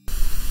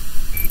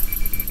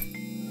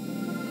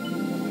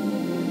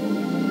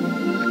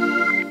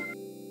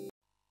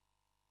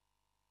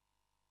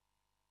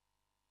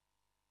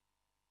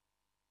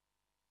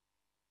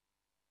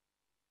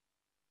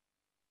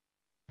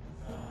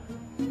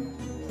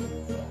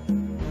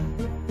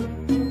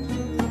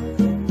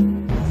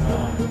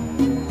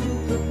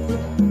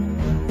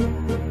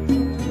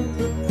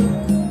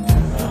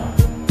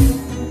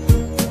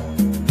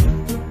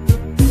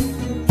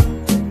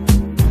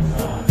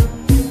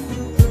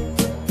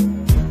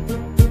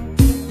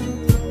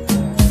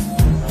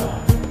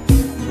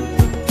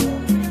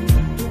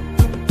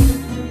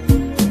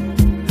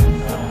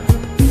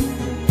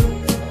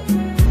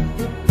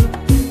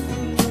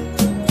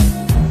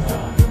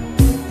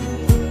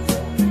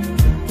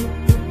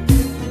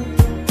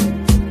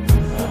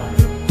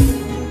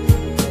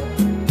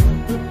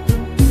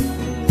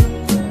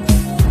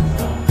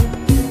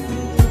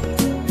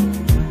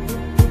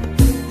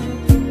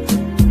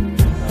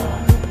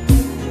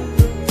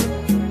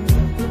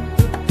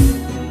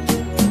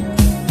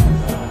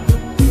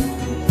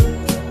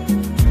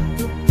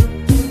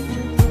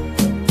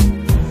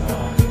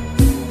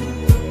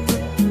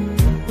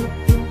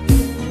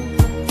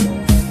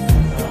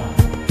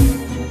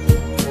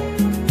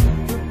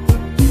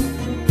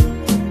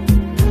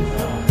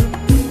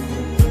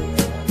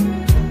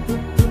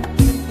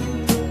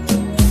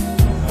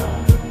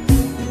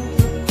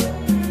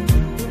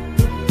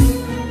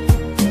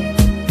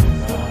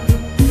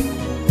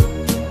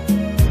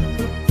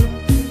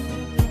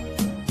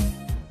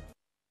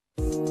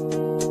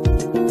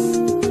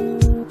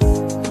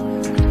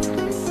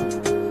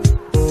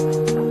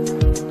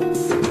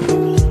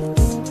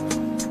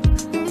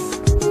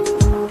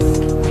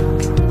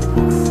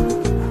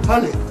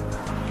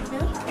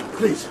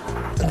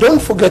 Don't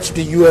forget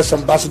the U.S.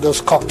 Ambassador's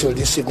cocktail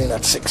this evening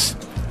at 6.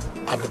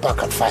 I'll be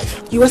back at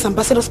 5. US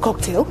Ambassador's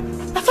cocktail?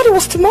 I thought it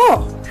was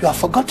tomorrow. You have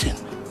forgotten.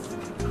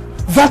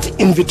 That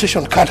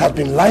invitation card has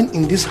been lying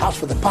in this house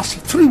for the past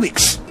 3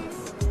 weeks.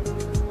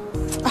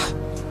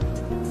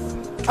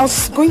 I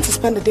was going to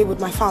spend the day with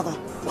my father.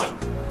 Well,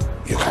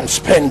 you can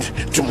spend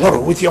tomorrow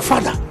with your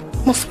father.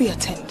 Must we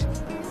attend?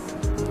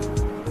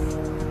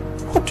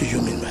 What do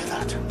you mean by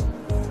that?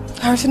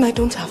 Harrison, I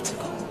don't have to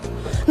go.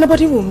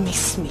 Nobody will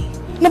miss me.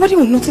 Nobody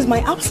will notice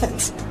my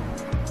absence.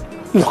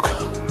 Look,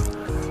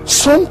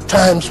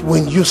 sometimes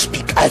when you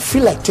speak, I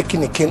feel like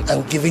taking a cane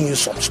and giving you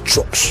some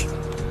strokes.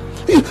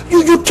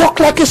 You talk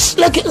like a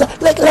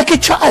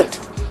child.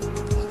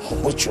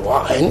 Which you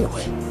are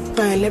anyway.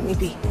 Diane, let me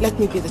be. Let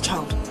me be the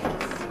child.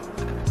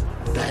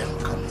 Diane,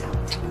 come here.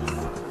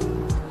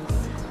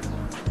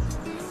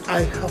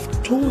 I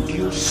have told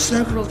you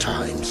several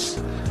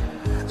times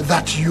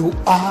that you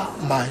are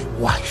my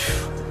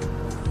wife.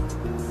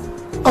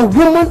 A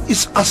woman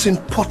is as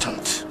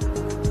important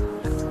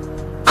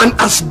and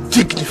as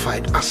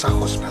dignified as her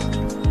husband.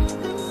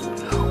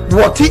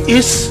 What he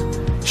is,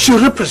 she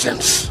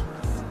represents.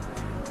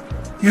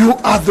 You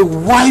are the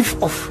wife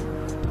of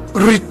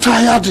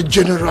retired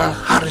General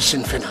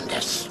Harrison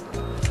Fernandez,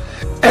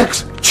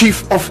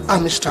 ex-Chief of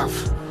Army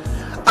Staff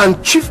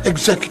and Chief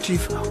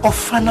Executive of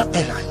Fana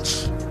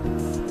Airlines.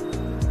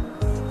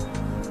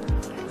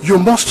 You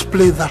must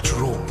play that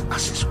role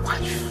as his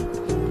wife.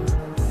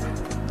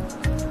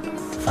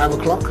 5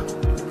 o'clock?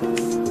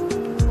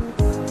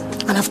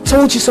 And I've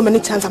told you so many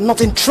times I'm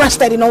not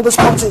interested in all these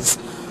parties.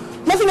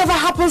 Nothing ever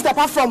happens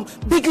apart from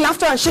big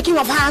laughter and shaking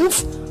of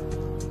hands.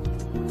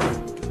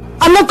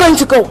 I'm not going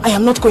to go. I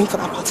am not going for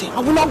that party. I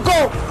will not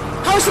go.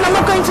 Harrison, I'm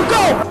not going to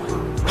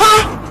go.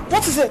 Huh?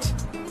 What is it?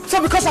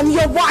 So because I'm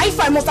your wife,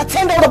 I must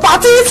attend all the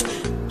parties?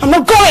 I'm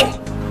not going.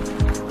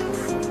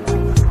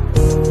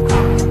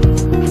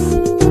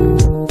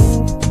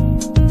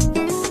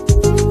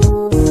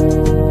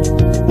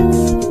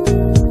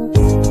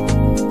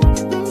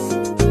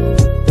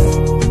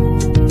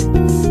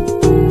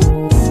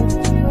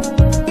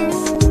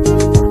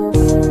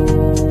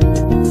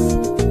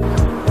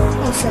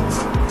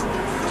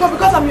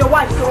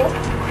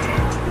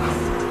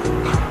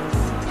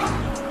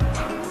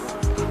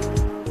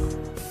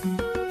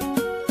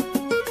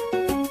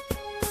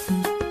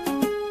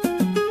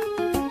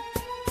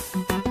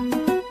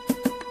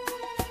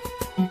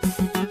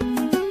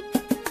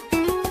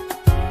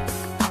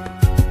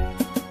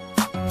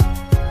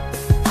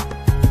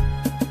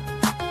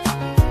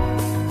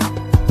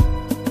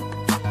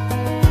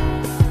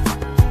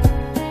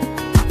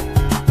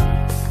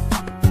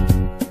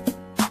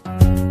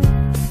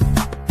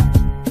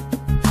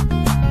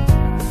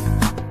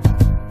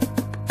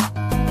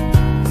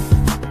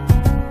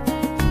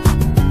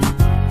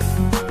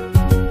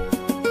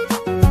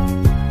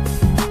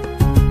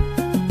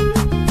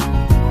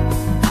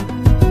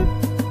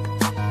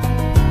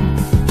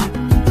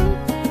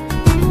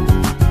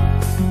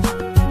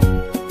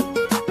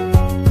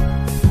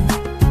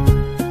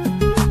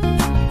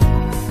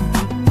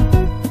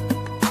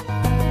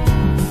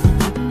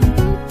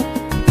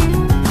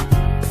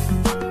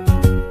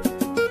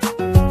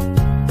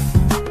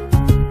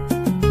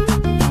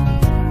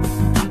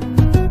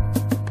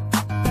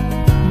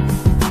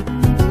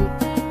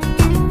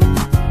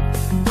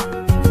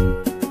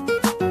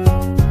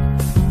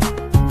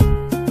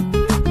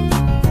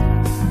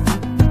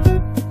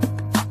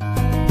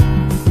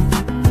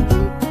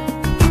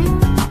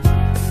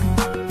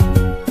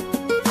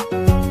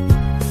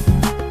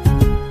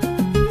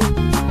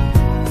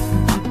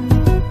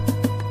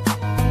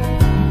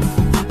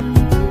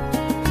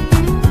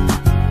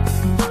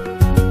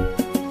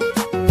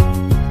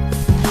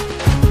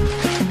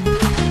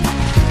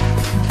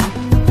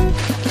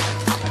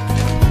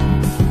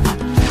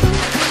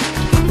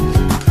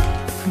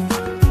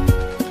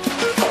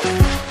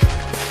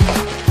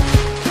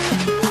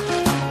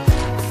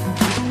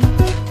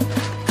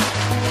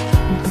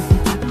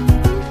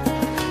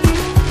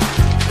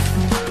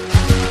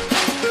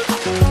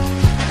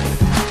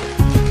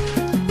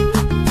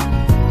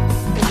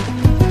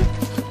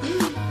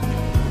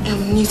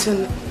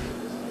 Newton,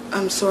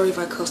 I'm sorry if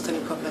I caused any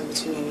problem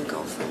between you and your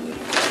girlfriend.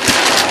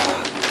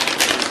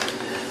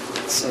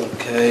 It's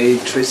okay.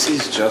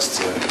 Tracy's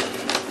just a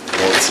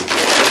naughty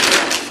girl.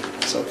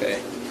 It's okay.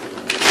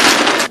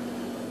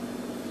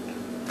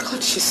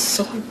 God, she's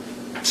so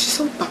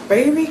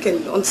barbaric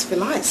and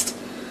uncivilized.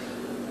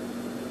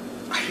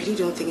 I really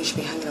don't think you should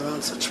be hanging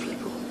around such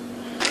people.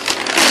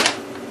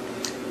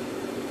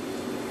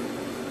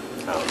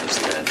 I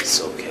understand.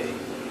 It's okay.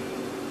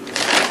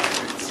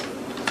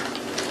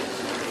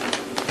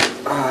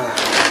 I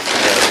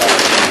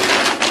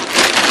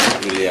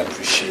really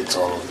appreciate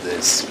all of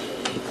this.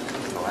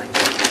 I like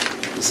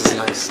it. This is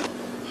nice.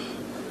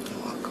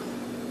 You're welcome.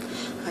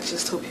 I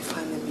just hope you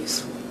find them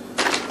useful.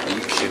 Are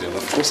you kidding?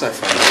 Of course I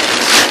find them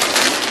useful.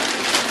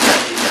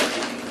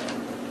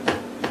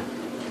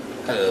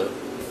 Hello.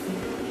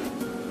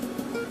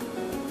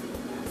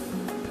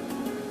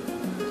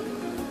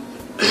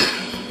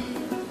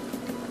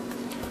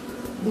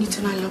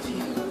 Newton, I love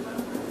you.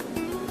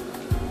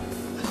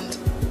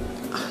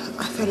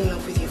 fell in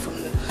love with you from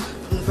the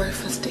very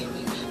first day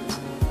we met.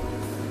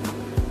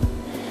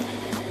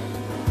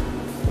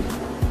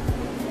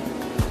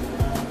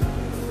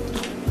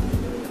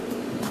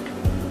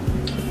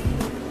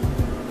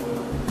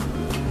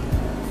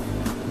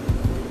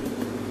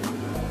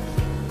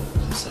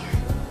 I'm sorry.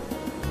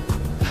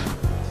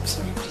 I'm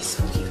sorry, please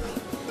forgive me.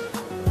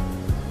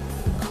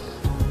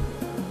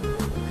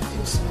 I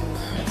feel so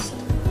embarrassed.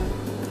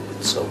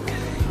 It's okay.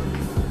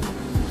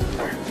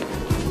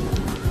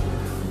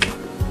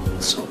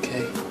 It's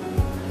okay.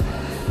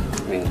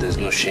 I mean, there's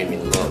no shame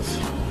in love.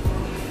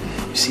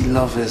 You see,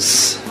 love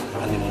is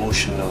an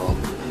emotional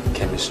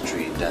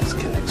chemistry that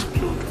can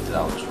explode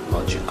without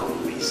logic or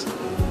reason.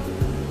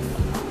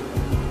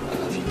 I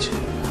love you too.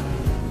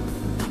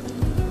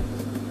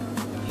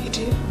 You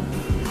do?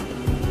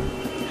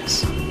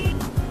 Yes.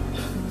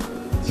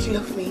 Do you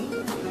love me?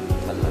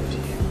 I love you.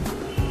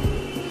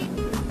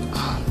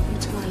 Oh, you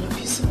too, I love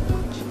you so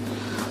much.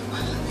 I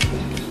love you.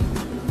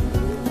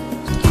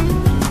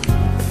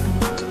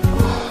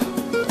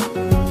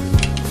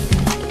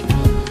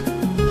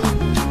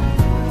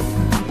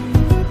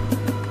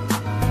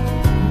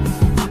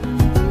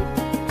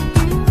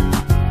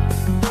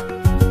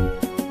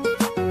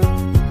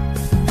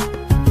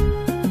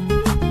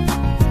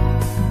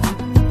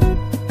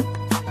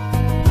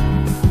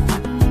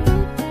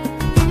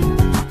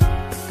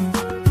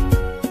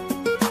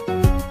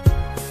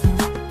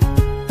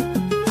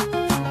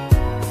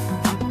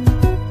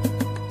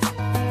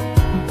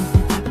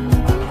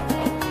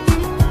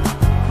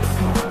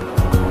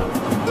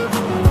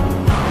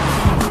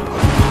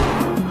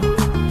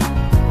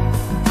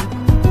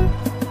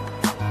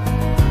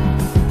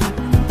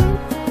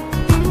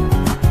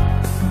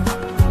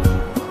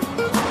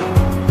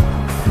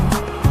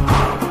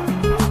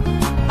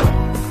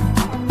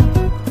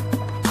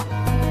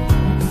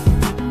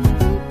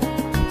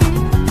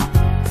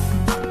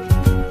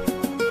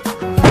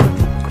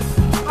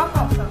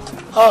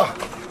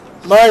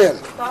 Mariam,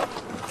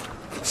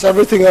 is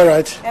everything all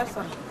right? Yes,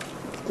 sir.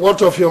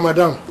 What of your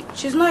madam?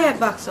 She's not yet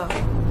back, sir.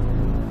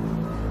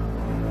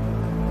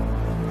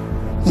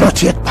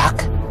 Not yet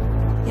back?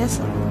 Yes,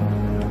 sir.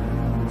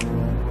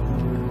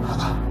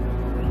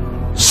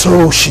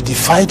 So she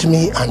defied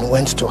me and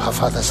went to her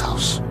father's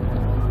house.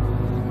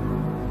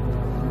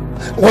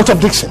 What of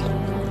Dixon?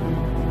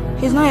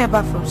 He's not yet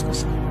back from school,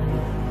 sir.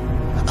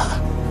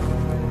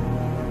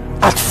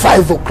 At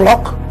 5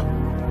 o'clock?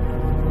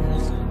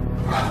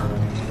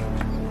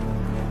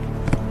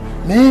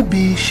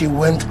 Maybe she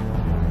went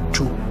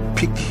to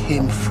pick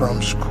him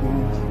from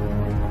school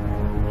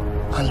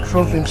and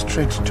drove him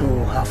straight to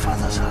her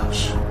father's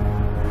house.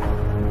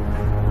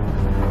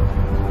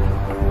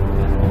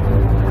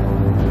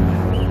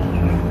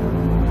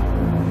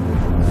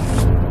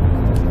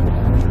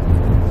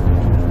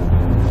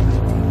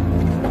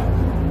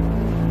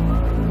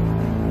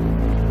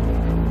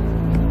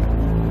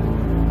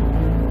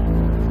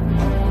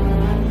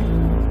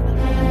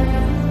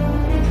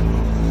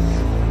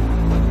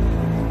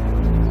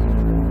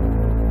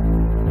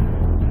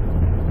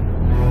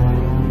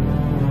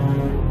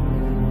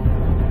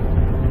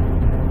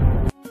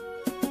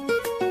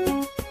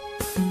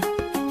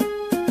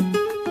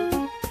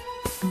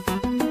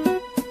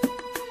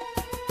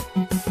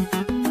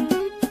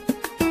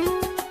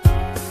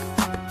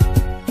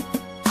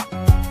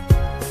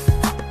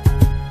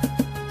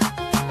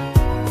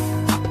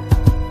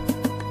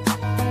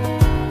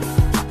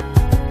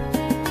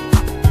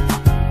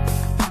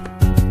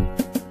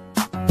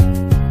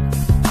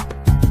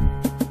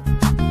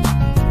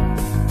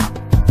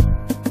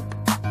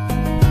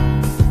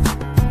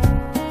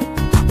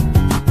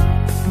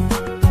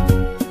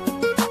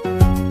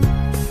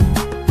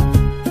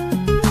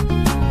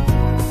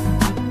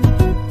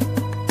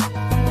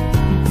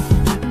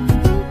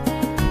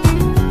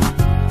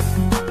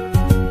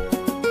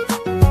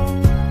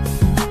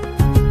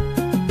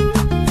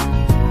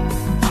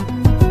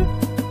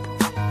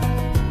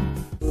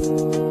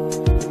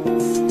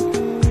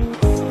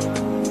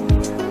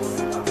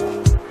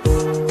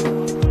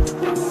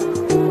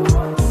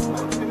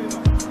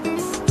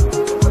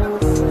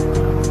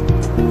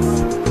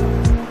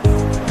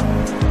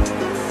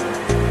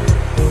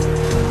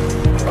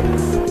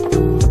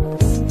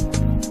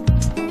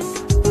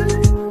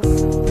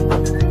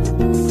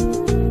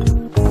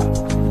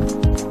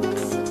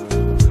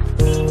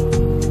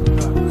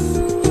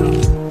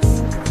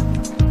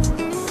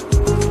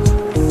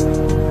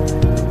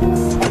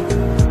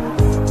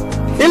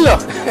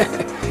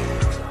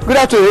 Good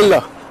afternoon,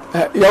 in-law.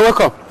 You're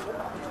welcome.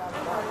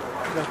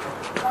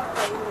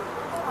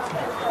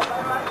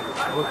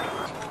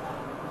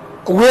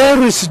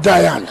 Where is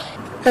Diane?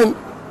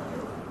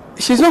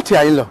 She's not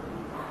here, in-law.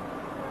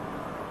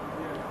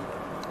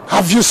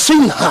 Have you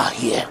seen her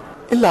here?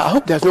 In-law, I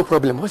hope there's no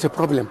problem. What's the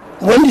problem?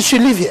 When did she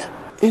leave here?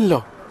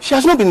 In-law, she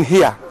has not been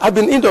here. I've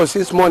been indoors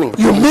since morning.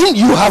 You mean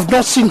you have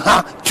not seen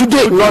her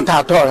today? Not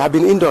at all. I've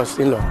been indoors,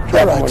 in-law.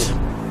 All right.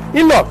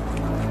 In-law!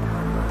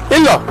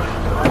 In-law!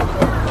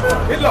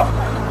 In-law!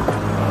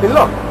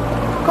 In-law!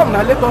 Come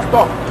now, let us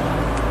talk.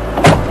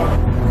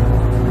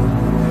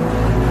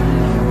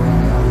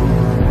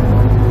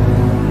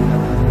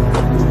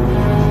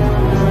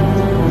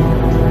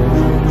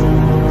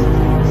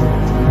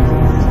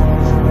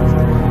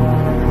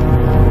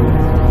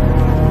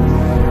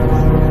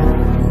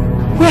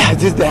 Where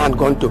has this Diane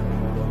gone to?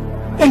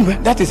 Anyway,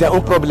 that is her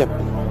own problem.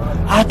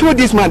 I told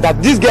this man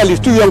that this girl is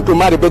too young to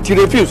marry, but he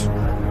refused.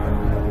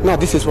 Now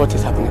this is what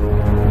is happening.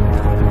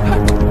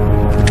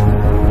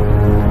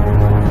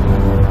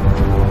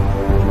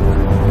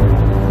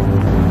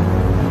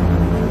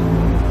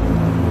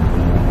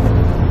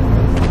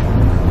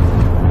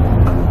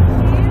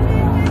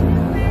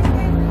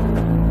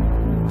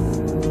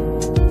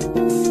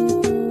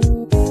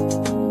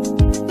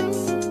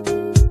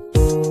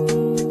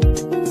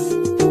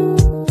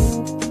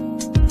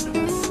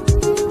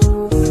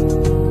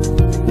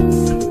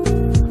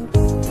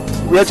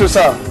 Where to,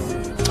 sir?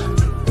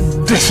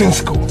 Dressing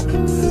school.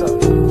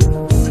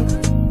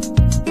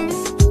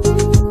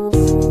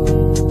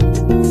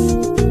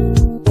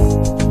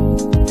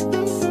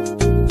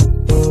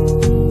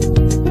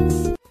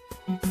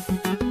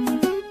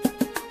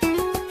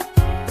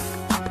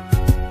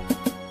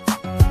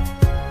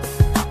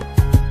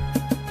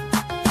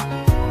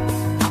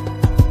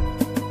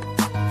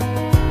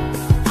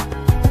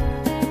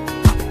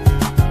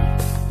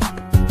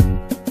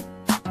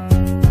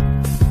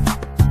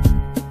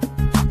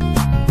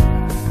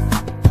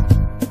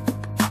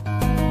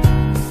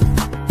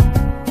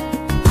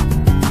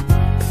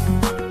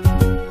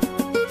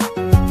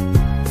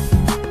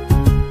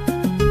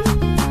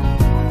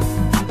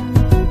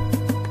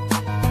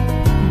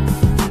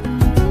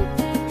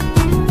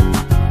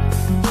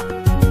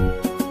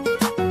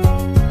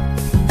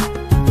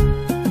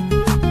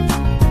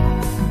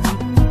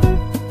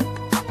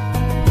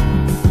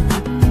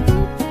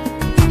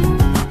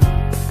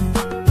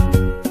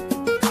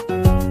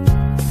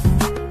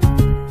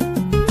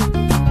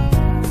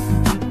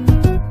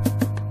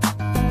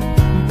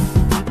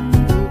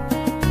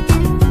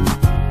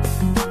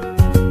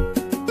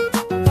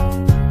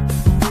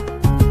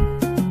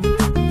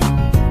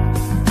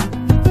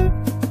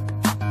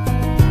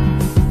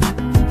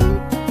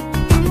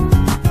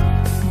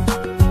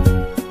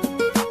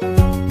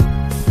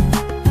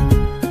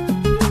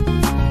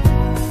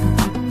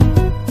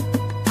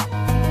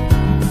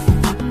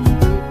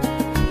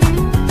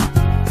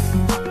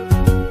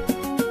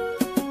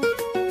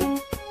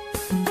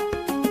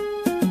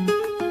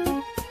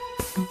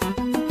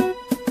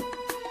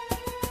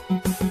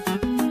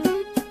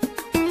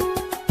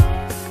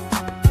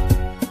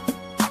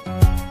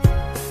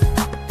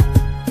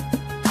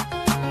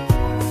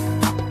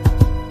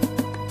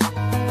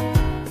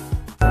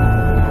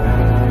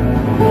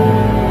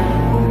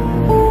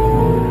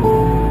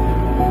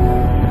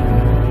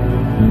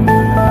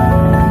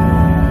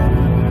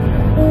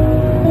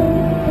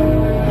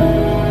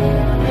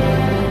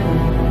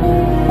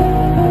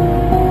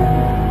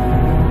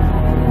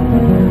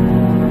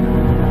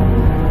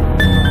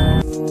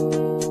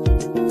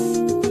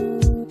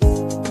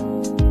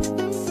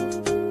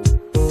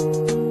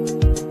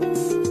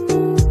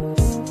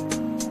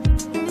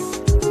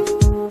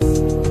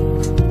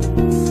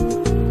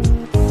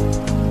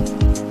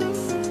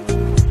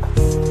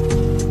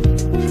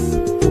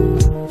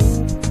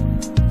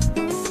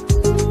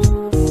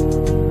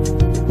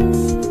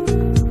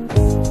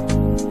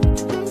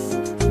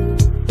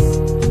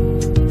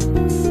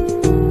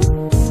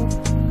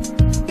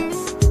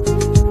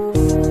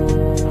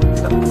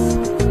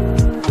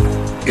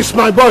 Is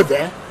my boy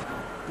there?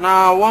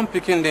 Now, one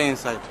Pekin there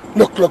inside.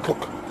 Look.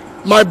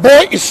 My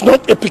boy is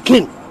not a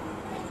Pekin.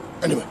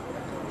 Anyway,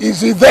 is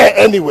he there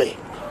anyway?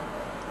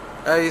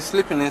 He's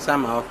sleeping inside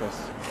my office.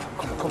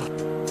 Come.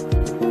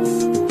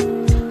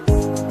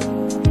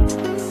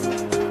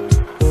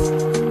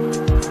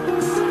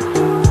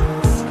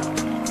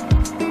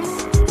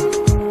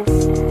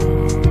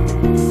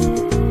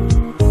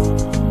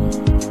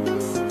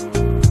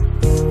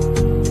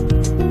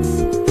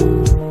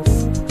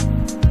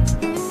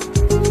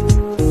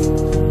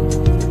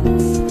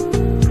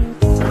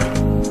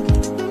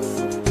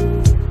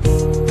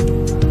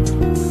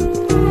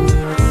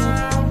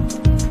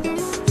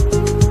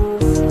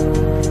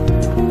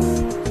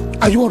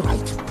 Are you all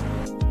right?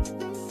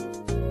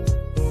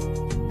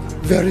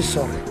 Very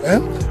sorry.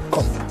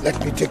 Come, let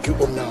me take you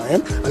home now,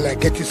 and I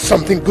get you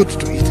something good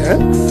to eat.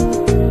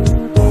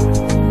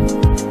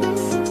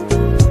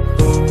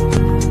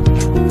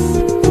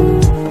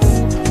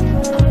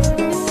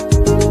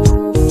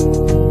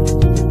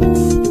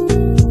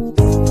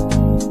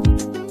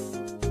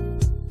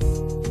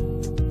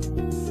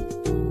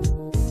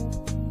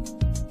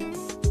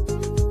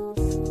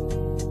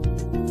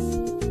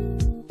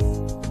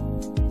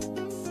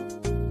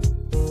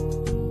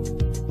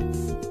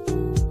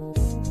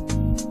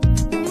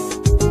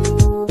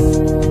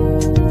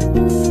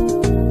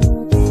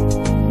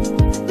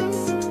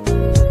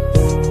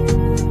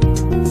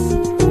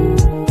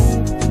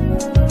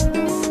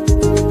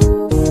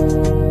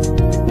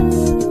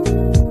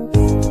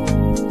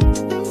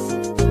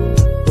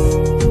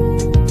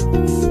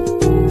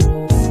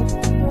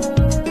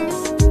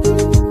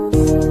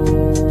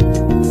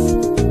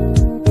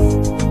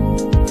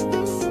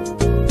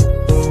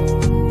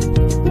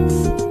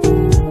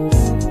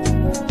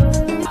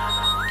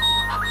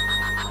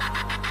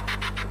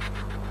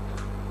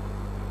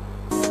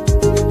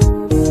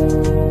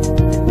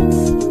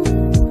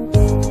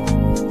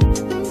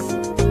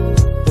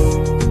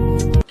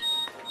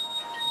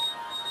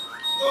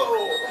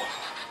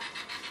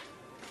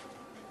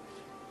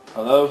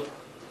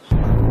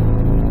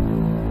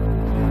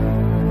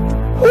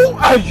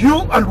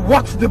 You and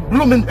what the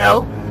blooming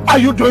hell are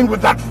you doing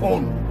with that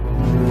phone?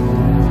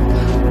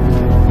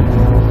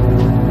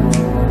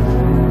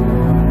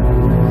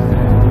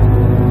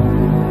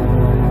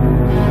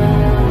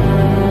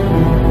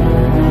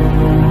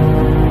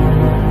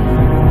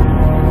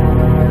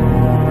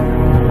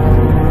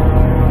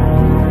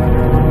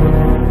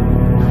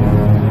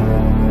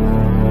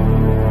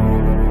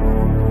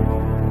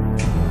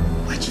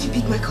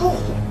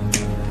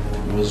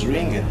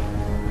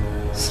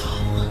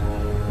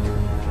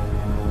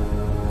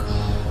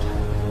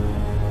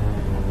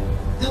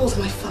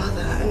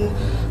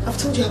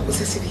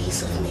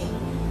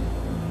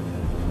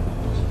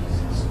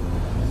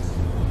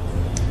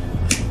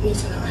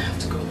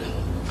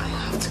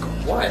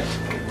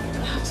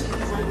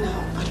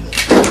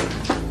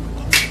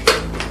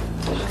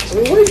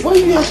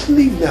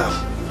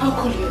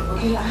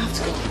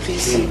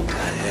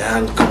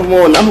 Come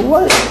on, I'm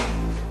what?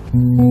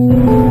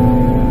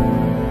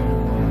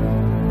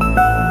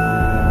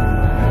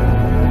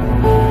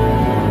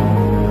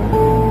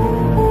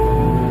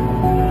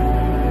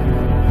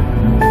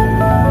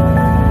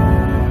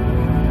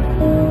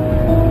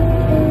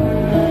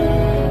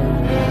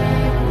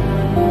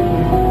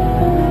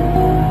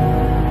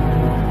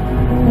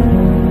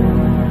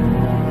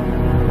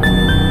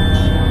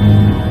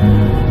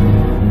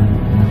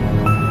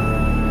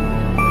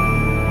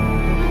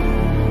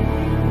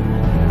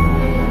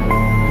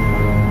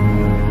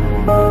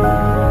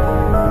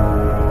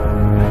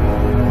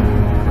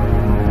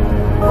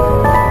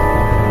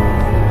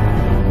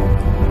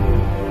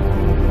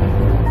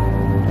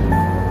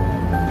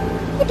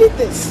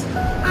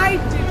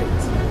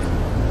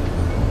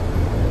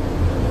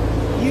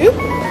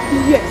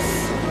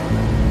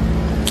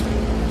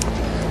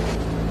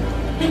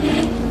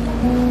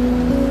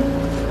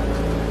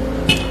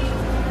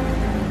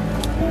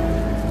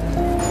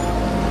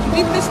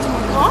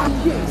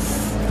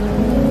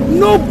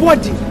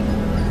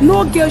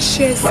 Girl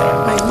shares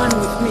my man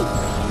with me.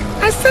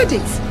 I said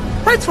it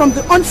right from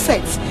the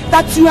onset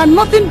that you are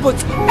nothing but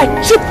a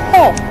cheap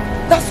whore.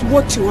 That's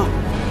what you are.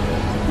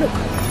 Look,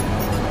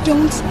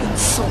 don't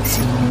insult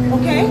me,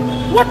 okay?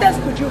 What else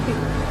could you be?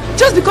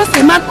 Just because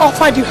a man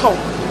offered you help,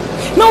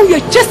 now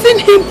you're chasing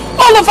him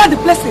all over the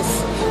places,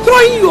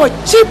 throwing your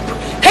cheap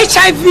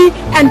HIV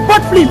and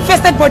bird flu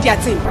infested body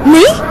at him.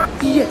 Me?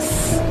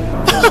 Yes.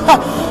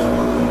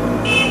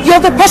 You're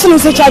the person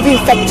who's HIV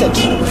infected.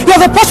 You're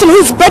the person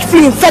who's bird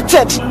flu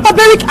infected.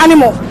 Barbaric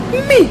animal.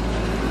 Me?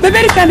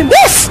 Barbaric animal?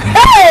 Yes!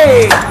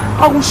 Hey!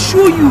 I will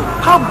show you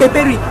how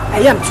barbaric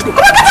I am today.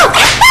 Come on, get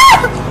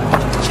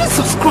out!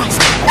 Jesus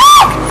Christ!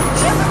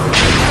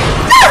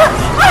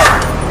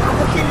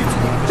 I'll kill you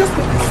today. Just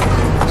go.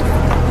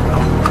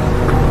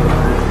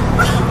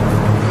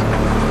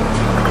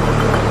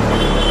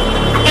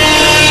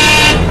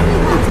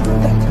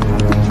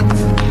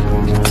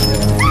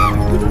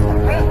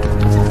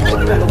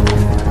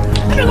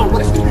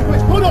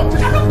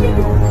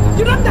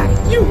 You don't die.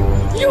 You.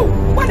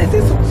 What is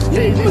this? Look,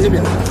 hey,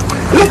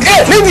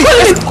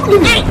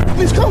 leave me.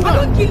 Please come down. I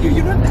don't kill you.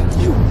 You don't die.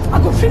 You. I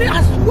go finish.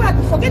 I swear I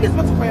go forget this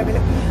matter for your belly.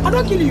 I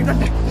don't kill you. You don't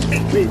die.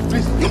 Please,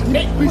 excuse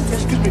me.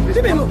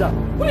 Please, calm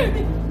down.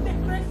 Wait.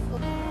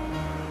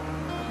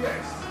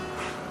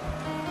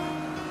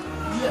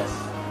 Yes.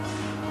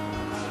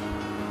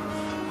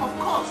 Of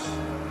course.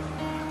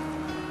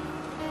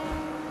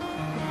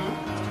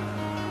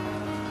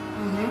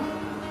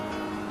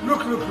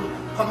 Look,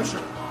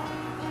 Commissioner.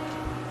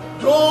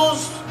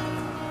 Those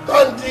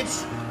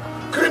bandits,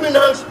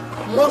 criminals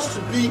must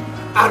be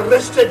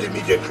arrested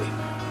immediately.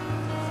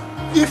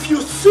 If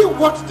you see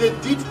what they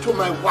did to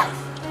my wife,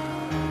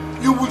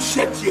 you will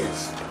shed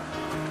tears.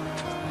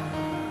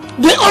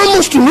 They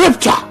almost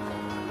raped her.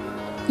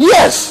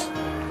 Yes.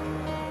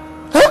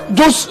 Huh?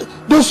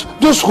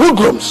 Those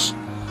hoodlums.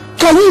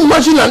 Can you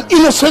imagine an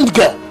innocent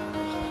girl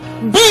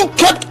being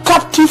kept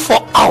captive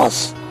for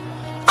hours?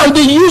 And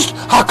they used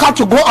her car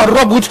to go and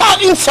rob with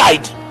her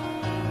inside.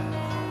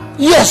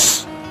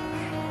 Yes.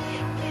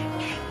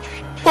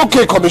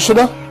 Okay,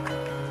 Commissioner.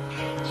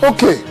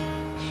 Okay.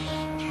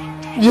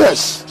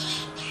 Yes.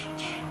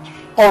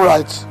 All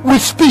right.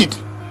 With speed.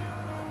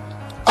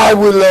 I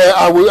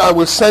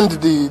will send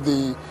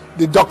the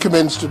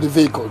documents to the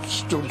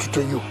vehicles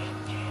to you.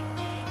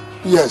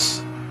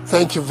 Yes.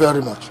 Thank you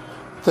very much.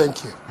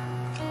 Thank you.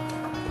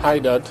 Hi,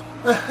 Dad.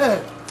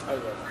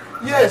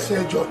 Yes,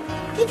 John.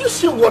 Did you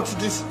see what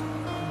these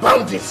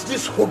bandits,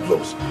 these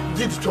hoodlums,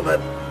 did to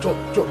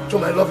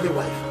my lovely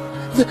wife?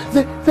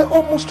 They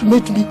almost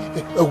made me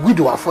a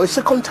widower for a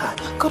second time.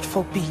 God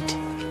forbid.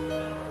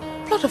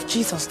 Blood of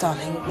Jesus,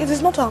 darling. It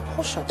is not our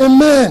portion.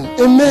 Amen.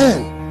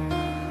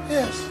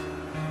 Yes.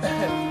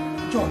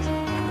 George,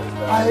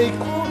 I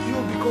called you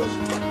because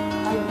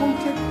I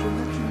wanted to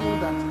let you know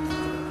that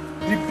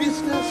the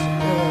business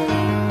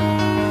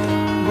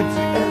with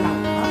the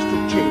airline has to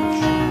change.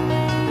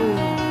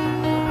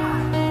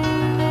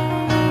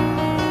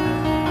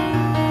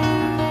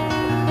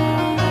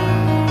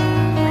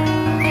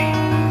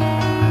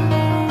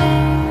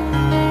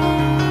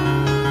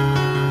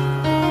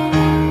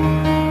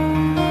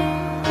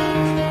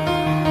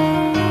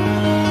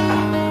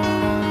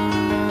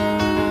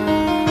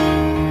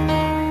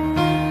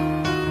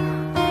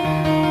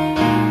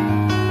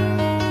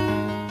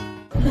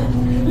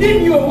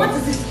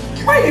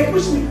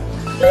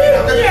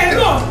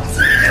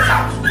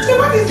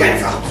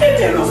 out.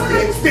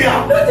 Stay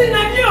out. Nothing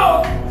like you.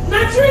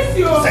 Not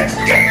Tracy.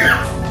 Get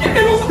out.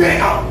 Stay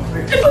out.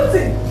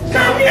 Nothing.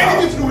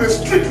 Anything to do with a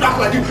street rat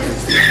like you.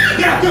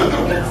 Get out.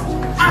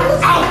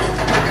 Out.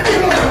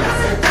 Get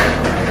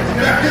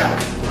out.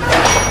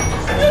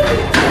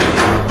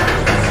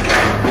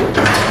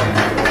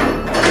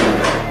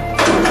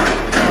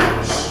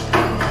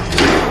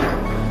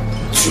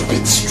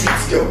 Stupid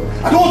street girl.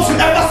 I don't want to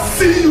ever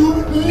see you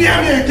near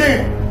me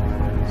again.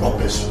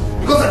 Rubbish.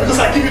 Because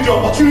I give you the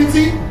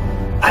opportunity,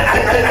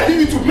 I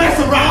leave you to mess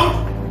around.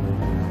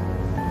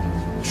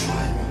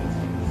 Try me.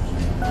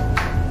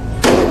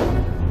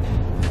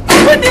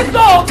 Open this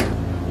door!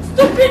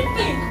 Stupid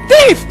thing!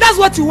 Thief! That's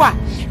what you are.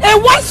 A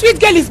one sweet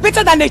girl is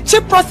better than a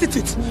cheap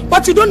prostitute.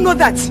 But you don't know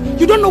that.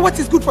 You don't know what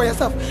is good for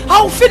yourself.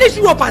 I'll finish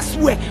you up, I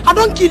swear. I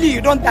don't kill you,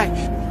 you don't die.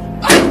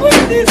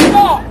 Open this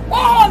door!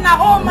 Oh,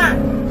 na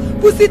man!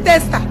 Pussy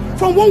tester,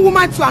 from one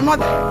woman to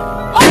another.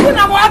 Open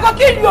now, I go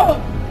kill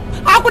you!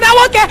 I could have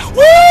walked.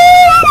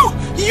 Woo!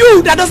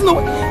 You that doesn't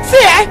know.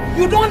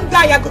 See, you don't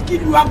die, I go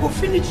kill you, I go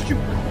finish you.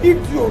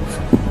 Idiot.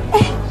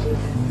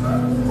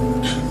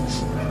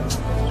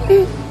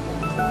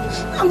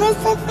 I don't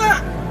suffer.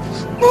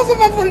 Don't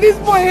suffer from this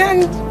boy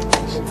hand.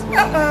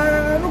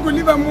 I'm not going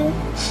to leave him more.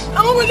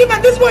 I'm not going to leave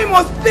him. This boy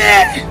must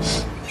pay.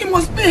 He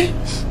must pay.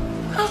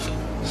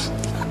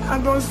 I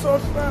don't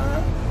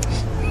suffer.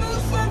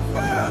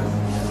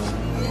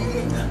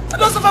 I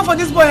don't suffer for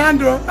this boy,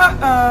 Andrew.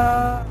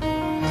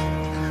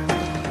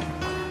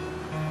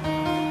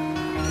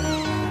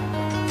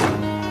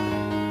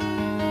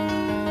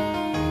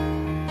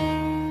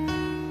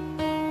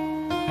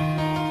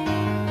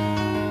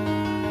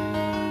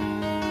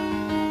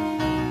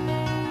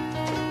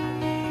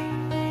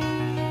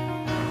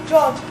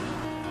 George.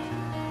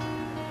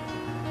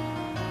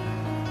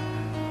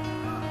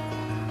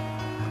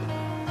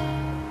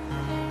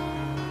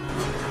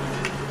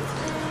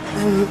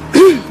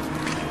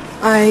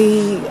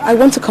 I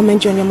want to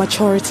commend you on your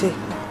maturity.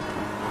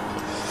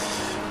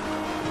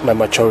 My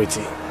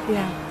maturity?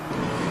 Yeah.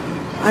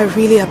 I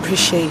really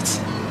appreciate.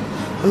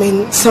 I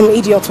mean, some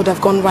idiot would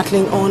have gone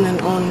rattling on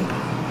and on.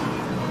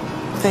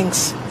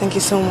 Thanks. Thank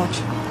you so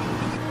much.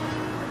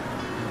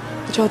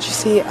 George, you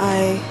see,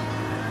 I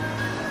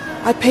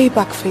pay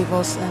back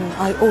favors and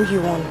I owe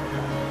you one.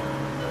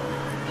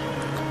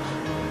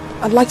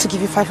 I'd like to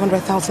give you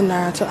 500,000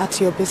 naira to add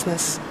to your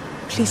business.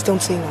 Please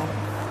don't say no.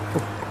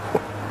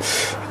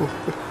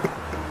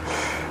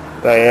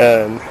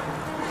 Diane,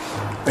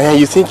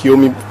 you think you owe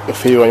me a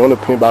favor and you want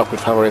to pay me back with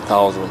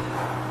 500,000?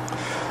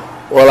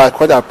 Well, I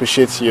quite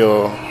appreciate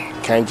your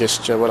kind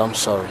gesture, but I'm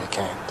sorry, I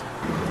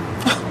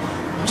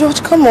can't.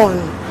 George, come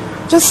on.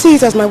 Just see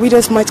it as my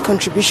widow's mite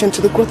contribution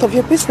to the growth of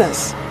your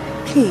business.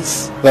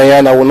 Please.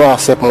 Diane, I will not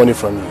accept money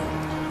from you.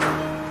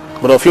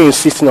 But if you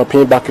insisting on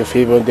paying back a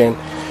favor, then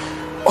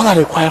all I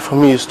require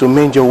from you is to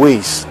mend your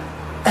ways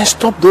and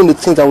stop doing the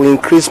things that will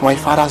increase my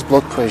father's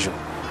blood pressure.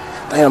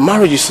 Diane,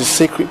 marriage is a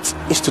sacred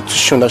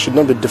institution that should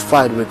not be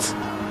defied with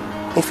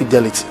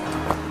infidelity.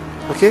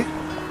 Okay?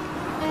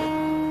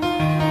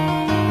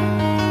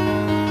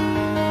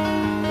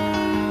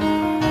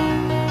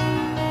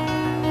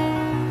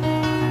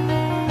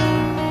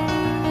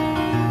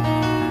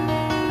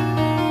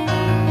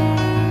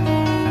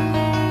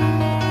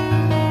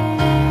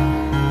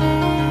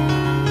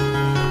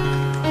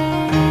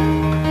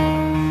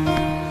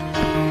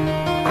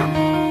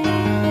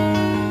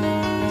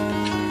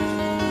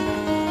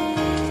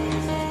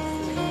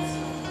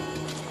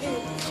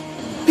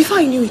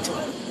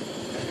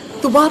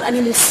 The wild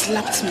animal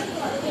slapped me.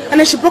 And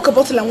then she broke a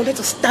bottle and wanted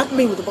to stab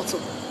me with the bottle.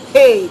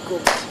 Hey,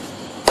 God.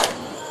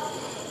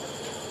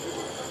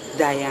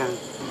 Diane,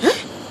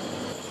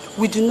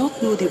 we do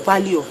not know the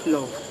value of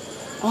love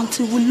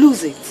until we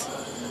lose it.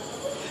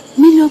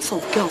 Millions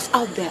of girls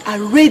out there are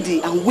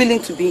ready and willing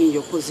to be in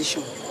your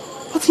position.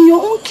 But in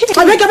your own case...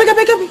 I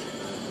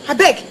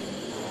beg.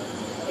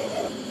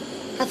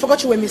 I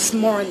forgot you were Miss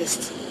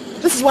Moralist.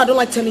 This is why I don't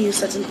like telling you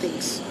certain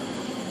things.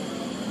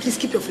 Please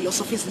keep your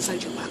philosophies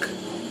inside your back.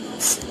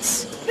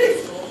 Please.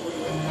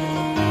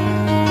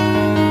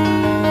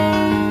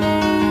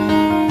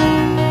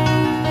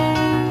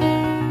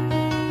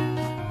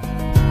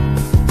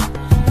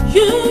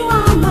 You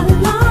are my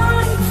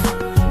life,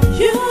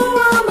 you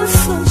are my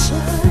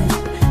sunshine,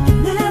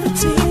 and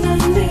everything I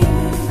need.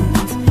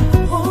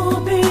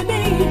 Oh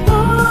baby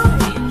boy,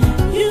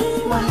 you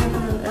are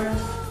heaven on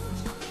earth.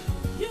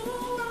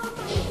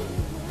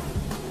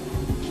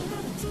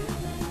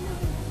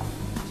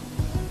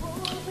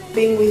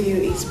 Being with you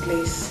is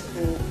bliss.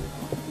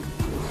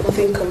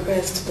 Nothing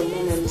compares to the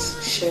moments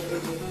shared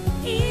with you.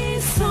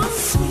 It's so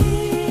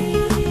sweet,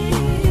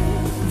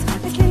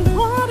 I can't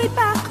hold it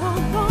back, oh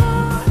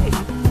boy.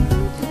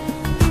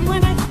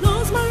 When I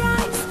close my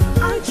eyes,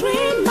 I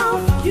dream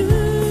of you.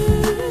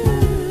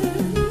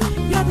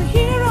 You're the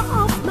hero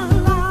of my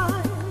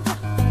life.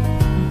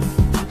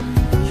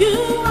 You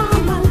are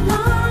my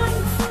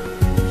life,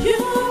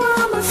 you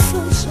are my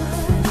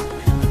sunshine.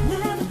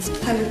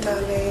 Hello,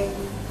 darling.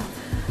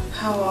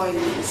 How are you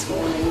this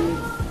morning?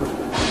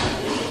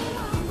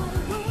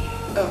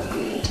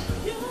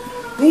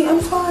 Me,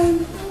 I'm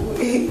fine.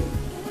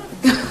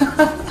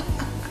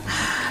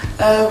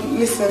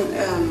 Listen,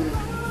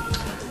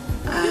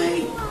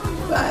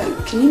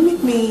 can you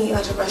meet me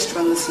at a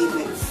restaurant this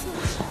evening?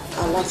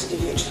 I'd like to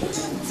give you a treat.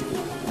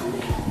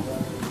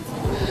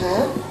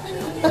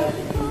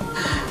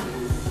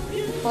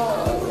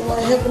 Oh, my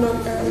heaven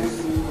on earth.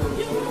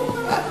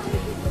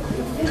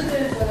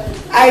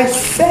 I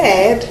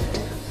said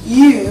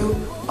you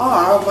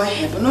are my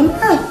heaven on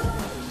earth.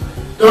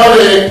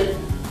 Darling!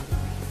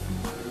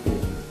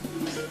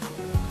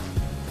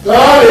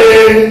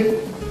 Darling!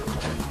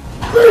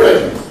 Where are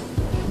you?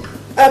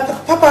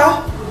 Papa?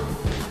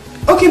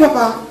 Okay,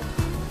 Papa.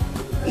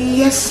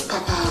 Yes,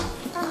 Papa.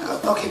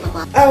 Okay,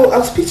 Papa.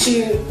 I'll speak to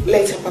you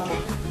later, Papa.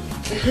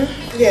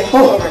 Yeah,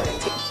 all right.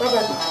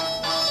 Bye-bye.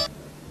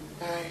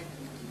 Bye.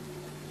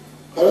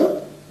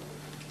 Hello?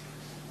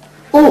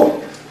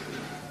 Oh,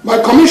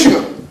 my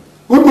commissioner.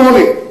 Good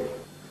morning.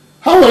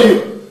 How are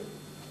you?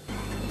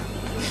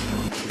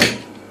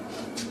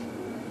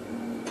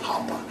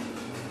 Papa.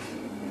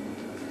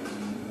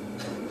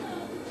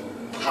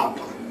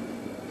 Papa.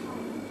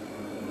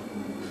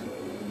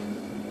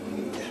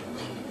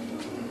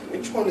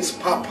 Which one is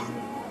Papa?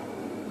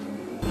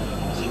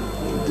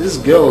 These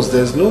girls,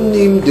 there's no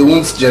name they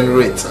won't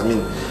generate. I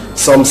mean,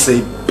 some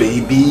say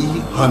baby,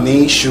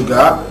 honey,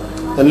 sugar.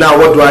 And now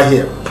what do I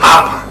hear?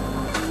 Papa.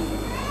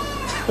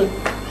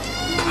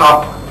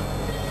 Papa.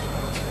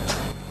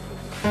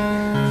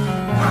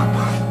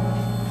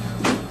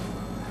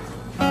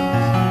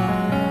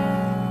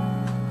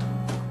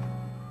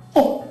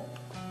 Oh,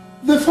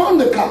 they found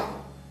the car.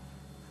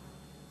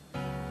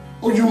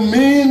 Oh, you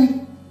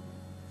mean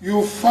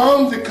you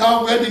found the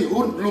car where the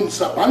hoodlums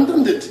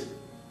abandoned it?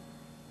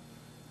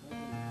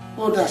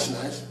 Oh, that's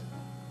nice.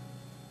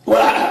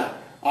 Well,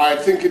 I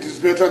think it is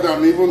better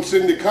than even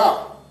seeing the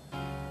car.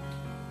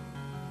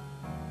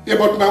 Yeah,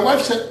 but my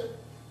wife said,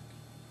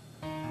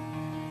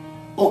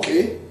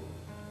 okay,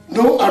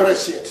 no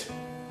arrest yet.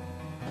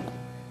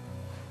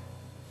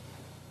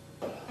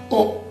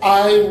 Oh,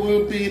 I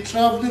will be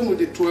traveling with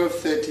the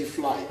 12:30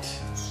 flight.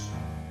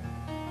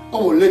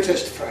 Oh,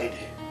 latest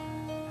Friday.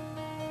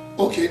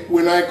 Okay,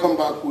 when I come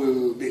back,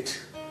 we'll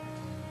meet.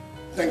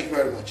 Thank you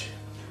very much.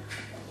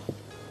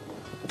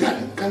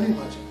 Darling, can you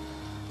imagine?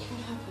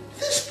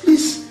 This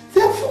place,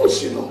 they are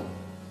fools, you know.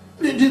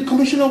 The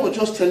commissioner was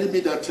just telling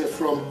me that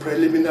from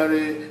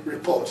preliminary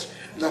reports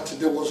that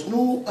there was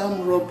no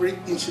armed robbery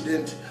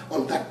incident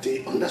on that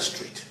day on that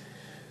street.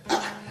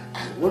 I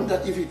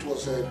wonder if it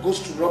was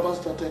ghost robbers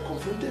that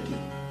confronted you.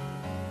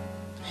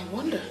 I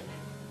wonder.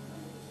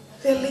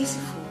 They're lazy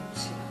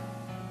fools.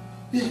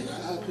 Yeah,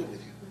 I agree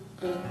with you.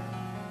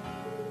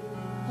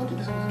 What did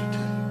I want to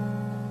tell you?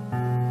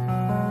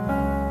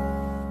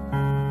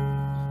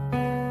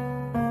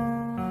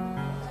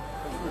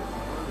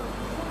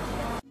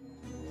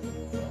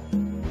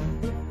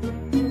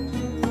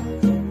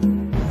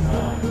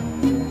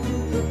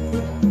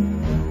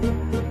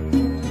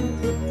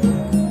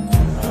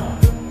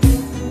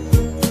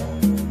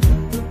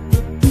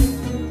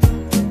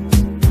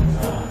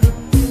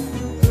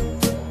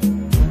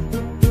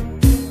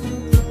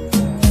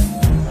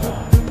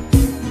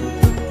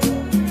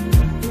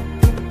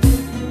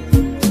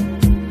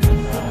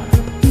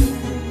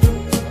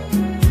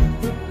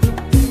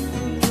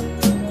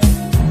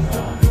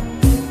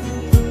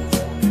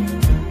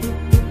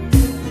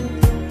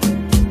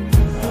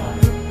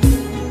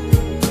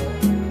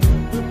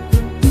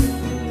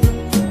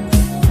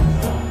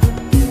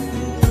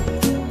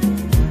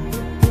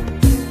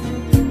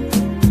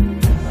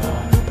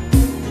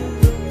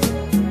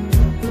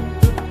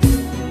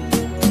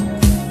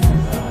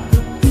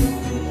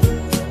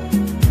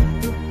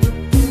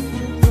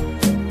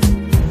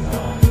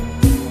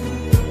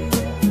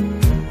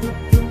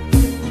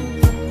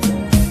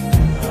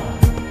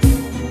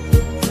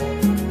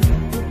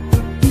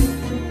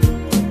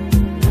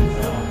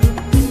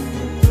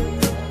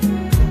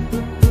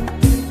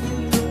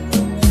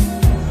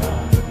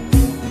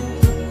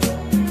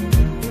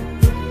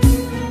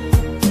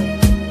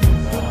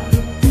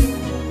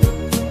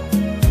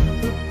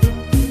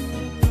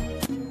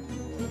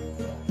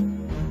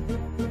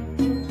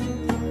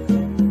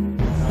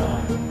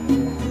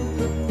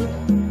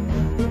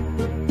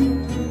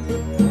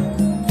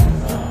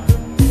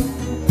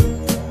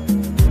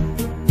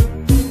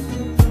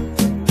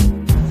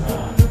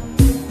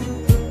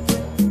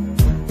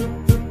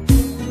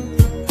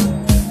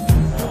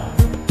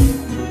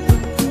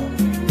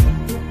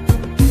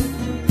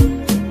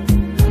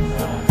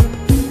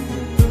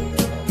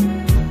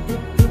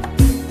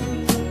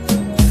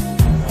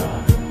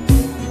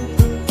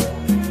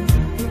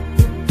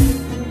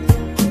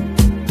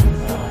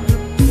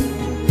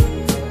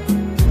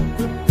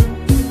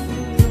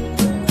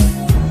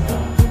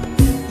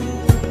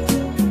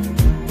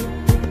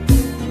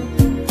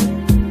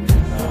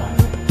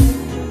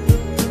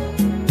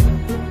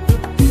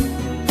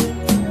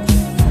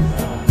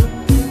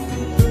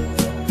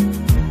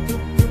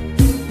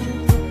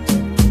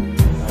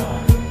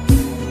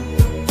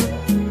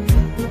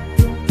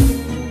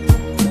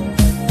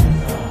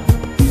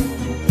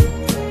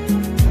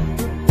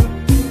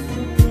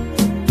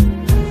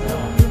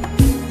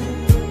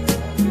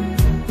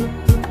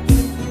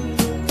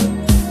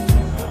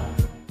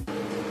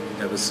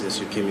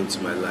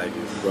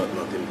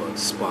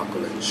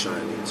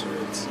 sunshine into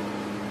it.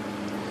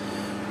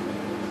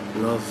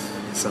 Love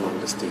is an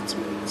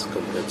understatement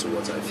compared to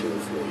what I feel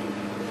for you.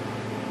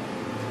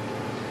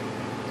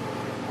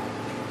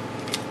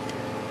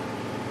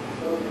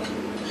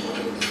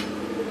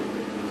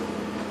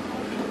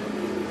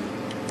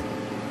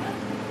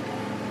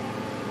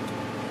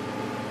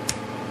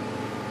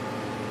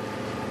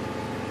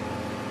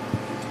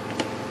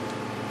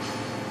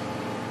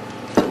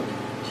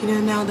 You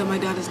know, now that my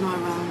dad is not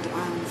around,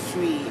 I'm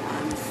free.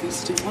 I'm free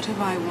to do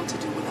whatever I want to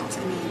do without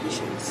any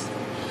inhibitions.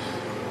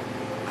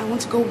 I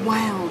want to go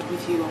wild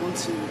with you. I want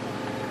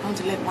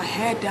to let my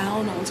hair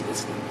down. I want to go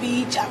to the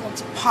beach. I want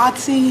to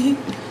party.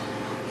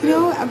 You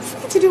know, I'm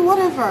free to do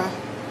whatever.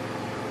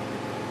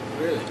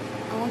 Really?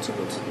 I want to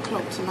go to the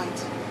club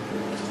tonight.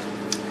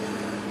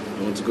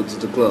 I want to go to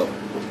the club.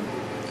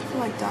 I feel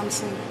like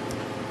dancing.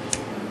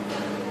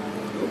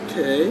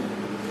 Okay.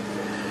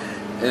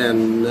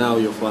 And now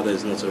your father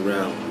is not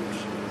around.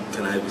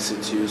 Can I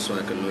visit you so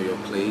I can know your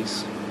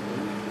place?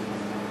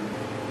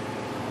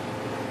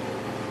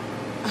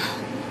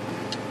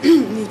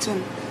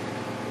 Newton,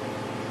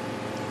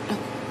 look,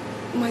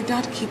 my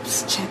dad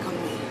keeps check on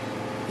me.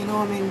 You know,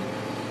 I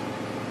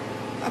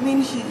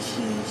mean, he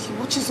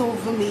watches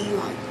over me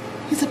like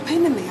he's a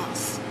pain in the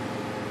ass.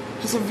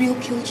 He's a real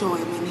killjoy.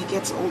 I mean, he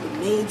gets all the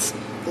maids,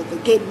 the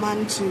gate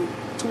man to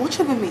watch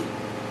over me.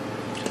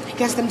 He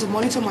gets them to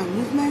monitor my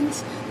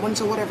movements,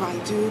 monitor whatever I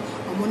do,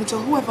 or monitor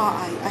whoever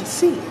I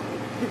see,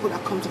 people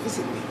that come to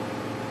visit me.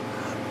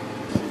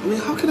 I mean,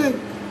 how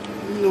can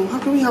how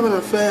can we have an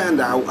affair and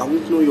I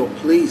won't know your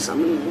place? I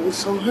mean,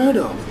 it's unheard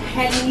of.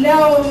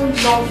 Hello,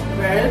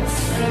 lovebirds.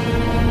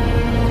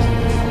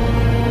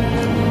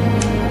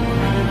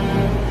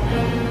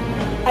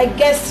 I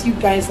guess you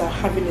guys are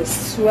having a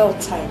swell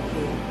time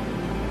here.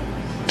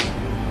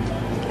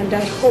 And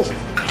I hope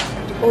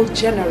the old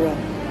general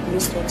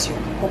knows what you're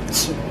up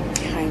to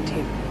behind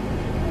him.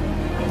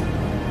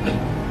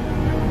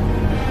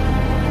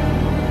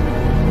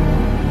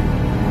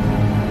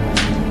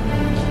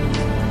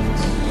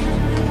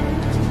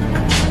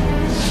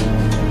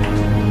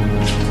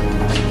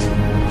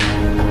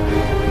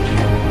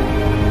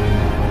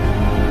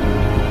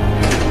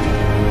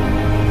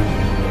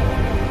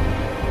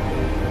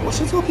 Was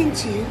she talking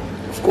to you?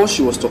 Of course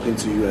she was talking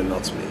to you and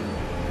not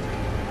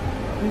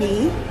me.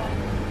 Me?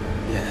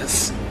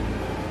 Yes.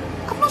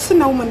 I've not seen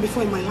that woman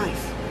before in my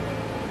life.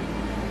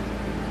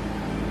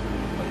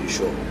 Are you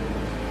sure?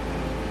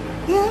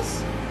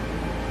 Yes.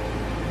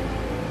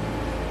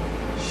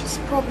 She's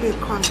probably a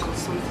crank or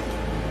something.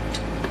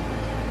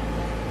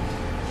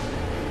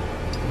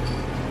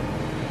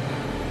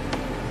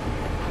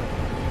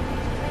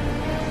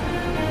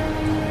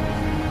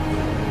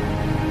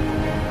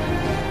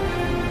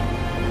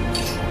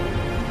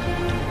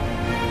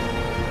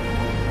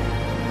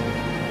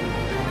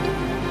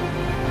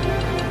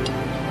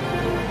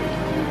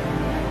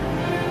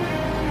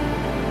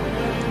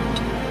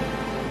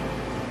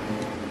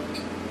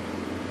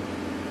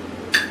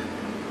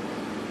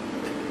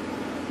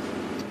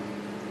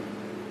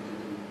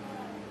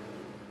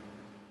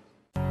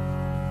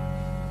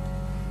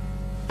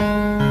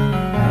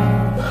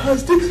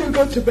 Has Dixon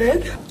gone to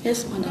bed?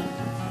 Yes, madam.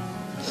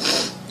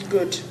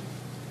 Good.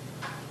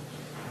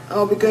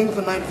 I'll be going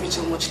for night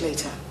vigil much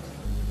later.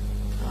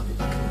 I'll be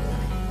back in the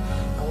morning.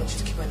 I want you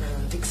to keep an eye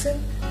on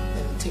Dixon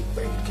and take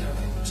very good care of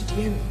him. Did you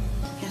hear me?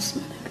 Yes,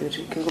 madam. Good.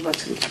 You can go back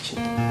to the kitchen.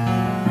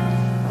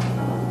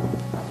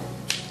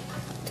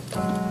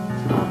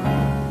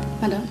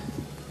 Madam?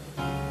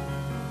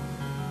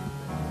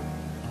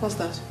 What's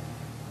that?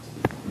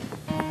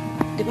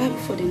 The Bible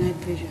for the night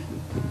vigil.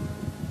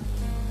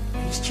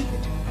 You're stupid.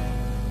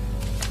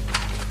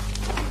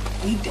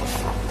 You deaf.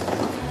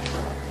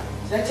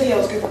 Did I tell you I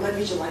was going for night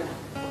vigil right now?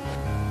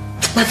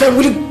 My friend,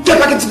 will you get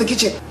back into the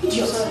kitchen?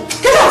 Idiot.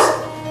 Get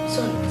out!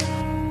 Sorry.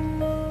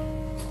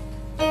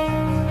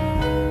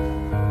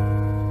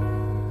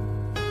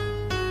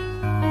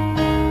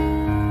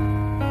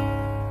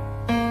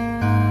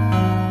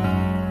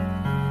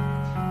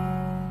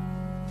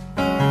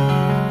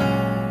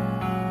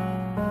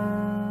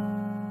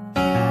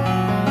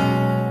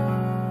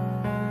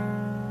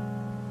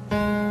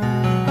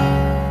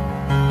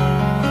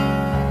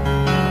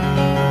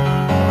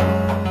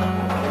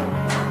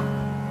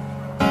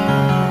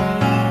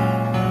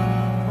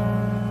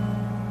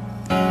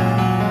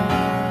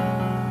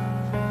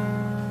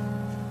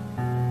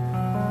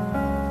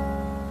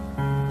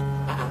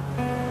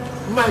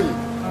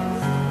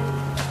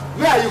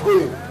 Where are you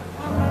going?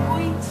 I'm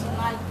going to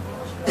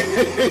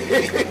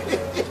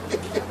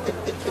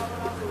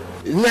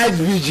Night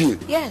vigil.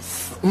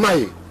 Yes.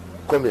 Mai,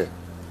 come here.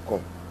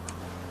 Come.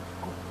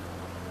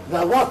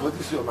 Now what was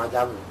this your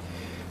madam?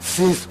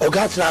 Since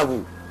Oga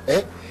travel,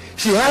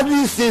 she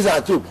hardly stays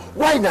at home.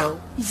 Why now?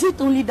 Is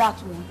it only that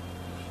one?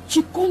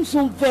 She comes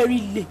home very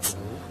late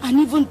and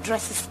even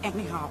dresses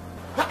anyhow.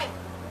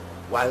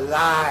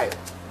 Walai.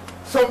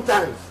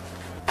 Sometimes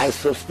I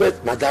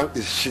suspect madam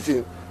is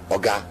cheating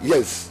Oga.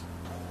 Yes.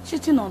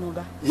 Cheating on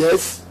Oga?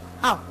 Yes.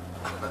 How?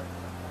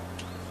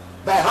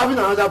 By having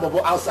another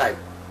bubble outside.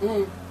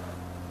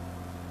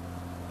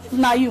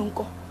 Now you,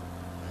 uncle.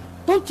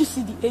 Don't you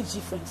see the age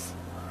difference?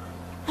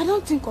 I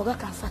don't think Oga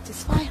can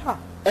satisfy her.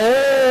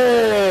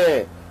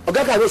 Hey,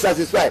 Oga cannot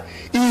satisfy.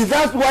 Is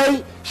that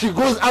why she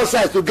goes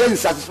outside to get the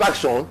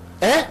satisfaction?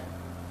 Eh?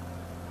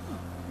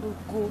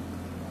 Go.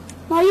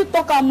 Now you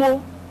talk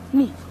more.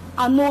 Me,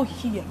 I know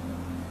here.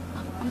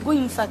 I'm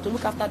going inside to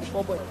look after the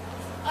poor boy.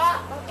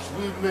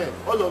 Women,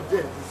 all of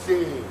them the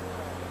same.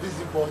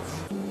 Busy body.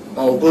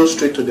 I'll go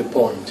straight to the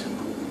point.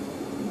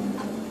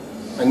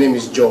 My name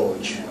is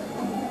George.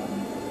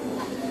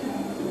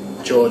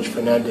 George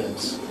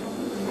Fernandez.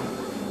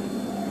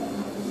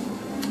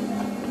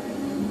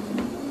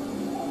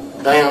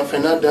 Diane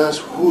Fernandez,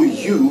 who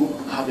you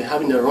have been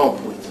having a romp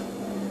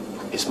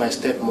with, is my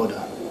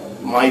stepmother,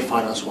 my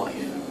father's wife.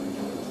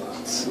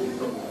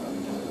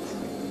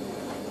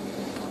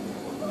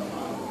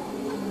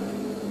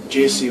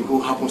 JC, who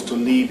happens to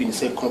live in the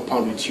same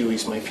compound with you,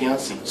 is my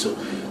fiancé, so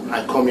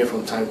I come here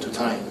from time to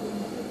time.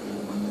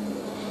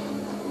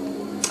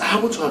 I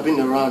happen to have been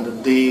around the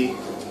day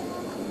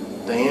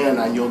Diane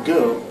and your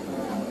girl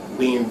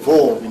were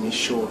involved in a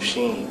show of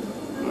shame.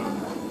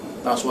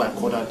 That's why I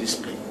called out this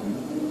play.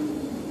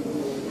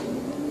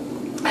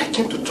 I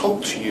came to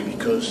talk to you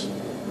because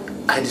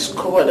I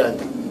discovered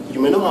that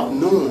you may not have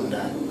known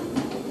that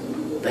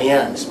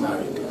Diane is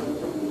married.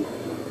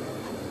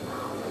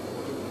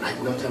 I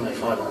did not tell my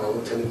father, and I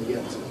won't tell him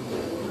yet.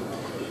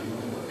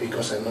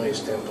 Because I know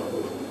his temper.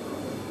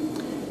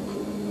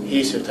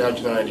 He is a retired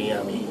general in the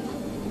army.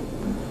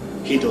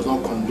 He does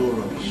not condone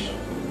rubbish.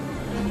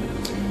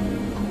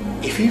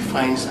 If he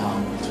finds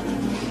out,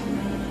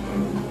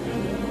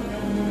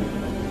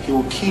 he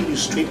will kill you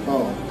straight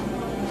on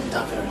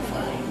without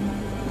verifying.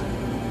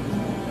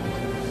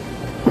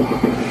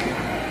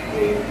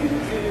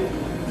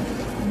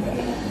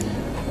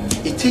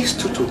 It takes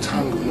two to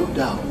tango, no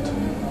doubt.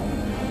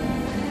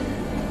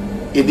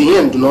 If the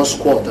hen do not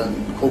squat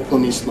and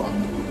open its lump,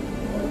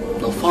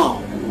 the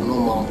fowl will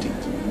not mount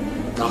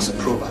it. That's a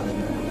proverb.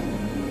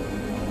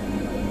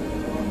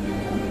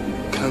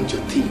 Count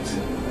your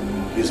teeth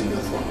using your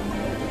thumb.